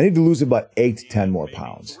 I need to lose about 8 to 10 more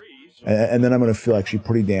pounds. And then I'm going to feel actually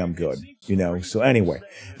pretty damn good, you know? So anyway,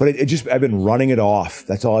 but I've been running it off.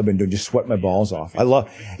 That's all I've been doing. Just sweat my balls off. I love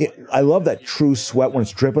that true sweat when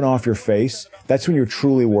it's dripping off your face. That's when you're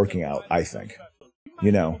truly working out, I think,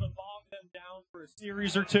 you know?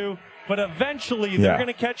 Series or two, but eventually they're going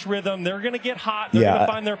to catch rhythm. They're going to get hot. They're going to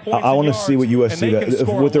find their points. I want to see what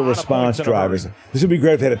USC with their response drivers. This would be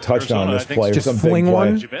great if they had a touchdown on this play or some big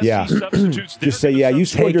play. Yeah, just say, you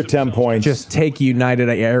scored your 10 points. Just take United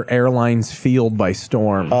Airlines Field by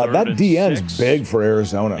storm. That DN's big for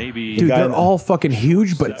Arizona. Dude, they're all fucking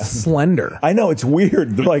huge but slender. I know, it's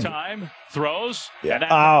weird. They're like throws, and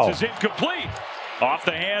that is incomplete. Off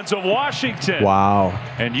the hands of Washington. Wow.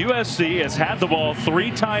 And USC has had the ball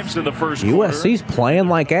 3 times in the first quarter. USC's playing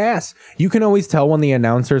like ass. You can always tell when the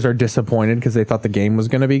announcers are disappointed because they thought the game was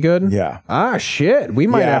going to be good. Yeah. Ah, shit. We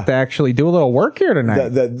might have to actually do a little work here tonight.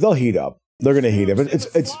 They'll heat up. They're going to heat up.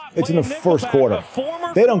 It's in the first quarter.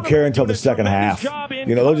 They don't care until the second half.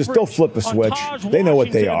 You know, they'll flip the switch. They know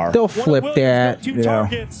what they are. They'll flip that. You know.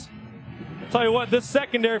 Tell you what, this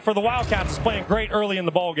secondary for the Wildcats is playing great early in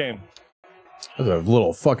the ball game. That was a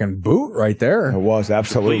little fucking boot right there. It was,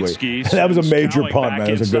 absolutely. That was a major punt, man.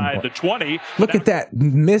 It was a good punt. The 20. Look at that.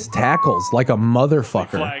 Missed tackles like a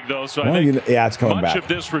motherfucker. Flag, though, so it's coming back. Much of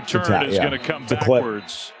this return is going to come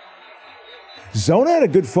backwards. Zona had a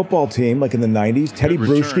good football team, like in the 90s. Teddy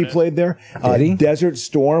Bruschi played there. Desert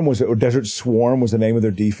Swarm was the name of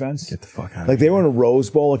their defense. Get the fuck out of here. Like they were in a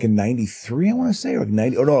Rose Bowl like in 93, I want to say, or like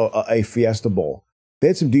 90. Oh, no, a Fiesta Bowl. They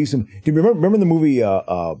had some decent. Do you remember the movie with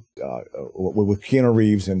Keanu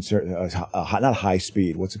Reeves and not High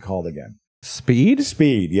Speed? What's it called again? Speed?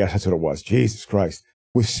 Speed. Yes, that's what it was. Jesus Christ.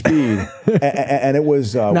 With Speed, and it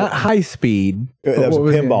was not High Speed. That was a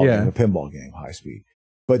pinball game. A pinball game. High Speed.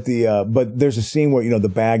 But there's a scene where the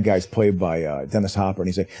bad guy's played by Dennis Hopper, and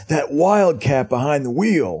he's like that wildcat behind the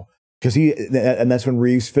wheel because and that's when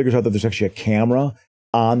Reeves figures out that there's actually a camera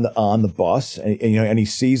on the bus, and he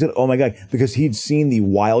sees it. Oh my God! Because he'd seen the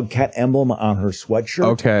Wildcat emblem on her sweatshirt.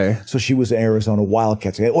 Okay, so she was an Arizona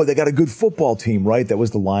Wildcats. Oh, they got a good football team, right? That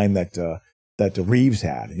was the line that Reeves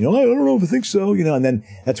had. I don't know if I think so. And then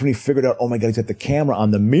that's when he figured out. Oh my God! He's got the camera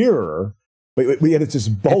on the mirror But it's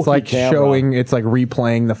just bulky It's like camera. it's like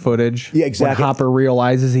replaying the footage. Yeah, exactly. When Hopper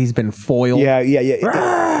realizes he's been foiled. Yeah.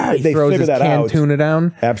 He throws his canned tuna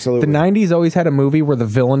down. Absolutely. The 90s always had a movie where the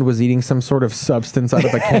villain was eating some sort of substance out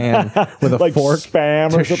of a can with a like fork.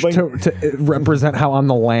 Spam or something. To represent how on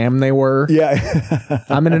the lam they were. Yeah.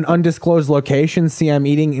 I'm in an undisclosed location. See, I'm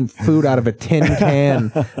eating food out of a tin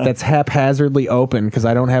can that's haphazardly open because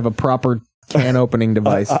I don't have a proper can opening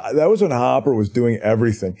device. That was when Hopper was doing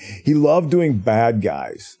everything. He loved doing bad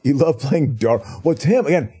guys. He loved playing dark. Well, to him,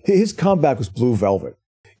 again, his comeback was Blue Velvet.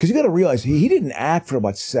 Because you got to realize he didn't act for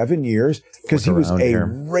about 7 years because he was a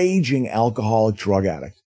raging alcoholic drug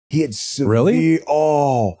addict. He had severe.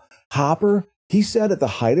 Oh, Hopper. He said at the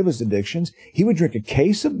height of his addictions, he would drink a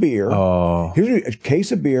case of beer. Oh, here's a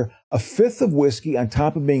case of beer, a fifth of whiskey on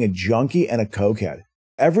top of being a junkie and a cokehead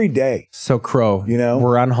every day. So Crow,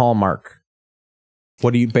 we're on Hallmark.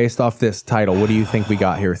 What do you, based off this title, what do you think we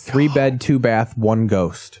got here? 3 bed, 2 bath, 1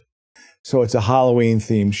 ghost. So it's a Halloween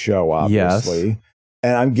themed show, obviously. Yes.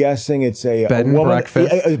 And I'm guessing it's a bed and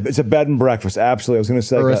breakfast. It's a bed and breakfast. Absolutely. I was going to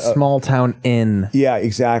say or a small town inn. Yeah,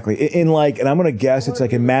 exactly. And I'm going to guess it's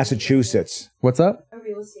like in Massachusetts. What's up? A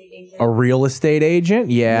real estate agent. A real estate agent?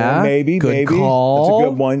 Yeah. Maybe. Good call. That's a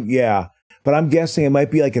good one. Yeah. But I'm guessing it might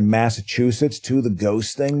be like in Massachusetts too, the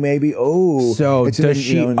ghost thing maybe. Oh. So does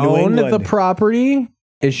she own the property?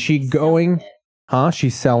 Is she going?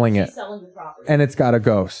 She's selling it. She's selling the property. And it's got a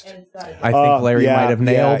ghost. I think Larry might have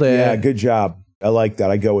nailed it. Yeah, good job. I like that.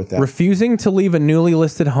 I go with that. Refusing to leave a newly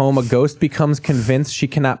listed home, a ghost becomes convinced she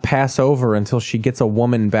cannot pass over until she gets a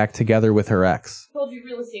woman back together with her ex. Told you,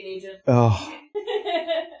 real estate agent. Oh.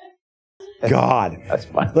 God. That's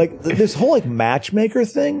fine. Like this whole like matchmaker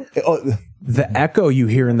thing. The echo you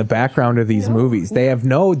hear in the background of these movies, they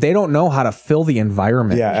don't know how to fill the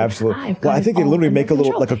environment. Yeah, absolutely. Well, I think they literally make a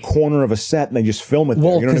little like a corner of a set and they just film it there.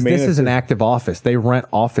 Well, you know what I mean? This is an active office. They rent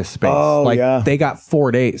office space. Oh, yeah. They got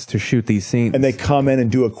 4 days to shoot these scenes. And they come in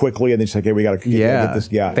and do it quickly and they're just like, hey, we got to get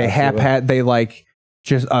this. Yeah. They like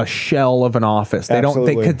just a shell of an office. They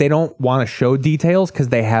don't want to show details because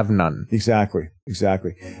they have none. Exactly.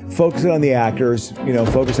 Focus on the actors,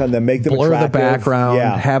 focus on them, make them blur attractive. The background,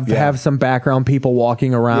 have some background people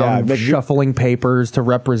walking around, shuffling papers to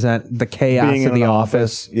represent the chaos of the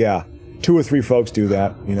office. Yeah. 2 or 3 folks do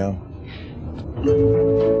that,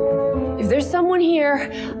 If there's someone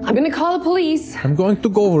here, I'm going to call the police. I'm going to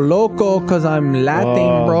go loco because I'm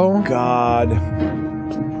Latin, bro. God.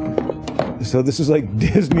 So this is like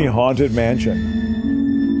Disney Haunted Mansion.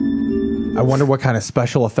 I wonder what kind of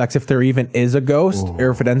special effects, if there even is a ghost,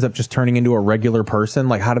 or if it ends up just turning into a regular person.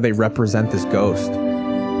 Like, how do they represent this ghost?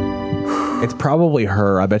 It's probably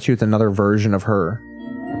her. I bet you it's another version of her.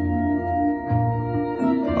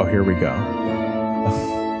 Oh, here we go.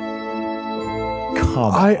 Come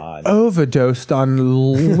on. I overdosed on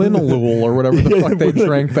linalool or whatever the fuck they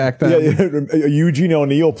drank back then. Yeah, Eugene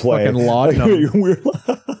O'Neill playing. Fucking laudanum.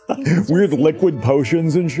 Weird liquid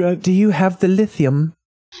potions and shit. Do you have the lithium?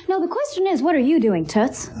 No, the question is, what are you doing,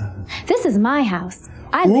 Toots? This is my house.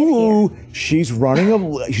 I live here. She's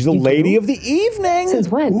she's a lady of the evening. Since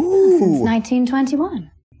when? Ooh. Since 1921.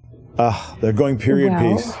 They're going period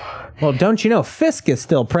piece. Well, don't you know Fisk is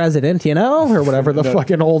still president, or whatever the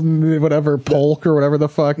fucking old, whatever, Polk or whatever the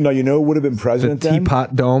fuck. No, who would have been president then? The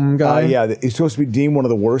Teapot Dome guy? Yeah, he's supposed to be deemed one of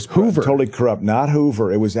the worst. Hoover. Totally corrupt. Not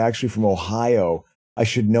Hoover. It was actually from Ohio. I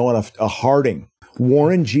should know enough. Harding.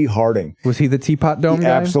 Warren G. Harding. Was he the Teapot Dome guy?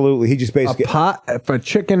 Absolutely. He just basically... a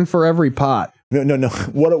chicken for every pot. No.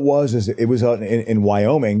 What it was is it was in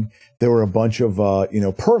Wyoming. There were a bunch of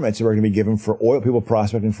permits that were going to be given for oil, people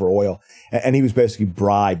prospecting for oil, and he was basically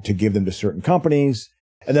bribed to give them to certain companies.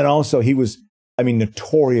 And then also he was,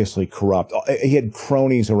 notoriously corrupt. He had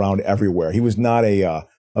cronies around everywhere. He was not a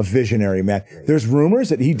visionary man. There's rumors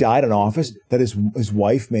that he died in office, that his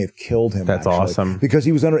wife may have killed him. That's awesome. Because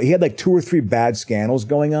he had like 2 or 3 bad scandals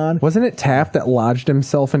going on. Wasn't it Taft that lodged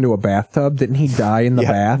himself into a bathtub? Didn't he die in the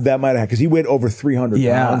bath? That might have, because he weighed over 300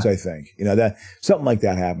 pounds, I think. That something like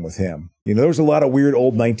that happened with him. There was a lot of weird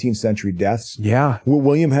old 19th century deaths. Yeah.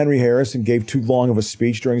 William Henry Harrison gave too long of a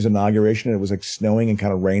speech during his inauguration, and it was like snowing and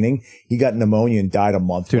kind of raining. He got pneumonia and died a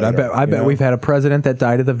month later. Dude, I bet we've had a president that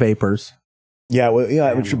died of the vapors. Yeah,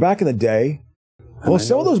 which back in the day,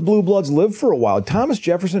 some of those blue bloods lived for a while. Thomas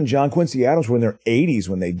Jefferson and John Quincy Adams were in their 80s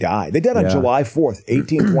when they died. They died on July 4th,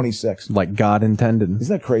 1826. Like God intended.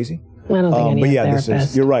 Isn't that crazy? I don't think any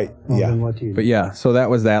therapist. You're right. But yeah, so that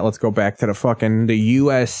was that. Let's go back to the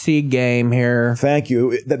USC game here. Thank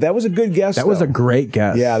you. That was a good guess. That was a great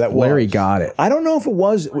guess. Yeah, that was. Larry got it. I don't know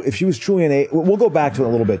if she was truly an we'll go back to it a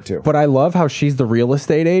little bit too. But I love how she's the real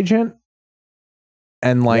estate agent.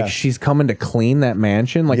 and like she's coming to clean that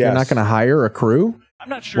mansion. Like you're not going to hire a crew. I'm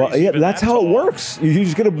not sure. Well, yeah, that's how it works. You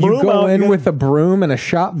just get a broom. You go in with a broom and a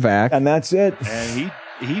shop vac, and that's it. And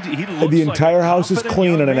he looks the entire house is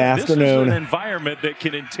clean in an afternoon. This is an environment that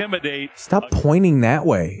can intimidate. Stop pointing that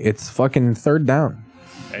way. It's fucking third down.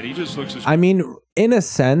 And he just looks. I mean, in a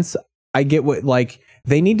sense, I get what like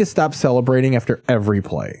they need to stop celebrating after every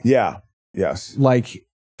play. Yeah. Yes. Like,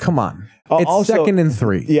 come on. It's also, 2nd and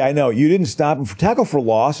 3. Yeah, I know. You didn't stop him for tackle for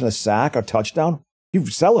loss and a sack, a touchdown. You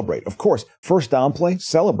celebrate, of course. First down play,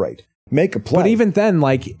 celebrate. Make a play. But even then,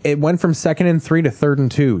 like, it went from 2nd and 3 to 3rd and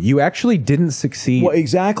 2. You actually didn't succeed. Well,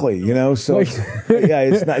 exactly. You know, so yeah,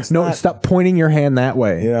 it's not. It's not, stop pointing your hand that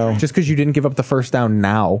way. You know, just because you didn't give up the first down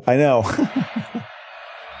now. I know.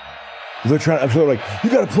 They're trying. I'm sort of like, you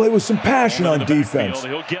got to play with some passion on defense.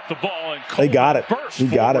 He'll get the ball and they got it. He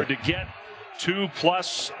got it. To get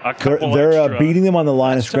 2+ a couple they're beating them on the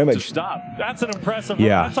line of scrimmage. Stop. That's an impressive.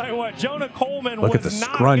 Yeah. I'll tell you what, Jonah Coleman. Look at the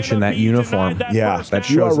scrunch in that uniform. That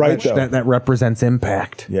shows that represents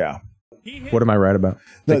impact. Yeah. What am I right about?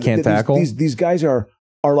 They can't tackle. These guys are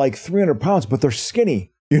like 300 pounds, but they're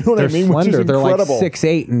skinny. You know what I mean? Slender. Which is they're incredible. Like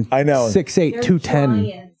 6'8" and I know 6'8",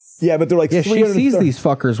 210. Yeah, but they're like she sees these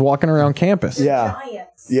fuckers walking around campus. Yeah.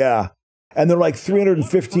 Yeah. And they're like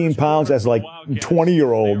 315 pounds as like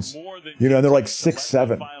 20-year-olds. You know, and they're like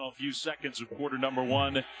 6'7". Final few seconds of quarter number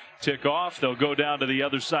 1 tick off. They'll go down to the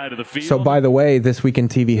other side of the field. So, by the way, this week in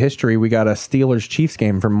TV history, we got a Steelers-Chiefs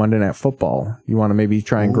game from Monday Night Football. You want to maybe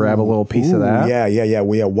try and grab a little piece of that? Yeah.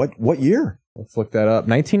 What year? Let's look that up.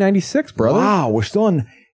 1996, brother. Wow, we're still in.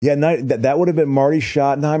 Yeah, that would have been Marty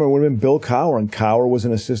Schottenheimer. It would have been Bill Cowher, and Cowher was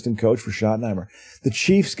an assistant coach for Schottenheimer. The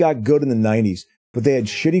Chiefs got good in the 90s, but they had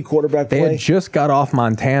shitty quarterback play. They had just got off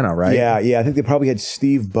Montana, right? Yeah. I think they probably had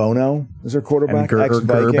Steve Bono as their quarterback. And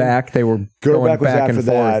Gerback. They were Gerback going was back after and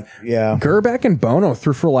that. forth. Yeah. Gerback and Bono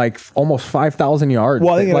threw for like almost 5,000 yards.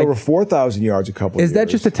 Well, I think they had over 4,000 yards a couple of years. Is that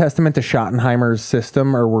just a testament to Schottenheimer's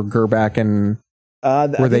system, or were Gerback and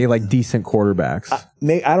were they like decent quarterbacks?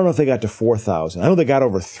 I don't know if they got to 4,000. I know they got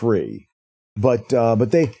over 3. But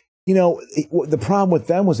they, you know, the problem with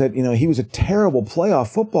them was that, you know, he was a terrible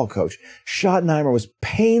playoff football coach. Schottenheimer was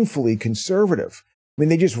painfully conservative. I mean,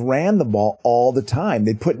 they just ran the ball all the time.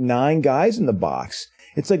 They put 9 guys in the box.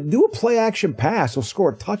 It's like, do a play action pass. They'll score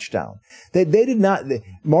a touchdown. They did not,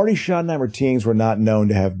 Marty Schottenheimer teams were not known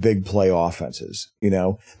to have big play offenses. You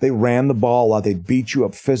know, they ran the ball a lot. They'd beat you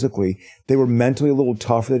up physically. They were mentally a little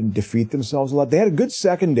tougher. They didn't defeat themselves a lot. They had a good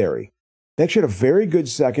secondary. They actually had a very good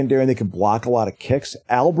secondary, and they could block a lot of kicks.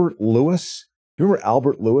 Albert Lewis. You remember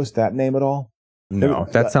Albert Lewis, that name at all? No,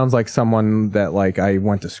 that sounds like someone that like I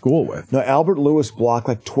went to school with. No, Albert Lewis blocked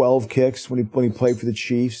like 12 kicks when he played for the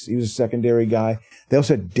Chiefs. He was a secondary guy. They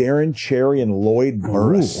also had Darren Cherry and Lloyd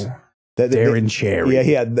Burris. Darren Cherry.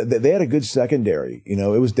 Yeah. They had a good secondary. You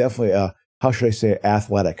know, it was definitely, how should I say,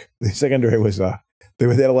 athletic. The secondary was, they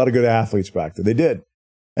had a lot of good athletes back then. They did.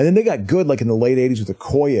 And then they got good like in the late 80s with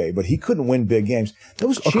Okoye, but he couldn't win big games.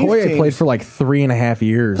 Those Okoye played for like 3.5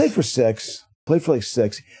 years. Played for like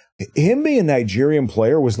 6. Him being a Nigerian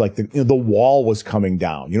player was like the wall was coming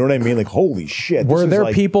down. You know what I mean? Like, holy shit. Were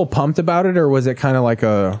there people pumped about it, or was it kind of like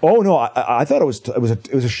a... Oh, no. I thought it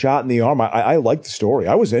was a shot in the arm. I liked the story.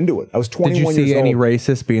 I was into it. I was 21 years old. Did you see any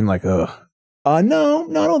racists being like, ugh?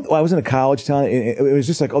 No, I was in a college town. It was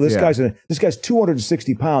just like, this guy's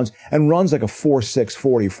 260 pounds and runs like a 4.6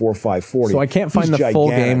 40, 4.5 40. So I can't find the full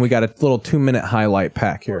game. We got a little 2-minute highlight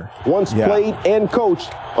pack here. Once played and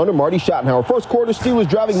coached under Marty Schottenhauer. First quarter, Steelers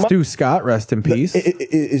driving. Stu Scott, rest in peace.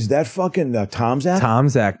 Is that fucking Tom Zach? Tom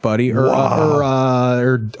Zach, buddy, or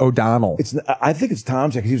O'Donnell. I think it's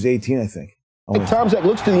Tom Zach. He was 18, I think. Tom Zach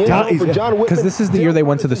looks to the end zone for John Whitman. Because this is the year they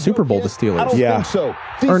went to the Super Bowl, the Steelers. I don't think so.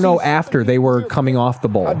 Or no, after they were coming off the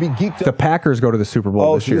bowl. The Packers go to the Super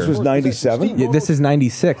Bowl this year. This was 97? Yeah, this is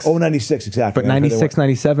 96. Oh, 96, exactly. But 96,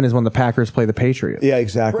 97 is when the Packers play the Patriots. Yeah,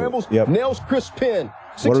 exactly. Yep. Nails Chris Penn.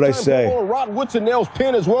 What did I say? Rod Woodson nails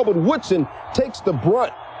Penn as well, but Woodson takes the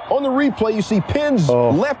brunt. On the replay, you see Penn's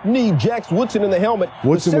left knee jacks Woodson in the helmet.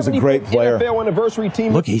 Woodson was a great player. NFL anniversary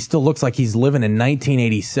team. Look, he still looks like he's living in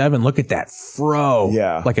 1987. Look at that fro.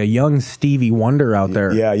 Yeah. Like a young Stevie Wonder out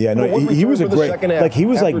there. Yeah. No, he was a great, like he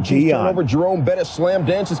was like Dion. Over Jerome Bettis slam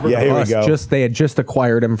dances for here we go. They had just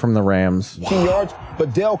acquired him from the Rams. 15 yards,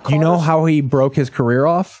 but Dale Carter's. You know how he broke his career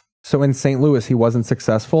off? So in St. Louis, he wasn't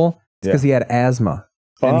successful. It's because he had asthma.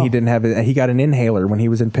 And he didn't have it. He got an inhaler when he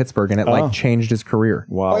was in Pittsburgh, and it changed his career.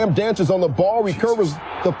 Wow. Lamb dances on the ball, recovers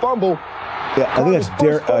the fumble, Yeah, I think that's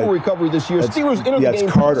Derek. Recovery this year. Steelers enter the game.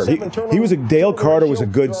 It's Carter. He was Dale Carter was a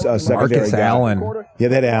good secondary Marcus guy. Allen. Yeah,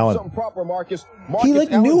 that Allen. He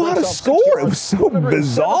knew how to score. It was so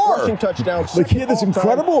bizarre. Like he had this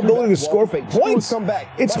incredible ability to score points.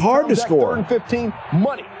 It's hard to score. 15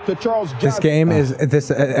 money to Charles Johnson. This game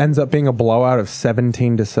ends up being a blowout of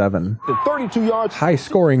 17-7. 32 yards. High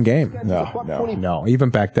scoring game. No. Even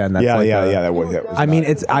back then, that's that was. I mean,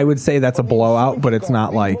 I would say that's a blowout, but it's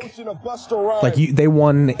not like they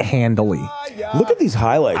won handily. Look at these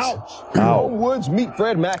highlights. Ow. Woods meet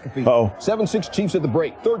Fred McAfee. 7-6 Chiefs at the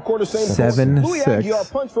break. Third quarter, same 7-6. Louis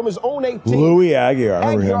Aguiar punched from his own 18. Louis Aguiar,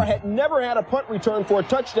 I remember him. Aguiar had never had a punt return for a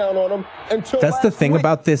touchdown on him until That's the thing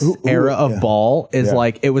about this era of ball is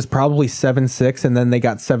like it was probably 7-6 and then they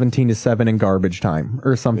got 17-7 in garbage time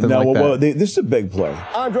or something like that. Well, this is a big play.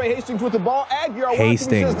 Andre Hastings with the ball. Aguiar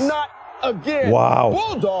Hastings. says not again. Wow.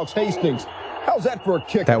 Bulldogs Hastings. How's that for a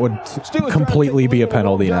kick? That would completely be a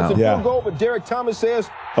penalty now. Yeah. Goal, but Derek Thomas says.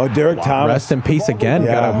 Derek Thomas. Rest in peace again.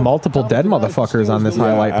 Yeah. Got multiple dead motherfuckers on this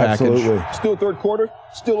highlight package. Absolutely. Still third quarter.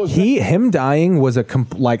 Still him dying was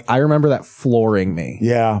I remember that flooring me.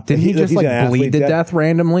 Yeah. Did he just bleed to death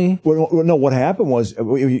randomly? Well, no, what happened was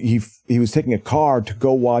he was taking a car to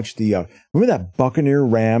go watch the remember that Buccaneer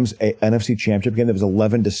Rams NFC Championship game that was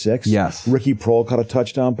 11-6? Yes. Ricky Prohl caught a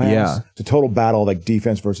touchdown pass. Yeah. It's a total battle like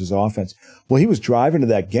defense versus offense. Well, he was driving to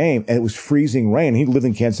that game and it was freezing rain. He lived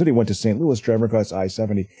in Kansas City, went to St. Louis, driving across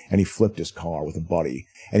I-70, and he flipped his car with a buddy.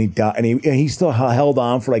 And he died. And he still held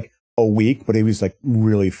on for like a week, but he was like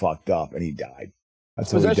really fucked up and he died.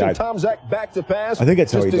 That's how he died. Tom Zach back to pass. I think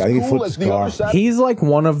that's how he died. I think he flipped his car. He's like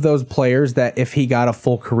one of those players that if he got a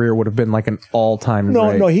full career would have been like an all-time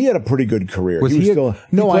great. No, he had a pretty good career. Was he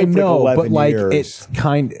no, I know, like but like years. it's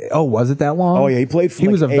kind. Oh, was it that long? Oh yeah, he played. He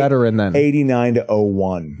was a veteran then. 89 to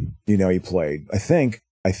 01. He played. I think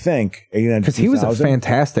 89 because he was a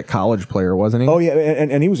fantastic college player, wasn't he? Oh yeah,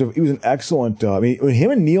 and he was an excellent. I mean,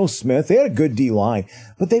 him and Neil Smith, they had a good D line,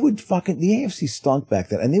 but they would the AFC stunk back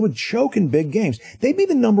then, and they would choke in big games. They'd be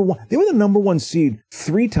the number one. They were the number one seed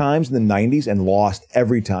 3 times in the 90s and lost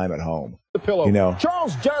every time at home.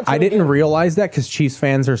 Charles Johnson. I didn't realize that because Chiefs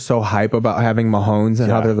fans are so hype about having Mahomes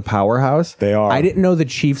and how they're the powerhouse. They are. I didn't know the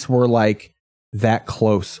Chiefs were like that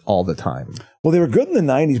close all the time. Well, they were good in the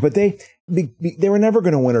 90s, but they were never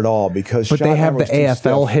going to win it all because. But they have the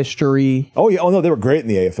AFL history. Oh yeah, no, they were great in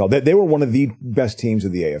the AFL. They were one of the best teams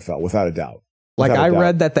of the AFL, without a doubt. Like I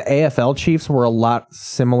read that the AFL Chiefs were a lot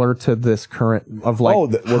similar to this current of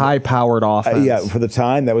high-powered offense. Yeah, for the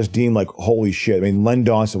time that was deemed like holy shit. I mean, Len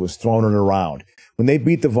Dawson was throwing it around. When they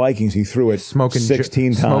beat the Vikings, he threw it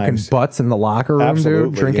 16 times. Smoking butts in the locker room,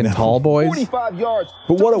 dude. Drinking tall boys. 45 yards.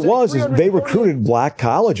 But what it was is they recruited black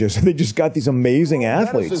colleges. And they just got these amazing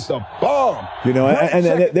athletes. And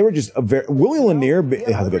they were just Willie Lanier.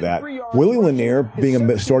 Look at that. Willie Lanier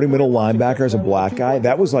being a starting middle linebacker as a black guy,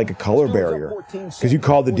 that was like a color barrier because you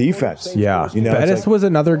called the defense. Yeah. Bettis was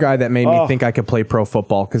another guy that made me think I could play pro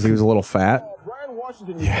football because he was a little fat.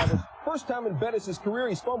 Yeah. First time in Bettis' career,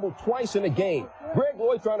 he's fumbled twice in a game. Greg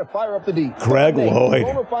Lloyd trying to fire up the D. Greg Lloyd.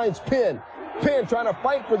 Romer finds Penn. Penn trying to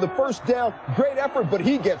fight for the first down. Great effort, but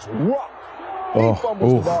he gets rocked. He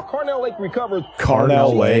fumbles the ball. Carnell Lake recovers.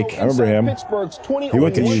 Carnell Lake. I remember him. Pittsburgh's 20 he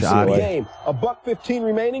went to UCLA. Game. $1:15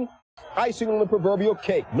 remaining. Icing on the proverbial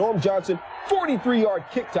cake. Norm Johnson, 43-yard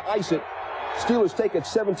kick to ice it. Steelers take it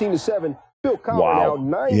 17-7. Bill Cowher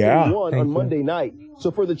now 9-1 on Monday night. So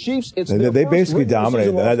for the Chiefs, it's they basically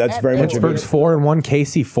dominated. That's very much Pittsburgh's 4-1,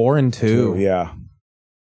 KC 4-2. Yeah,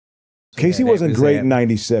 KC wasn't great in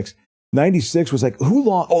 '96. '96 was like who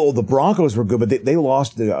lost? Oh, the Broncos were good, but they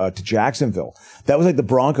lost to Jacksonville. That was like the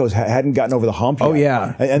Broncos hadn't gotten over the hump yet. Oh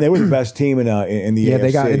yeah, and they were the best team in the AFC.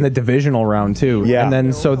 They got in the divisional round too. Yeah, and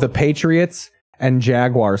then so the Patriots and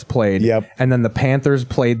Jaguars played. Yep. And then the Panthers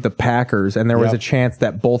played the Packers, and there was a chance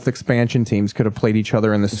that both expansion teams could have played each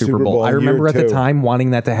other in the Super Bowl. I remember at the time wanting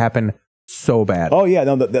that to happen so bad. Oh yeah,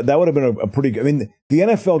 no, that would have been a pretty good. I mean, the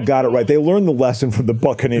NFL got it right. They learned the lesson from the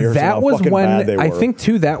Buccaneers. That was when I think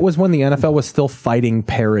too. That was when the NFL was still fighting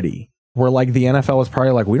parity. Where like the NFL was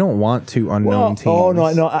probably like, we don't want two unknown teams. Oh no,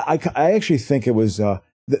 I actually think it was.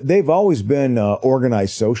 They've always been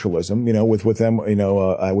organized socialism, with them,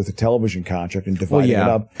 with the television contract and dividing it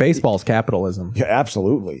up. Baseball's capitalism. Yeah,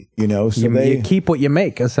 absolutely. So you keep what you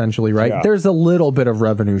make, essentially, right? Yeah. There's a little bit of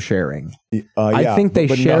revenue sharing. I think they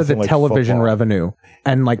share the television revenue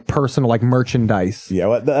and like personal, like merchandise. Yeah,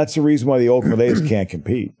 well, that's the reason why the Oakland A's can't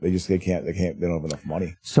compete. They can't. They don't have enough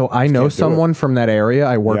money. So I know someone from that area.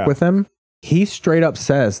 I work with him. He straight up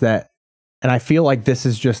says that. And I feel like this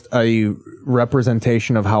is just a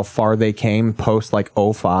representation of how far they came post like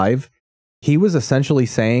 05. he was essentially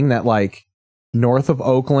saying that like north of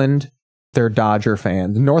Oakland, they're Dodger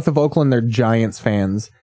fans. North of Oakland, they're Giants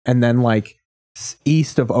fans. And then like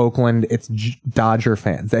east of Oakland, it's Dodger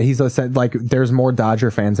fans. That he's said like there's more Dodger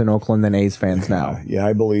fans in Oakland than A's fans now. Yeah,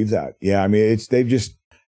 I believe that. Yeah, I mean, they've just,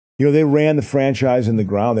 they ran the franchise in the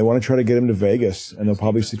ground. They want to try to get him to Vegas, and they'll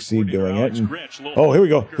probably succeed doing it. And, oh, here we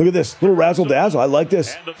go. Look at this. Little razzle dazzle. I like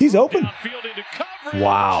this. He's open.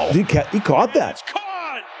 Wow. He caught that.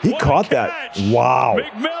 He caught that. Wow.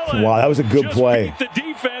 Wow, that was a good play. The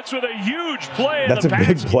defense with a huge play. That's a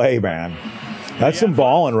big play, man. That's some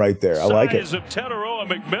balling right there. I like it. Of Teteroa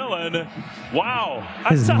McMillan. Wow.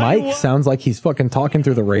 His mic sounds like he's fucking talking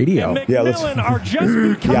through the radio. Yeah, let's. I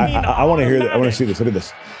want to hear that. I want to see this. Look at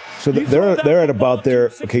this. So they're at about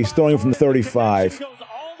their. Okay, he's throwing from 35,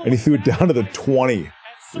 and he threw it down to the 20.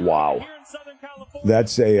 Wow.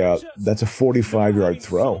 That's a 45-yard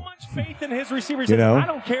throw. Faith in his receivers. You know? I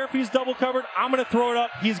don't care if he's double covered. I'm going to throw it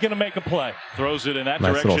up. He's going to make a play. Throws it in that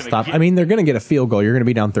Nice direction. little stop. I mean, they're going to get a field goal. You're going to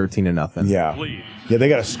be down 13-0. Yeah, they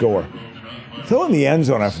got to score. Throw in the end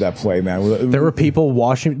zone after that play, man. There were people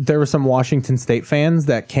There were some Washington State fans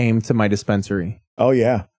that came to my dispensary. Oh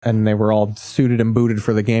yeah, and they were all suited and booted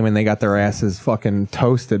for the game, and they got their asses fucking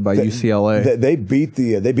toasted by UCLA. They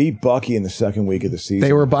beat Bucky in the second week of the season.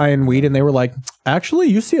 They were buying weed, and they were like,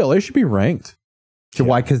 actually, UCLA should be ranked. So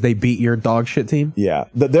why? Because they beat your dog shit team? Yeah,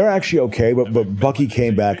 they're actually okay, but Bucky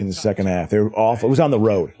came back in the second half. They were off. It was on the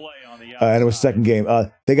road, and it was second game.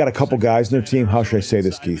 They got a couple guys in their team. How should I say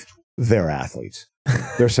this, Keith? They're athletes.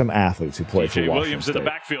 There's some athletes who play for Washington Williams State. in the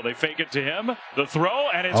backfield. They fake it to him. The throw,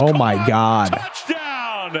 and it's oh my God.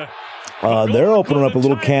 Touchdown. They're opening up a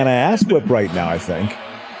little can of ass whip right now, I think.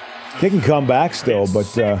 They can come back still, but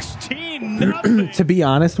to be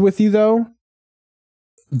honest with you, though,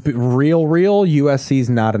 real USC's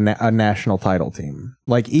not a national title team.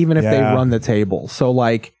 Like, even if they run the table. So,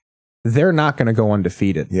 like, they're not going to go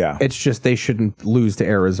undefeated. Yeah. It's just they shouldn't lose to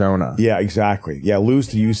Arizona. Yeah, exactly. Yeah, lose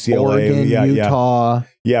to UCLA. Oregon, Utah.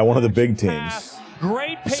 Yeah, one of the big teams.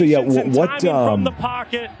 Great patience So, yeah, and what timing from the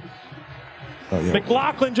pocket. Oh, yeah.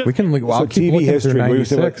 McLaughlin just... We can look. Well, So keep TV history. Through We were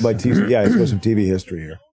saying 96. by TV, yeah, let's go some TV history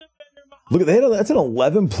here. Look at that. That's an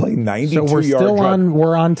 11-play, 92-yard So we're still drive. on.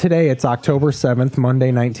 We're on today. It's October 7th,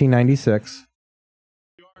 Monday, 1996.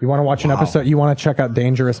 You want to watch an episode? You want to check out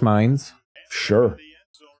Dangerous Minds? Sure.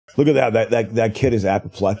 Look at that kid is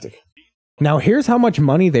apoplectic. Now here's how much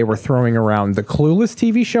money they were throwing around. The Clueless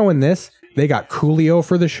TV show and this, they got Coolio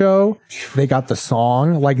for the show. They got the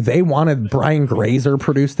song. Like, they wanted Brian Grazer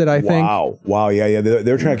produced it, I think. Wow. Yeah.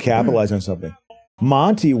 They're trying to capitalize on something.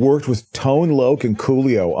 Monty worked with Tone Loc and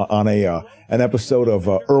Coolio on an episode of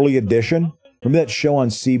Early Edition. Remember that show on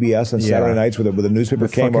CBS on Saturday nights where the newspaper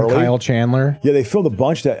came early? Kyle Chandler. Yeah, they filmed a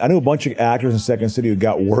bunch. I knew a bunch of actors in Second City who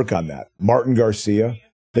got work on that. Martin Garcia.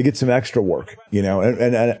 They get some extra work,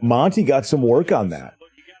 and Monty got some work on that.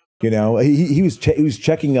 He was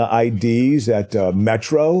checking IDs at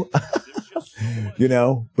Metro,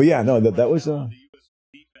 But yeah, no, that was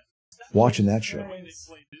watching that show.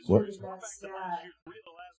 What?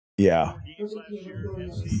 Yeah.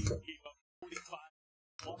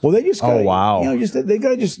 Well, they just gotta,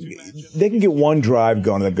 they can get one drive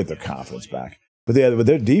going and they'll get their confidence back. But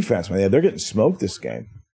their defense, man, they're getting smoked this game.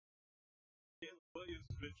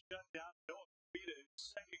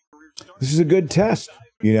 This is a good test,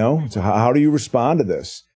 So how do you respond to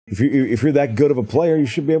this? If you're that good of a player, you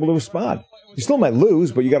should be able to respond. You still might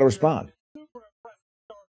lose, but you got to respond.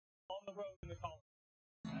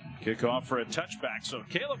 Kickoff for a touchback. So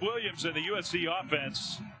Caleb Williams and the USC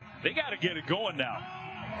offense, they got to get it going now.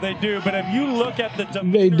 They do, but if you look at the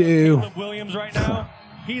demeanor of Caleb Williams right now,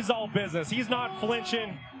 he's all business. He's not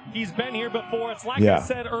flinching. He's been here before. It's like I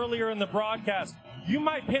said earlier in the broadcast. You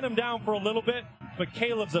might pin him down for a little bit, but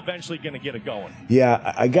Caleb's eventually going to get it going.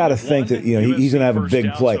 Yeah, I got to think that he's going to have a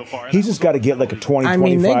big play. He's just got to get like a 20,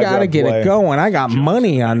 25 they got to get play. it going. I got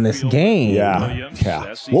money on this game.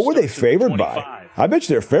 Yeah. What were they favored by? I bet you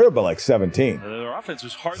they're favored by like 17. Their offense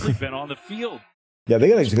has hardly been on the field. Yeah, they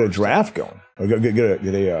got to get a draft going. Or get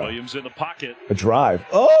Williams in the pocket. A drive.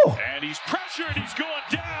 Oh! And he's pressured. He's going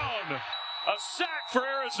down. A sack for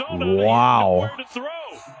Arizona. Wow. They have nowhere to throw.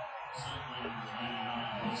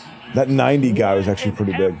 That 90 guy was actually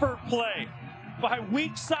pretty big. Effort play by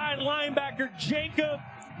weak side linebacker Jacob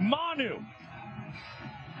Manu.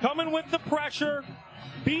 Coming with the pressure.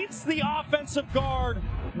 Beats the offensive guard.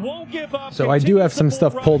 Won't give up. So I do have some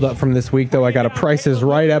stuff pulled up from this week, though. I got a Price is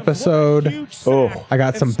Right episode. Oh, I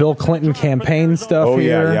got some Bill Clinton campaign stuff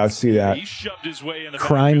here. Oh, yeah, I see that. He shoved his way in the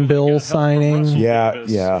Crime bill signings.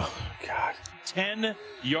 Yeah. God. 10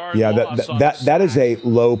 Yeah, that is a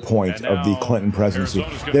low point of the Clinton presidency.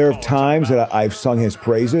 There are times that I've sung his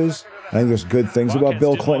praises. I think there's good things about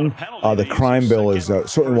Bill Clinton. The crime bill is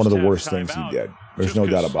certainly one of the worst things he did. There's no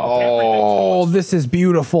doubt about that. Oh, this is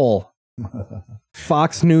beautiful.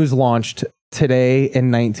 Fox News launched today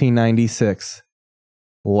in 1996.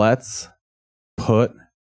 Let's put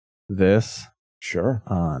this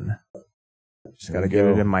on. Just got to get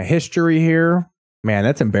it in my history here. Man,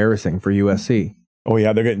 that's embarrassing for USC. Oh,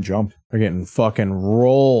 yeah, they're getting jumped. They're getting fucking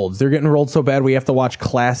rolled. They're getting rolled so bad we have to watch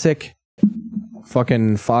classic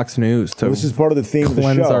fucking Fox News to this is part of the theme of the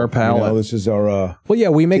show. Cleanse our palate. You know, this is our well, yeah,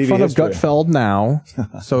 we make TV fun history. of Gutfeld now,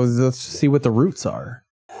 so let's see what the roots are.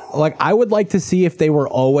 Like, I would like to see if they were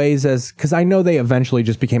always as, because I know they eventually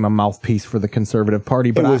just became a mouthpiece for the conservative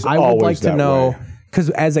party, but I would like to know, because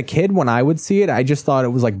as a kid, when I would see it, I just thought it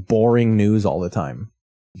was like boring news all the time.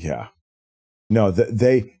 Yeah. No,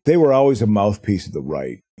 they were always a mouthpiece of the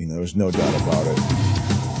right. You know, there's no doubt about it.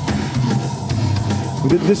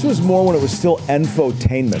 This was more when it was still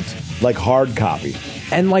infotainment, like hard copy.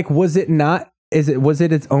 And like, was it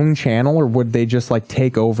its own channel, or would they just like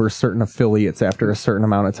take over certain affiliates after a certain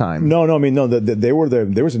amount of time? No. I mean, no. They were there.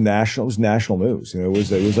 There was national news. You know, it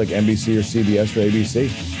was like NBC or CBS or ABC.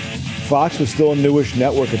 Fox was still a newish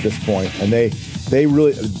network at this point, and they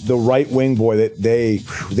really, the right wing boy, they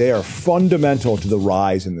are fundamental to the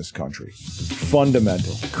rise in this country.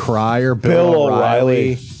 Fundamental. Cryer, Bill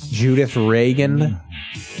O'Reilly, Judith Reagan,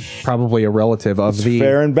 probably a relative of it's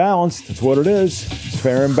fair and balanced. That's what it is. It's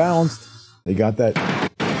fair and balanced. They got that.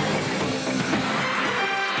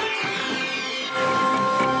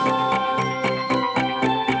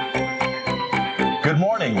 Good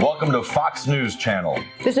morning. Welcome to Fox News Channel.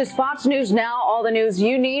 This is Fox News Now, all the news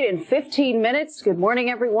you need in 15 minutes. Good morning,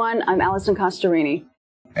 everyone. I'm Allison Costarini.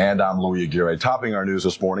 And I'm Louis Aguirre. Topping our news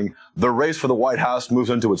this morning, the race for the White House moves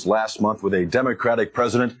into its last month with a Democratic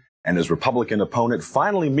president and his Republican opponent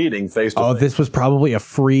finally meeting face to face. Oh, this was probably a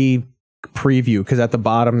free preview, because at the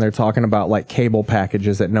bottom they're talking about like cable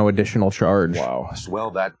packages at no additional charge. Wow.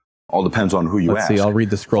 Well, that all depends on who you ask. Let's see, I'll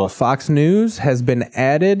read the scroll. Fox News has been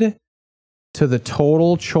added to the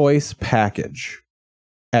total choice package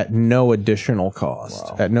at no additional cost.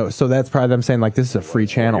 Wow. So that's probably them saying like this is a free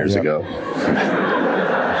channel. Years ago.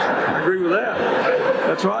 I agree with that.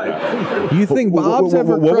 That's right. You think Bob's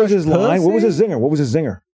ever what was his line? pussy? What was his zinger? What was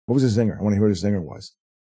his zinger? I want to hear what his zinger was.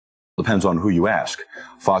 Depends on who you ask.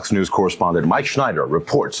 Fox News correspondent Mike Schneider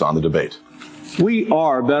reports on the debate. We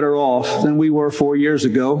are better off than we were 4 years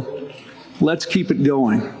ago. Let's keep it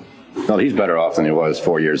going. Well, he's better off than he was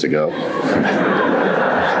 4 years ago.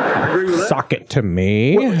 Suck it to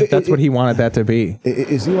me. That's what he wanted that to be.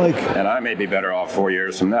 Is he like... And I may be better off 4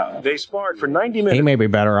 years from now. They sparred for 90 minutes. He may be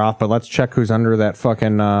better off, but let's check who's under that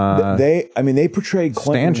fucking they portrayed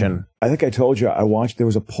Clinton. stanchion. I think I told you, there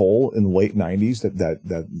was a poll in the late 90s that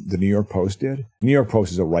the New York Post did. New York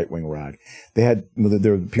Post is a right-wing rag. They had,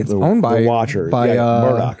 there were people it's owned by watchers. By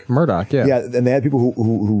Murdoch. Murdoch, yeah. Yeah, and they had people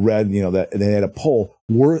who read, that they had a poll,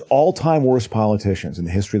 all-time worst politicians in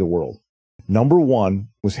the history of the world. Number one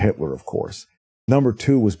was Hitler, of course. Number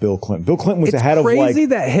two was Bill Clinton. Bill Clinton was ahead of It's crazy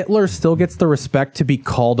that Hitler still gets the respect to be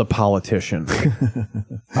called a politician.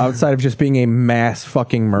 Outside of just being a mass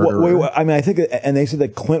fucking murderer. I mean, I think, and they said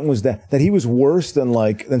that Clinton was that he was worse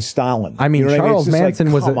than Stalin. I mean, Charles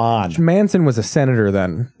Manson Manson was a senator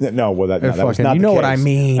then. No, well, that was not you the know case. what I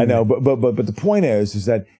mean. I know, but the point is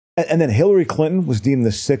that, and then Hillary Clinton was deemed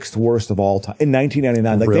the sixth worst of all time in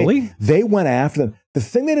 1999. Like really? They went after them. The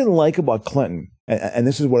thing they didn't like about Clinton, and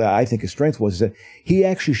this is what I think his strength was, is that he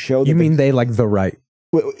actually showed. You mean they like the right?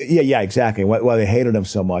 Well, yeah, exactly. Why they hated him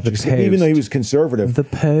so much, even though he was conservative. The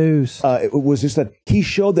Post. It was just that he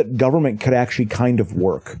showed that government could actually kind of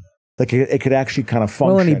work. Like it could actually kind of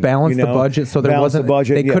function. Well, and he balanced the budget, so there wasn't.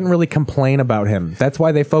 They couldn't really complain about him. That's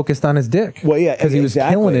why they focused on his dick. Well, yeah, because he was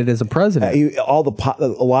killing it as a president. A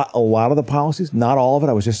lot of the policies, not all of it.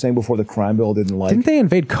 I was just saying before, the crime bill didn't like. Didn't they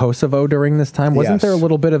invade Kosovo during this time? Wasn't there a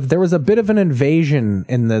little bit of? There was a bit of an invasion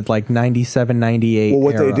in the 97, 98. Well,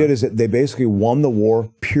 what they did is that they basically won the war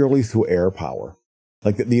purely through air power.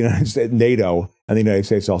 Like the United States, NATO, and the United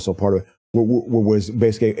States also part of it. Was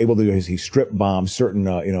basically able to do is he strip bomb certain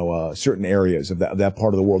certain areas of that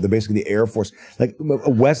part of the world. They're basically the Air Force, like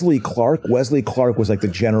Wesley Clark. Wesley Clark was like the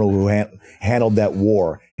general who handled that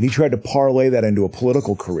war, and he tried to parlay that into a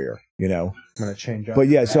political career. I'm gonna change up. But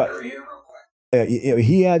yeah, so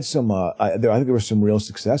he had some. I think there were some real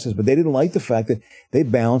successes, but they didn't like the fact that they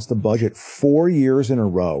balanced the budget 4 years in a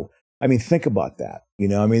row. I mean, think about that. You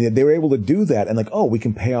know, I mean, they were able to do that and like, oh, we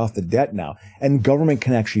can pay off the debt now, and government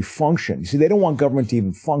can actually function. You see, they don't want government to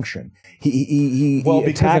even function.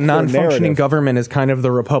 Because a non-functioning government is kind of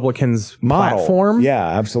the Republicans' platform. Yeah,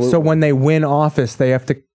 absolutely. So when they win office, they have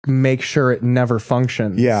to make sure it never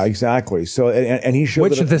functions. Yeah, exactly. So, and he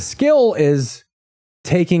showed the skill is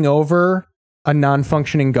taking over a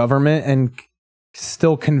non-functioning government and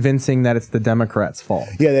still convincing that it's the Democrats' fault.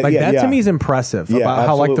 Yeah, that to me is impressive about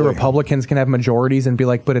how like the Republicans can have majorities and be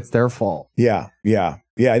like, but it's their fault. No,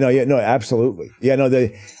 absolutely. Yeah, no,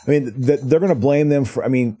 they're going to blame them for, for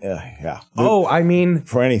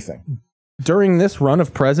anything. During this run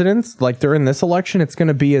of presidents, like during this election, it's going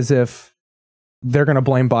to be as if they're going to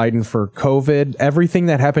blame Biden for COVID. Everything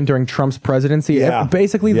that happened during Trump's presidency,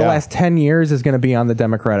 basically the last 10 years is going to be on the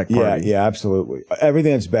Democratic Party. Yeah, absolutely.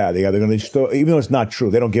 Everything that's bad, they're going to, even though it's not true,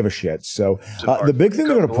 they don't give a shit. So the big thing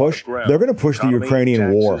they're going to push the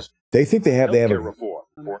Ukrainian war. They think they have a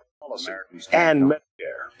and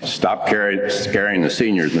Medicare. Stop scaring the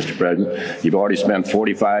seniors, Mr. President. You've already spent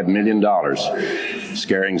 $45 million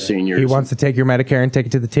scaring seniors. He wants to take your Medicare and take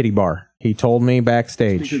it to the titty bar. He told me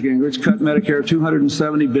backstage. Speaker Gingrich cut Medicare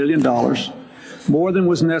 $270 billion, more than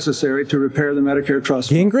was necessary to repair the Medicare trust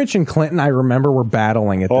fund. Gingrich and Clinton, I remember, were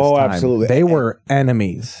battling at this time. Oh, absolutely. They were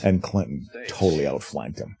enemies. And Clinton totally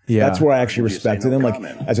outflanked him. Yeah. That's where I actually respected him. Like,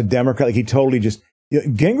 as a Democrat, like he totally just...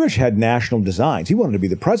 Gingrich had national designs. He wanted to be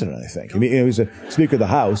the president, I think. I mean, he was a Speaker of the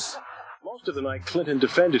House. Most of the night, Clinton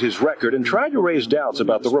defended his record and tried to raise doubts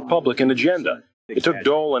about the Republican agenda. It took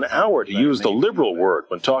Dole an hour to use the liberal word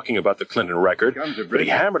when talking about the Clinton record, but he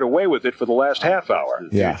hammered away with it for the last half hour.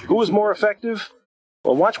 Yeah. Who was more effective?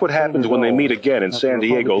 Well, watch what happens when they meet again in San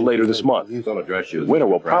Diego later this month. The winner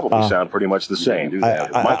will probably sound pretty much the same.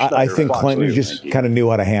 I think Clinton just kind of knew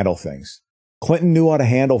how to handle things. Clinton knew how to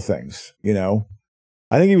handle things, you know.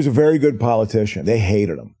 I think he was a very good politician. They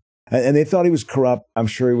hated him. And they thought he was corrupt. I'm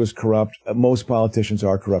sure he was corrupt. Most politicians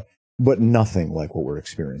are corrupt, but nothing like what we're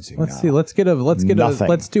experiencing now. Let's do a like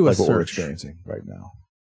search. What we're experiencing right now.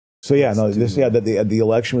 So the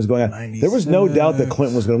election was going on. There was no doubt that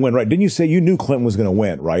Clinton was going to win, right? Didn't you say you knew Clinton was going to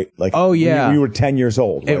win, right? Like, oh yeah, you were 10 years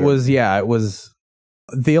old. Right? It was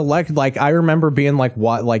the elect. Like I remember being like,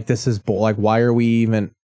 what? Like this is like, why are we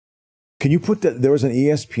even? Can you put that? There was an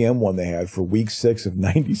ESPN one they had for week 6 of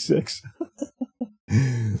 '96.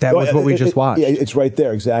 That was what we just watched. Yeah, it's right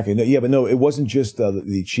there, exactly. No, but it wasn't just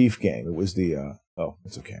the Chief game. It was the. Oh,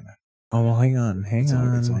 it's okay, man. Oh, well, hang on.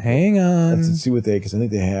 Let's see what because I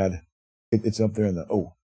think they had. It's up there in the.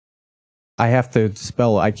 Oh, I have to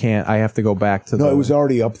spell it. I can't. I have to go back to. No, it was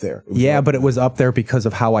already up there. But it was up there because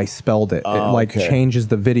of how I spelled it. It changes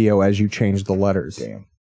the video as you change the letters. Damn.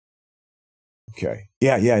 Okay.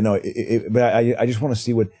 Yeah. No. But I just want to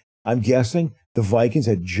see what I'm guessing. The Vikings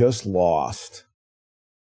had just lost.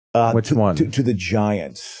 Which one? To the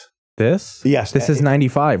Giants. This? Yes. This is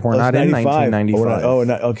 95. We're not in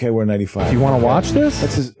 1995. Okay. We're in 95. Do you want to watch this?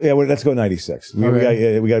 Let's go 96. We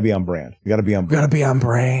got to be on brand. We got to be on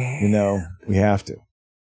brand. You know, we have to.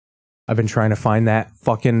 I've been trying to find that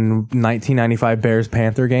fucking 1995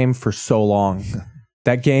 Bears-Panther game for so long.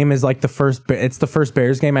 That game is like it's the first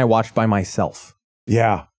Bears game I watched by myself.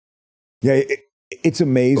 Yeah. Yeah, it's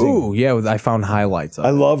amazing. Ooh, yeah, I found highlights of it.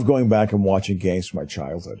 I love going back and watching games from my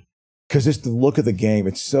childhood. Because just the look of the game,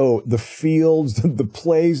 it's so, the fields, the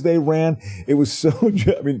plays they ran, it was so,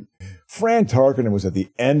 I mean, Fran Tarkenton was at the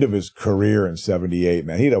end of his career in 78,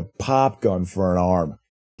 man. He had a pop gun for an arm.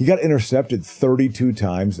 He got intercepted 32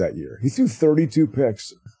 times that year. He threw 32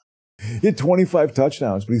 picks. He had 25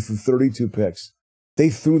 touchdowns, but he threw 32 picks. They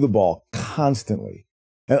threw the ball constantly.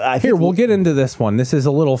 Here, we'll get into this one. This is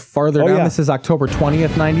a little farther down. Yeah. This is October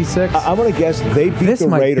 20th, 96. I'm going to guess they beat the Raiders. This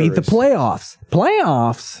might be the playoffs.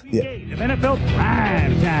 Yeah. Of NFL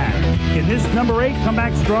Primetime. Can this number 8 come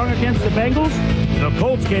back strong against the Bengals? The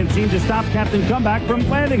Colts can't seem to stop Captain Comeback from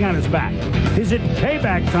landing on his back. Is it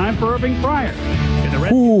payback time for Irving Pryor?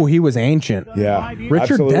 Ooh, he was ancient. Yeah.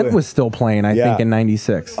 Richard Dent was still playing, I think, in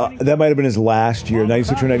 96. That might have been his last year,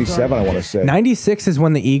 96 or 97, I want to say. 96 is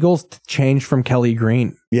when the Eagles changed from Kelly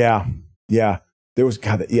Green. Yeah. There was,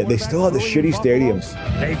 they still have the shitty stadiums.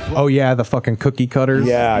 Oh, yeah, the fucking cookie cutters.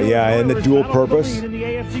 Yeah, and the dual purpose. In the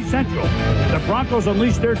AFC Central, the Broncos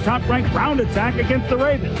unleashed their top-ranked ground attack against the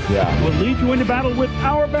Ravens. Yeah. Will lead you into battle with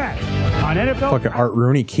our best on NFL. Fucking Art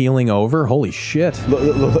Rooney keeling over. Holy shit.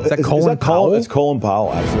 Is that Colin Powell? It's Colin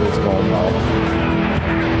Powell, actually. It's Colin Powell.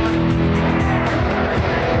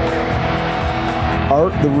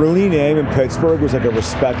 Art, the Rooney name in Pittsburgh was like a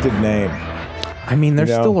respected name. I mean, they're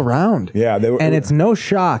still around. Yeah. And it's no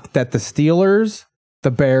shock that the Steelers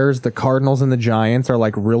the Bears, the Cardinals, and the Giants are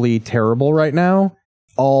like really terrible right now.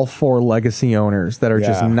 All 4 legacy owners that are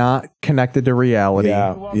just not connected to reality.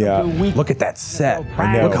 Yeah. Look at that set.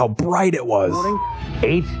 I know. Look how bright it was.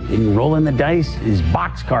 8, you can roll in the dice, is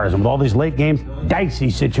boxcars, and with all these late games, dicey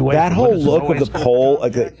situations. That whole look of the pole,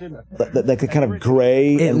 like a kind of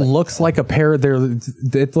gray. It looks like a pair of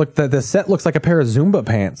the set looks like a pair of Zumba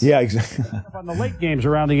pants. Yeah, exactly. On the late games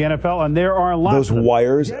around the NFL, and there are lots Those of them.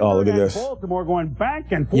 wires. Oh, look at this. Baltimore going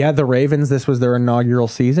back and forth. Yeah, the Ravens, this was their inaugural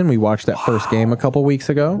season. We watched that first game a couple weeks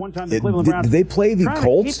ago. Did they play the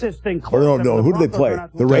Colts? Or no, who did they play?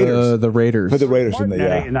 The Raiders. The Raiders. Played the Raiders, didn't they?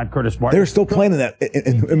 Yeah. Not Curtis Martin. They were still playing in that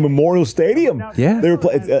in Memorial Stadium. Yeah. They were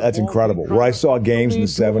that's incredible. Where I saw games in the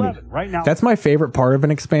 70s. That's my favorite part of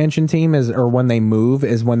an expansion team or when they move,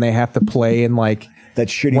 is when they have to play in like that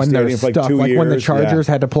shitty when stadium they're for like stuck. 2 Like years. when the Chargers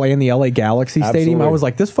had to play in the LA Galaxy Stadium. I Absolutely. was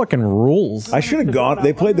like, this fucking rules. I should have gone.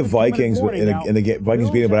 They played the Vikings and the Vikings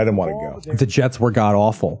beat them, but I didn't want to go. The Jets were god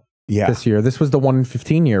awful. Yeah. This year. This was the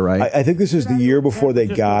 1-15 year, right? I think this is the year before they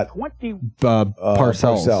got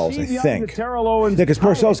Parcells. I think. Yeah, because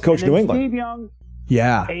Parcells coached New England.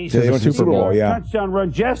 Yeah. They went to the Super Bowl, yeah. Touchdown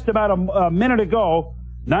run just about a minute ago.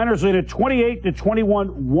 Niners lead at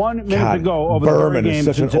 28-21, 1 minute to go over Berman the third game. is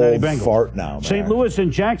such an Cincinnati old Bengals. fart now, man. St. Louis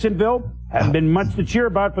and Jacksonville haven't been much to cheer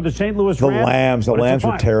about for the St. Louis The Rams. Lambs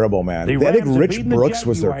were terrible, man. I think Rich Brooks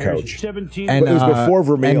was their coach. And it was before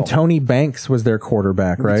Vermeil. And Tony Banks was their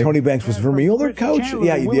quarterback, right? Tony Banks was Vermeil their coach?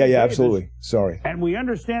 Yeah, absolutely. Sorry. And we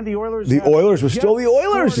understand the Oilers. The Oilers were still the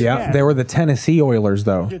Oilers. Yeah, they were the Tennessee Oilers,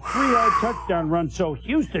 though. 3-yard touchdown run. So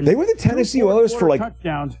Houston. They were the Tennessee Oilers for like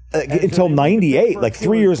until '98, like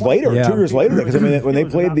 3 years later, 2 years later. Because I mean, when they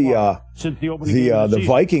played the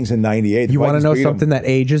Vikings in '98, you want to know something that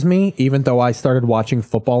ages me? Even though I started watching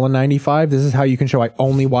football in '95, this is how you can show I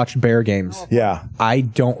only watched Bear games. Yeah, I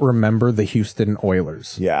don't remember the Houston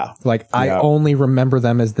Oilers. Yeah, like I only remember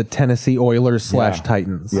them as the Tennessee Oilers /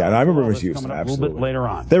 Titans. Yeah, and I remember it was Houston. Absolutely. A little bit later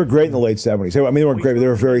on. They were great in the late '70s. I mean, they weren't great, but they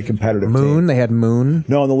were a very competitive. Moon, they had Moon.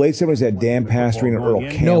 No, in the late '70s, they had Dan Pastorini and Earl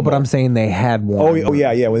Campbell. No, but I'm saying they had one. Oh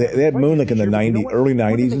yeah. Well, they had Moon like in the early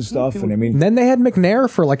 '90s and stuff. And I mean, then they had McNair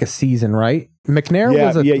for like a season, right? McNair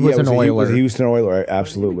was an Oiler. He was a Houston Oiler,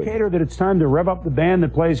 absolutely. That it's time to rev up the band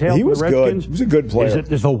that plays Hail He to was the good. Redskins. He was a good player.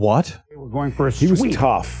 The what? We're going for a He was sweep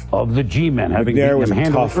tough. of the G-men, having McNair beaten was them a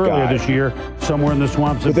handily tough earlier guy. this year, somewhere in the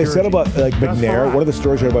swamps. What they said about like McNair, one of the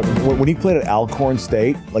stories I heard about when he played at Alcorn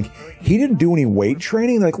State, like he didn't do any weight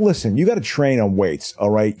training. They're like, listen, you got to train on weights,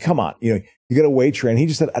 all right? Come on, you got to weight train. He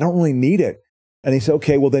just said, I don't really need it. And he said,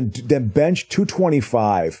 okay, well then bench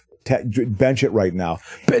 225. Bench it right now.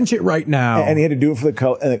 Bench it right now. And he had to do it for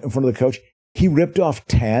in front of the coach. He ripped off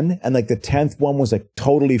 10, and like the 10th one was like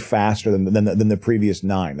totally faster than the previous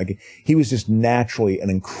 9. Like he was just naturally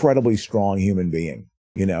an incredibly strong human being.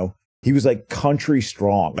 He was like country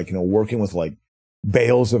strong, like working with like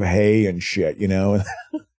bales of hay and shit.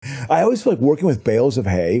 I always feel like working with bales of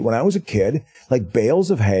hay when I was a kid, like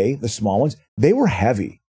bales of hay, the small ones, they were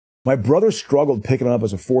heavy. My brother struggled picking them up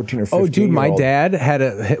as a 14 or 15 Oh, dude, my year old. dad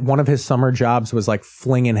had one of his summer jobs was like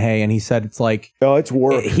flinging hay, and he said it's like, oh, it's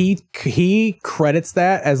work. He credits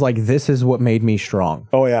that as like, this is what made me strong.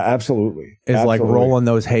 Oh yeah, absolutely. Is like rolling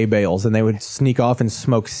those hay bales, and they would sneak off and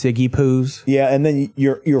smoke ciggy poos. Yeah, and then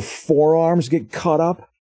your forearms get cut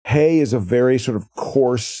up. Hay is a very sort of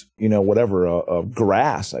coarse,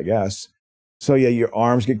 grass, I guess. So yeah, your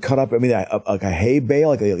arms get cut up. I mean, like a hay bale,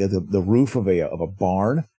 like the roof of a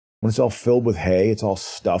barn. When it's all filled with hay, it's all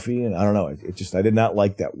stuffy, and I don't know. I did not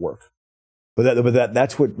like that work. But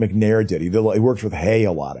that's what McNair did. He worked with hay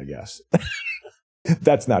a lot, I guess.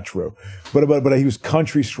 That's not true. But he was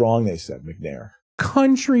country strong. They said McNair.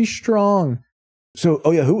 Country strong. So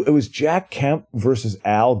it was Jack Kemp versus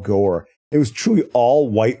Al Gore. It was truly all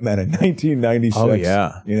white men in 1996. Oh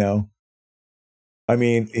yeah. I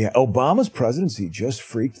mean, yeah, Obama's presidency just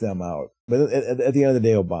freaked them out. But at the end of the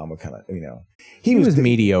day, Obama kind of, he was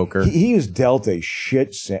mediocre. He was dealt a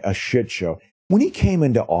shit show. When he came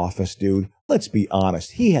into office, dude, let's be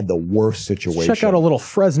honest, he had the worst situation. Check out a little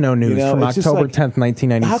Fresno news from October 10th,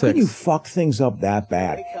 1996. How can you fuck things up that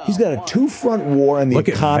bad? He's got a 2-front war and the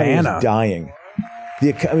economy is dying.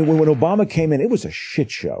 When Obama came in, it was a shit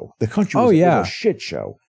show. The country was a shit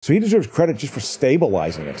show. So he deserves credit just for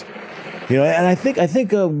stabilizing it. And I think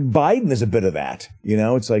Biden is a bit of that.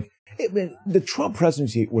 It's like the Trump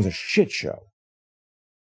presidency was a shit show.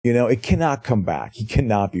 It cannot come back. He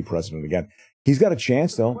cannot be president again. He's got a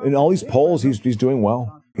chance though. In all these polls, he's doing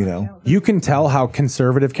well. You can tell how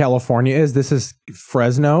conservative California is. This is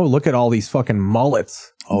Fresno. Look at all these fucking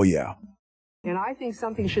mullets. Oh yeah. And I think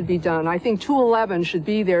something should be done. I think 211 should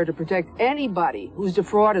be there to protect anybody who's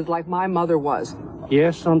defrauded like my mother was.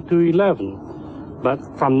 Yes, on 211.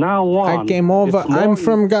 But from now on, I came over. I'm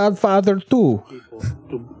from Godfather 2.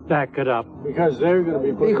 To back it up. Because they're going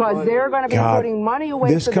to be putting money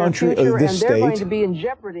away this for country, their future, this and state, they're going to be in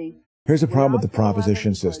jeopardy. Here's the problem with the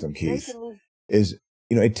proposition system, Keith, is,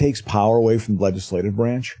 it takes power away from the legislative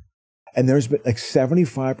branch. And there's been like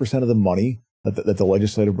 75% of the money that the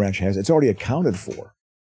legislative branch has, it's already accounted for,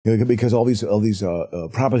 because all these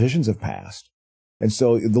propositions have passed. And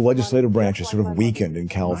so the legislative branch is sort of weakened in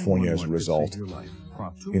California as a result.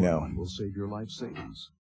 Will save your life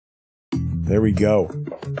savings. There we go.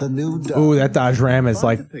 Ooh, that Dodge Ram is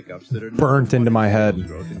like burnt into my head.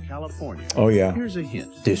 Oh, yeah. Here's a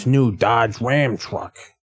hint. This new Dodge Ram truck.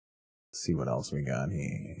 Let's see what else we got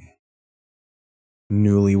here.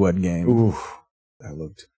 Newlywed Game. Ooh, that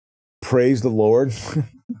looked. Praise the Lord. Should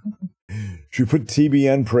we put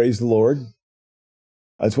TBN Praise the Lord?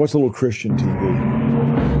 Let's watch a little Christian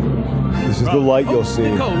TV. This is the light you'll see.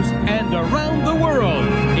 From the coast and around the world,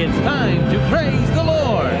 it's time to praise the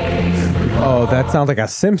Lord. Oh, that sounds like a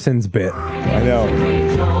Simpsons bit. I know.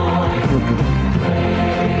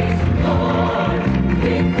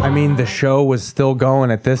 I mean, the show was still going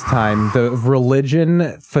at this time. The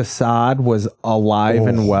religion facade was alive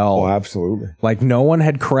and well. Oh, absolutely. Like, no one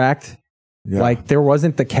had cracked. Yeah. Like, there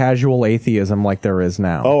wasn't the casual atheism like there is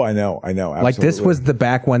now. Oh, I know. Absolutely. Like, this was the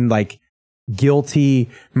back when, like, guilty,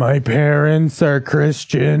 my parents are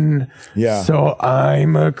Christian, so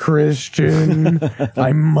I'm a Christian.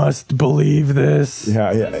 I must believe this. Yeah.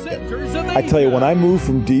 I tell you, when I moved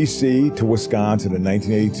from D.C. to Wisconsin in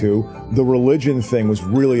 1982, the religion thing was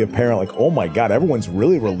really apparent. Like, oh my God, everyone's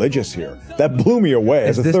really religious here. That blew me away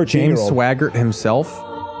as a 13-year-old. James Swaggart himself?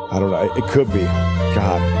 I don't know. It could be.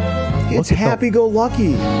 God. It's happy-go-lucky.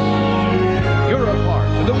 You're a part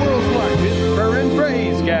of the world's largest prayer and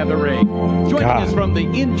praise gathering. Joining us from the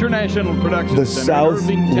International Production The Center South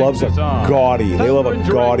in Irving, loves Texas, a gaudy. They love a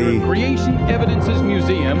gaudy. Creation Evidences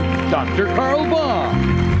Museum, Dr. Carl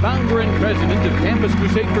Baum. Founder and president of Campus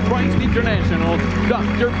Crusade for Christ International,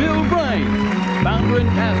 Dr. Bill Bryant. Founder and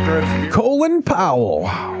pastor of Colin Powell.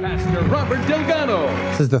 Pastor Robert Delgado.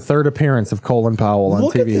 This is the third appearance of Colin Powell on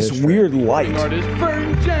Look TV at this history. weird light. Artist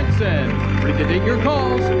Vern Jackson. Ready to take your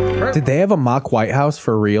calls. Did they have a mock White House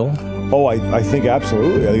for real? Oh, I think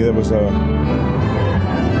absolutely. I think that was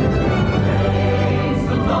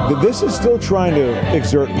This is still trying to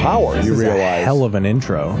exert power, you realize. A hell of an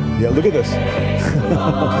intro. Yeah, look at this.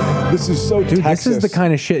 This is so Dude, Texas. this is the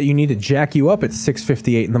kind of shit you need to jack you up at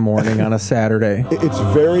 6:58 in the morning on a Saturday. It's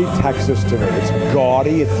very Texas to me. It's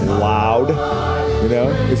gaudy. It's loud.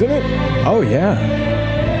 Isn't it? Oh, yeah.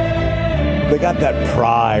 They got that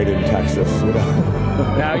pride in Texas,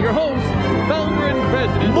 Now your host, founder and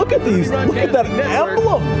president. Look at these. Look at that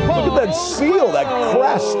emblem. Look at that seal, that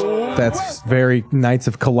crest. That's very Knights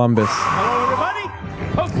of Columbus.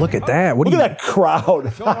 Look at that. Look at that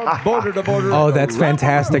crowd. Border to border. Oh, that's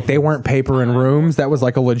fantastic. They weren't paper in rooms. That was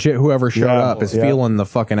like a legit whoever showed up is feeling the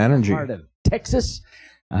fucking energy. Part of Texas,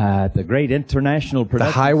 the great international production.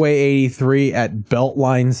 The Highway 83 at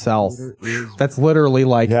Beltline South. That's literally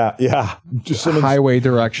like just highway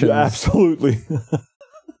directions. Yeah, absolutely.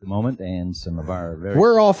 Moment and some of our very.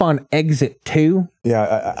 We're off on exit 2.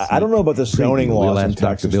 Yeah, I don't know about the zoning laws in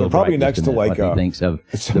Texas. They're probably next to like what he thinks of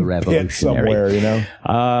the revolutionary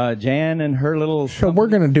somewhere, Jan and her little. So we're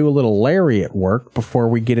gonna do a little Larry at work before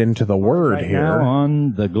we get into the word right here. Now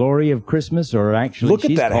on the glory of Christmas, or actually, look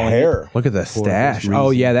at that hair. Look at the stash. Oh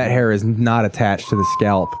yeah, that hair is not attached to the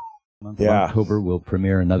scalp. October will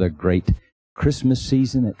premiere another great Christmas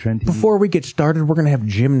season at Trent. Before we get started, we're going to have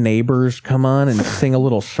Jim Neighbors come on and sing a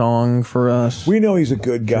little song for us. We know he's a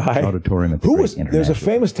good guy. Auditorium at the who was? There's a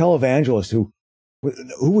famous televangelist who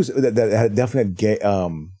was that had definitely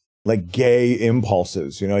had gay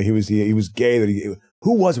impulses. He was gay.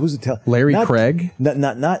 Who was the Larry Craig?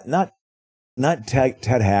 Not Ted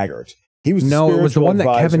Haggart. He was no, it was the one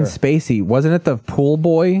that Kevin Spacey wasn't it. The pool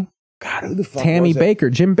boy. God, who the fuck Tammy was it? Baker,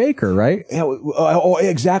 Jim Baker, right? Yeah,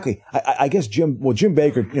 exactly. I guess Jim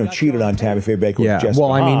Baker, cheated on Tammy Faye Baker. Yeah, with Jessica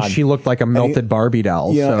well, I mean, Hahn. she looked like a melted Barbie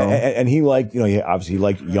doll. Yeah, so. and he liked, he obviously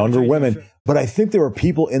liked younger women. But I think there were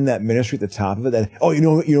people in that ministry at the top of it that,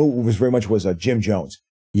 was very much was Jim Jones.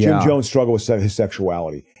 Yeah. Jim Jones struggled with his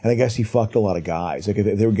sexuality, and I guess he fucked a lot of guys. Like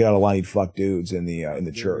if they would get out of line, he'd fuck dudes in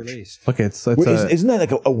the church. Look, it's isn't that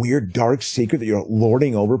like a weird dark secret that you're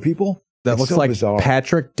lording over people? That looks like bizarre.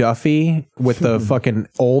 Patrick Duffy with the fucking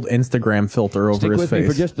old Instagram filter over Stick his with face. me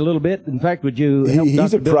for just a little bit. In fact, would you help He's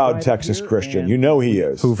Dr. a Bill proud right Texas here? Christian. You know he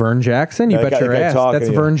is. Who, Vern Jackson? You That bet guy- your that guy ass. talking That's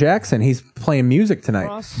to you. Vern Jackson. He's playing music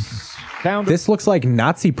tonight. This looks like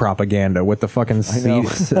Nazi propaganda with the fucking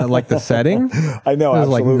like the setting. I know, It was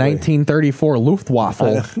like absolutely. 1934 Luftwaffe.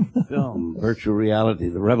 Film, virtual reality,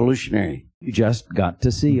 the revolutionary. You just got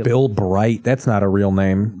to see it. Bill Bright. That's not a real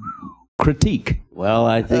name. Critique. Well,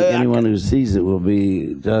 I think anyone who sees it will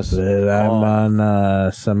be just. I'm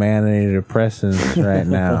on some antidepressants right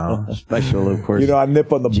now. Special, of course. You know, I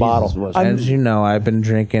nip on the bottle. As you know, I've been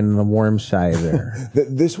drinking the warm cider.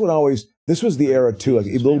 This was the era too, like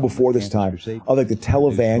a little before this time, of like the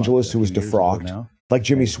televangelist who was defrocked, like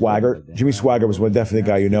Jimmy Swaggart. Jimmy Swaggart was definitely the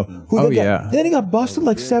guy you know. Then he got busted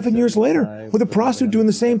like 7 years later with a prostitute doing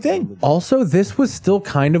the same thing. Also, this was still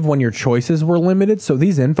kind of when your choices were limited, so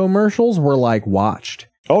these infomercials were like watched.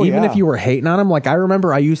 Oh, Even yeah. if you were hating on them, like I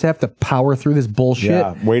remember I used to have to power through this bullshit.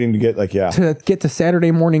 Yeah, waiting to get to get to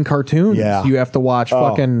Saturday morning cartoons. Yeah. You have to watch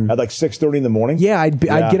fucking at like 6:30 in the morning. Yeah, I'd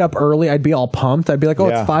get up early. I'd be all pumped. I'd be like,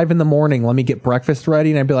 Yeah. it's 5 a.m. Let me get breakfast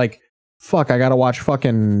ready, and I'd be like, fuck, I gotta watch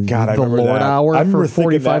fucking God, I the remember Lord that. Hour I remember for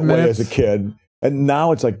 45 thinking that way minutes as a kid, and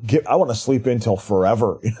now it's like I want to sleep in till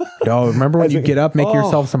forever. Oh, remember when As you a- get up, make Oh.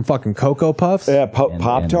 yourself some fucking Cocoa Puffs? Yeah,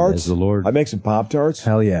 Pop Tarts. I make some Pop Tarts.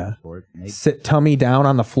 Hell yeah. Sit tummy down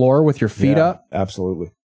on the floor with your feet Yeah, up.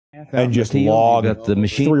 Absolutely. And just Mateo, log you got the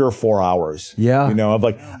machine. 3 or 4 hours. Yeah. You know,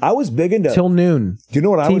 I was big into Till noon. Do you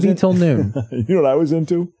know what I was TV into? till noon. You know what I was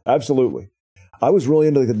into? Absolutely. I was really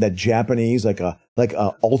into that Japanese, like a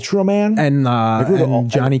Ultraman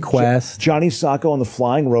and Johnny Quest. Johnny Sacco and the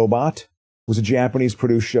Flying Robot was a Japanese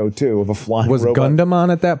produced show too of a flying Was robot. Gundam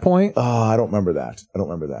on at that point? I don't remember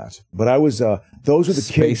that. But I was those were the kid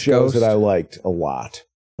Space shows Ghost. that I liked a lot,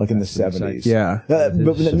 like in the 70s. Yeah. But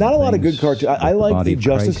not a lot of good cartoons. I like Body the of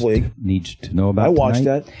Justice Christ League. Needs to know about I watched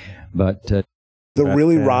tonight. that. But The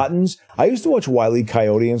Really Rottens. I used to watch Wile E.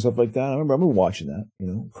 Coyote and stuff like that. I remember watching that,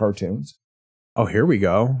 cartoons. Oh, here we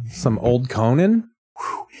go. Some old Conan.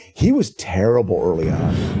 He was terrible early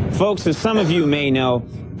on. Folks, as some of you may know,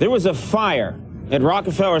 there was a fire at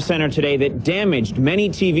Rockefeller Center today that damaged many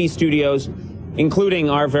TV studios, including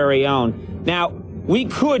our very own. Now, we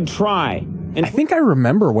could try. I think I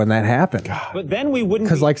remember when that happened. But then we wouldn't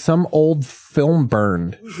Because like some old film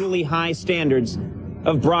burned. usually high standards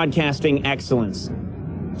of broadcasting excellence.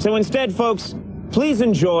 So instead, folks, please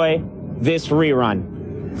enjoy this rerun.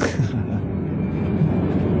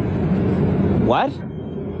 What?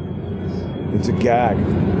 It's a gag.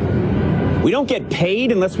 We don't get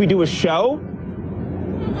paid unless we do a show?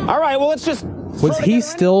 All right, well, let's just... Was he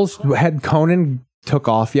still, had Conan took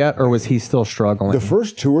off yet, or was he still struggling? The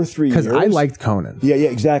first 2 or 3 years. Because I liked Conan. Yeah,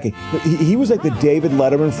 exactly. He was like the David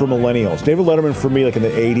Letterman for millennials. David Letterman for me, like in the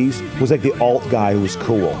 80s, was like the alt guy who was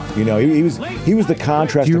cool. He was the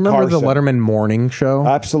contrast. Do you to remember the Carson. Letterman morning show?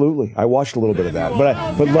 Absolutely. I watched a little bit of that. But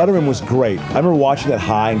Letterman was great. I remember watching that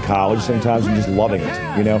high in college sometimes and just loving it,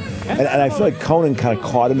 And I feel like Conan kind of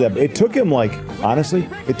caught into that. It took him honestly,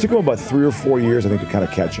 it took him about 3 or 4 years, I think, to kind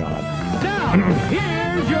of catch on.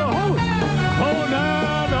 Here's your host,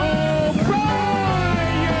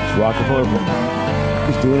 It's Rockefeller.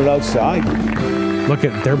 He's doing it outside. Look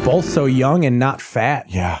at, they're both so young and not fat.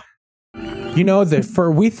 Yeah.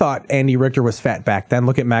 We thought Andy Richter was fat back then.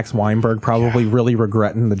 Look at Max Weinberg, probably really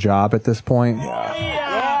regretting the job at this point.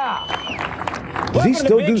 Does he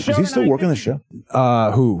still work on the show?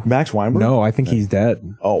 Who? Max Weinberg? No, I think he's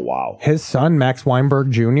dead. Oh, wow. His son, Max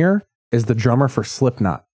Weinberg Jr., is the drummer for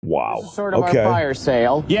Slipknot. Wow. Sort of our fire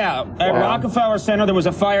sale. Yeah, at Rockefeller Center, there was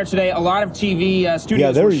a fire today. A lot of TV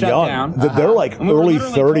studios they're were shut young. down. They're like And we were early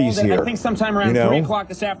literally told 30s that here. I think sometime around 3 o'clock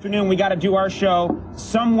this afternoon, we got to do our show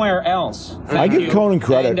somewhere else. I give Conan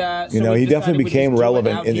credit. And, he we definitely decided we'd became just do it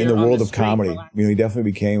relevant out in here the on world the of street. comedy. He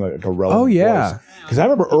definitely became a relevant Oh, yeah. Because I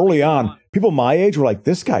remember early on, people my age were like,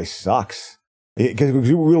 this guy sucks. Because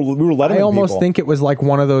we were letting I almost people. think it was like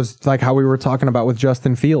one of those, like how we were talking about with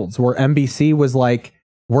Justin Fields, where NBC was like,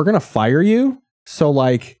 we're going to fire you. So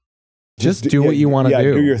just do what you want to do.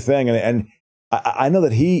 Yeah, do your thing. And I know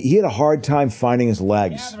that he had a hard time finding his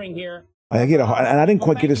legs. I think and I didn't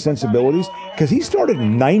quite get his sensibilities because he started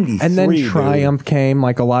in 93. And then dude. Triumph came,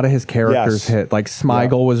 like a lot of his characters hit. Like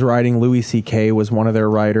Smigel was writing, Louis C.K. was one of their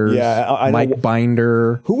writers. Yeah, I know. Mike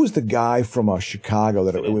Binder. Who was the guy from Chicago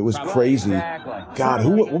that it was crazy? God,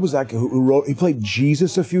 what was that guy who wrote? He played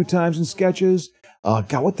Jesus a few times in sketches.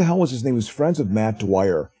 God, what the hell was his name? He was friends with Matt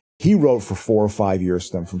Dwyer. He wrote for 4 or 5 years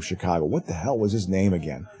from Chicago. What the hell was his name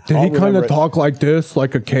again? Did he kind of talk like this,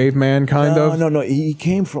 like a caveman kind of? No. He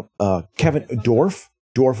came from Kevin Dorff.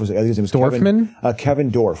 Dorff was, I think his name was Dorfman?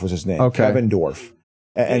 Kevin Dorff was his name. Okay. Kevin Dorff.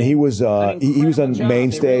 And he was he was on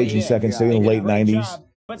main stage in Second City in the late 90s.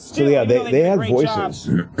 So yeah, they had voices,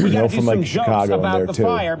 from like Chicago in there too.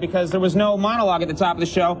 Fire because there was no monologue at the top of the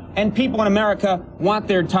show, and people in America want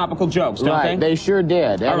their topical jokes, don't they? They sure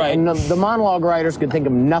did. All right. And the monologue writers could think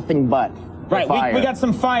of nothing but right. We got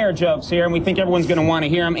some fire jokes here, and we think everyone's going to want to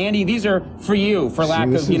hear them. Andy, these are for you, for lack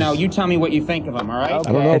of, you tell me what you think of them, all right? I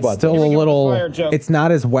don't know about It's still a little, it's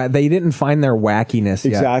not as they didn't find their wackiness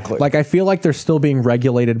yet. Exactly. Like, I feel like they're still being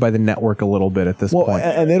regulated by the network a little bit at this point.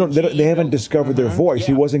 And they haven't discovered their voice.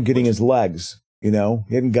 He wasn't getting his legs, He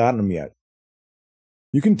hadn't gotten them yet.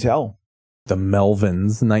 You can tell. The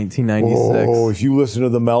Melvins, 1996. Oh, if you listen to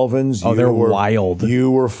the Melvins, they're wild. You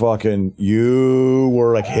were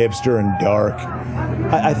like hipster and dark.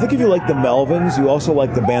 I think if you like the Melvins, you also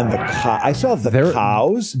like the band I saw the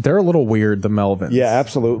Cows. They're a little weird, the Melvins. Yeah,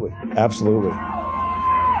 absolutely. Absolutely.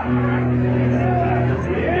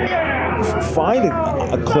 Find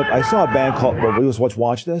a clip. I saw a band called,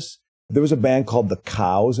 watch this. There was a band called the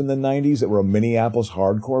Cows in the 90s that were a Minneapolis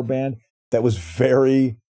hardcore band that was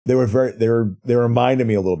they reminded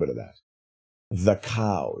me a little bit of that. The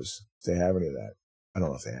Cows. If they have any of that. I don't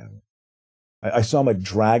know if they have it. I saw them at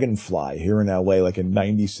Dragonfly here in LA, like in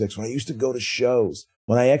 96, when I used to go to shows,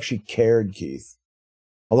 when I actually cared, Keith.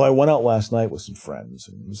 Although I went out last night with some friends.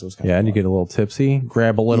 And it was kind of and you get a little tipsy,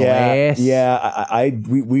 grab a little ass. Yeah,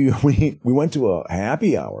 we went to a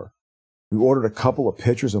happy hour. We ordered a couple of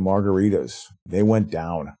pitchers of margaritas. They went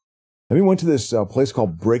down. Then we went to this place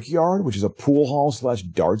called Brickyard, which is a pool hall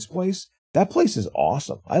 / darts place. That place is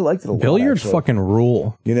awesome. I liked it a lot. Billiards fucking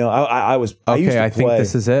rule. I used to play. Think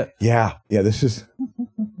this is it. Yeah, this is.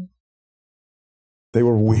 They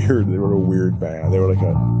were weird. They were a weird band. They were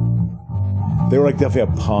like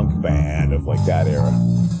definitely a punk band of like that era.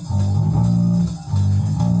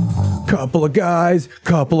 Couple of guys,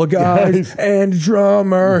 and a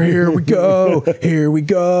drummer. Here we go.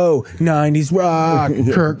 90s rock.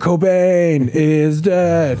 Kurt Cobain is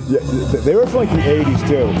dead. Yeah, they were from like the 80s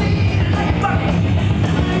too.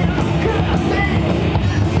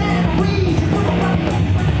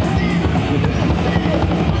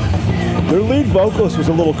 Their lead vocalist was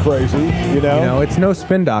a little crazy, it's no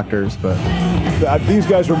Spin Doctors, but these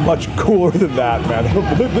guys were much cooler than that, man.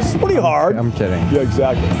 This is pretty hard. I'm kidding. Yeah,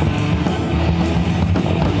 exactly.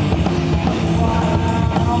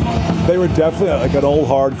 They were definitely like an old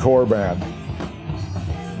hardcore band.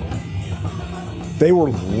 They were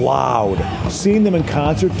loud. Seeing them in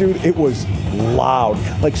concert, dude, it was loud.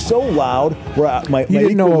 Like so loud where my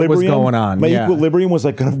didn't know what was going on. My equilibrium was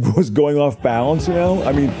was going off balance,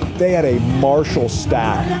 I mean, they had a Marshall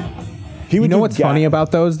stack. What's funny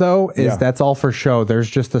about those though is that's all for show. There's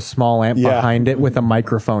just a small amp behind it with a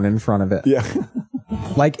microphone in front of it. Yeah.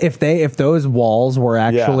 Like if those walls were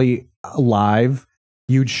actually live,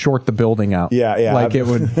 you'd short the building out. Yeah. Like it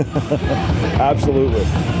would. Absolutely.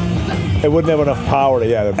 It wouldn't have enough power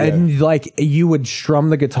to, And like you would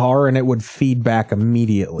strum the guitar and it would feed back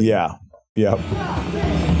immediately. Yeah.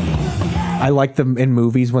 I like them in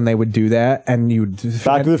movies when they would do that, and you'd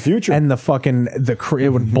Back to the Future, and it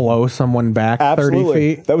would blow someone back 30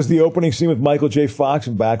 feet. That was the opening scene with Michael J. Fox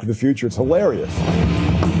in Back to the Future. It's hilarious.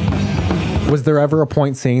 Was there ever a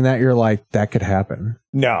point seeing that you're like, that could happen?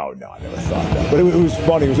 No, I never thought that. But it was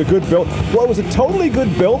funny. It was a good build. Well, it was a totally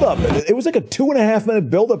good build-up. It was like a 2.5 minute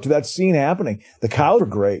build-up to that scene happening. The Cows were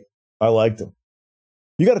great. I liked them.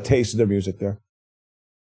 You got a taste of their music there.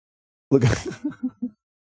 Look.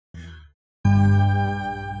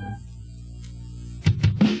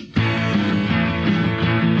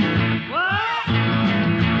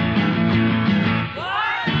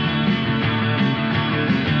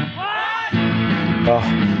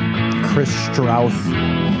 Chris Strouth.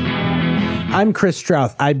 I'm Chris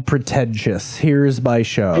Strouth. I'm pretentious. Here's my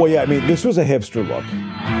show. Well, yeah, I mean, this was a hipster look.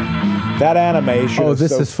 That animation. Oh,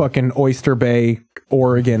 this is fucking Oyster Bay,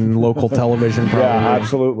 Oregon local television probably. Yeah,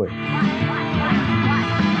 absolutely.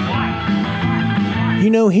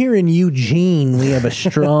 Here in Eugene, we have a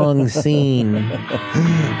strong scene.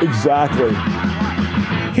 Exactly.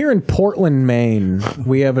 Here in Portland, Maine,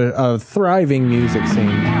 we have a thriving music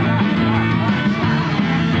scene.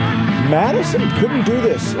 Madison couldn't do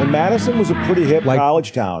this, and Madison was a pretty hip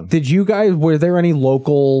college town. Were there any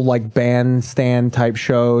local bandstand type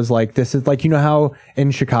shows? Like this is how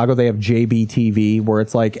in Chicago they have JBTV where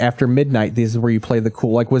it's like after midnight, this is where you play the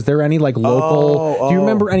cool. Was there any local? Do you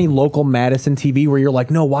remember any local Madison TV where you're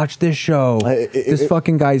like, no, watch this show. This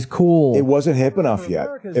fucking guy's cool. It wasn't hip enough yet.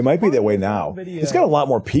 It might be that way now. It's got a lot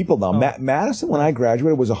more people now. Madison, when I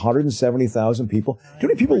graduated, was 170,000 people. Do you know how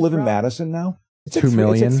many people live in Madison now? It's 2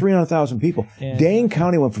 million? It's like 300,000 people. Dane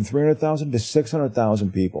County went from 300,000 to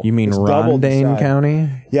 600,000 people. You mean It's Ron doubled the Dane size. County?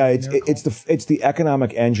 Yeah, it's the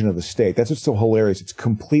economic engine of the state. That's what's so hilarious. It's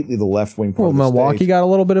completely the left wing part Well, of the Milwaukee state. it's got a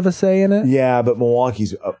little bit of a say in it. Yeah, but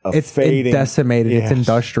Milwaukee's It's fading. decimated. It's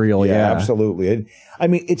industrial. Yeah, absolutely.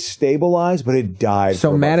 It's stabilized, but it died. So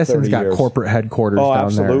for about Madison's 30 got years. corporate headquarters Oh, down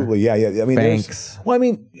absolutely. there. Yeah. I mean, banks.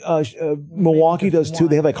 Milwaukee does too.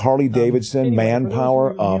 They have like Harley Davidson,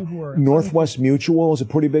 Manpower. Northwest Mutual is a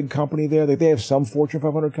pretty big company there. They have some Fortune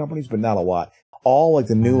 500 companies, but not a lot. All like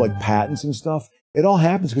the new like patents and stuff. It all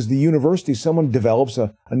happens because the university, someone develops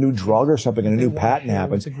a new drug or something, and a new patent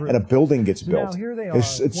happens, and a building gets built.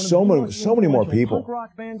 It's so many more people. Punk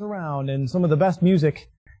rock bands around, and some of the best music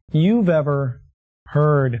you've ever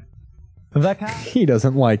heard. He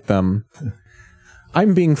doesn't like them.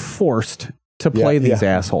 I'm being forced to play these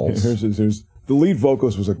assholes. Here's the lead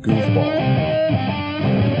vocalist was a goofball.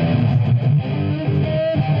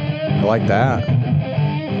 I like that.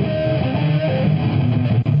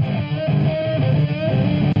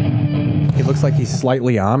 He looks like he's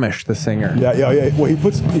slightly Amish, the singer. Yeah. Well, he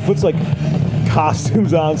puts like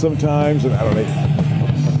costumes on sometimes, and I don't know.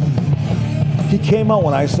 He came out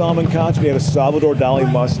when I saw him in concert. He had a Salvador Dali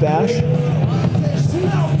mustache,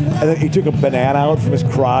 and then he took a banana out from his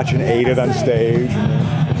crotch and ate it on stage.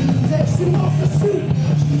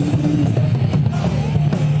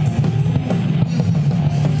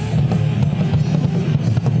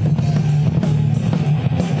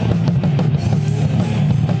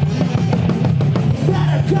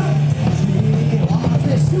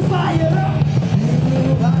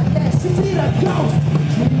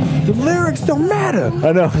 The lyrics don't matter.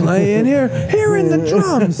 I know. Playing here, hearing the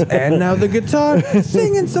drums, and now the guitar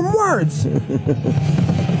singing some words.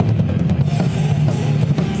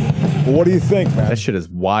 Well, what do you think, man? That shit is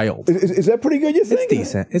wild. Is that pretty good? You think It's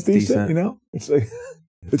decent. It's decent. You know, it's like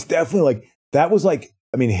it's definitely like that was like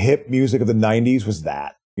hip music of the '90s was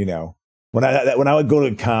that. You know, when I would go to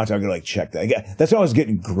a concert, I'd go like check that. That's when I was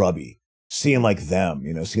getting grubby. Seeing like them,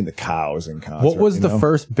 seeing the cows in concert. What was the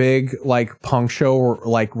first big like punk show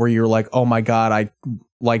where you're like, oh my god, I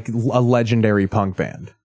like a legendary punk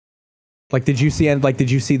band? Like, did you see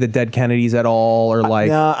the Dead Kennedys at all, or like?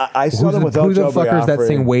 No, I saw them without who the fuckers that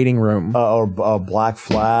sing Waiting Room or Black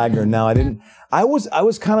Flag, or no, I didn't. I was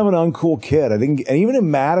kind of an uncool kid. I didn't, and even in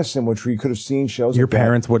Madison, which we could have seen shows. Your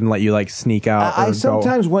parents wouldn't let you like sneak out. I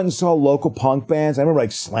sometimes went and saw local punk bands. I remember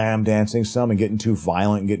like slam dancing some and getting too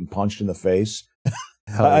violent and getting punched in the face.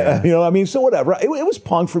 So whatever. It was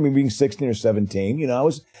punk for me being 16 or 17. I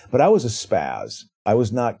was a spaz. I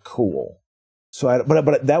was not cool. So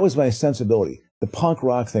but that was my sensibility. The punk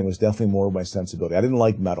rock thing was definitely more of my sensibility. I didn't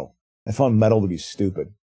like metal. I found metal to be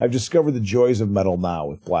stupid. I've discovered the joys of metal now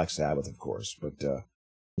with Black Sabbath, of course, but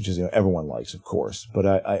which is everyone likes, of course. But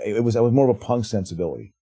I was more of a punk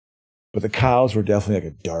sensibility. But the Cows were definitely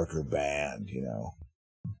like a darker band,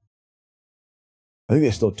 I think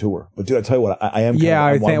they still tour. But dude, I tell you what, I am. Yeah,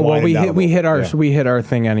 I think. Well, we hit our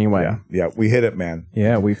thing anyway. Yeah, we hit it, man.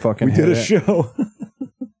 Yeah, we fucking. We did a show.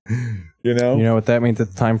 You know what that means?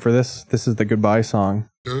 It's time for this. This is the goodbye song.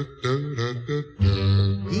 That's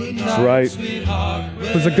right.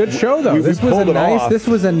 It was a good show, though. This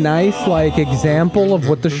was a nice like example of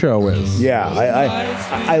what the show is. Yeah,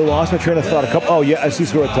 I lost my train of thought. I see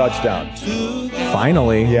score a touchdown.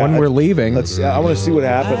 Finally, when we're leaving. I want to see what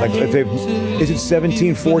happened. Like, is it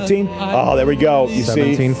 17-14? Oh, there we go. You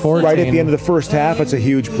see, 17-14. Right at the end of the first half, that's a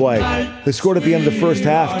huge play. They scored at the end of the first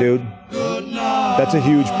half, dude. That's a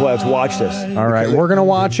huge play. Let's watch this. All right, we're gonna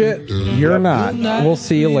watch it. You're not. We'll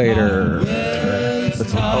see you later. Look at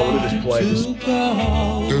this play.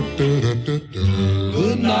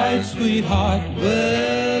 Good night, sweetheart.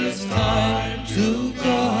 Well, it's time to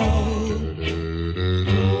go.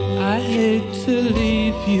 I hate to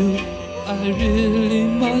leave you. I really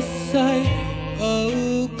must say,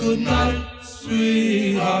 oh, good night,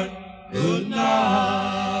 sweetheart. Good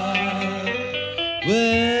night.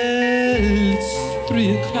 Well, it's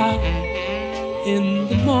 3 o'clock in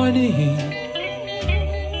the morning.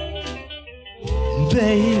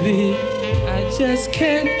 Baby, I just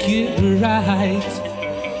can't get right.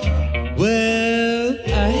 Well,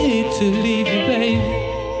 I hate to leave you, baby.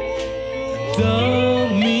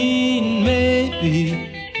 Don't mean maybe,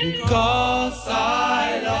 because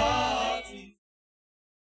I love you.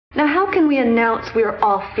 Now, how can we announce we are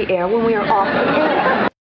off the air when we are off the air?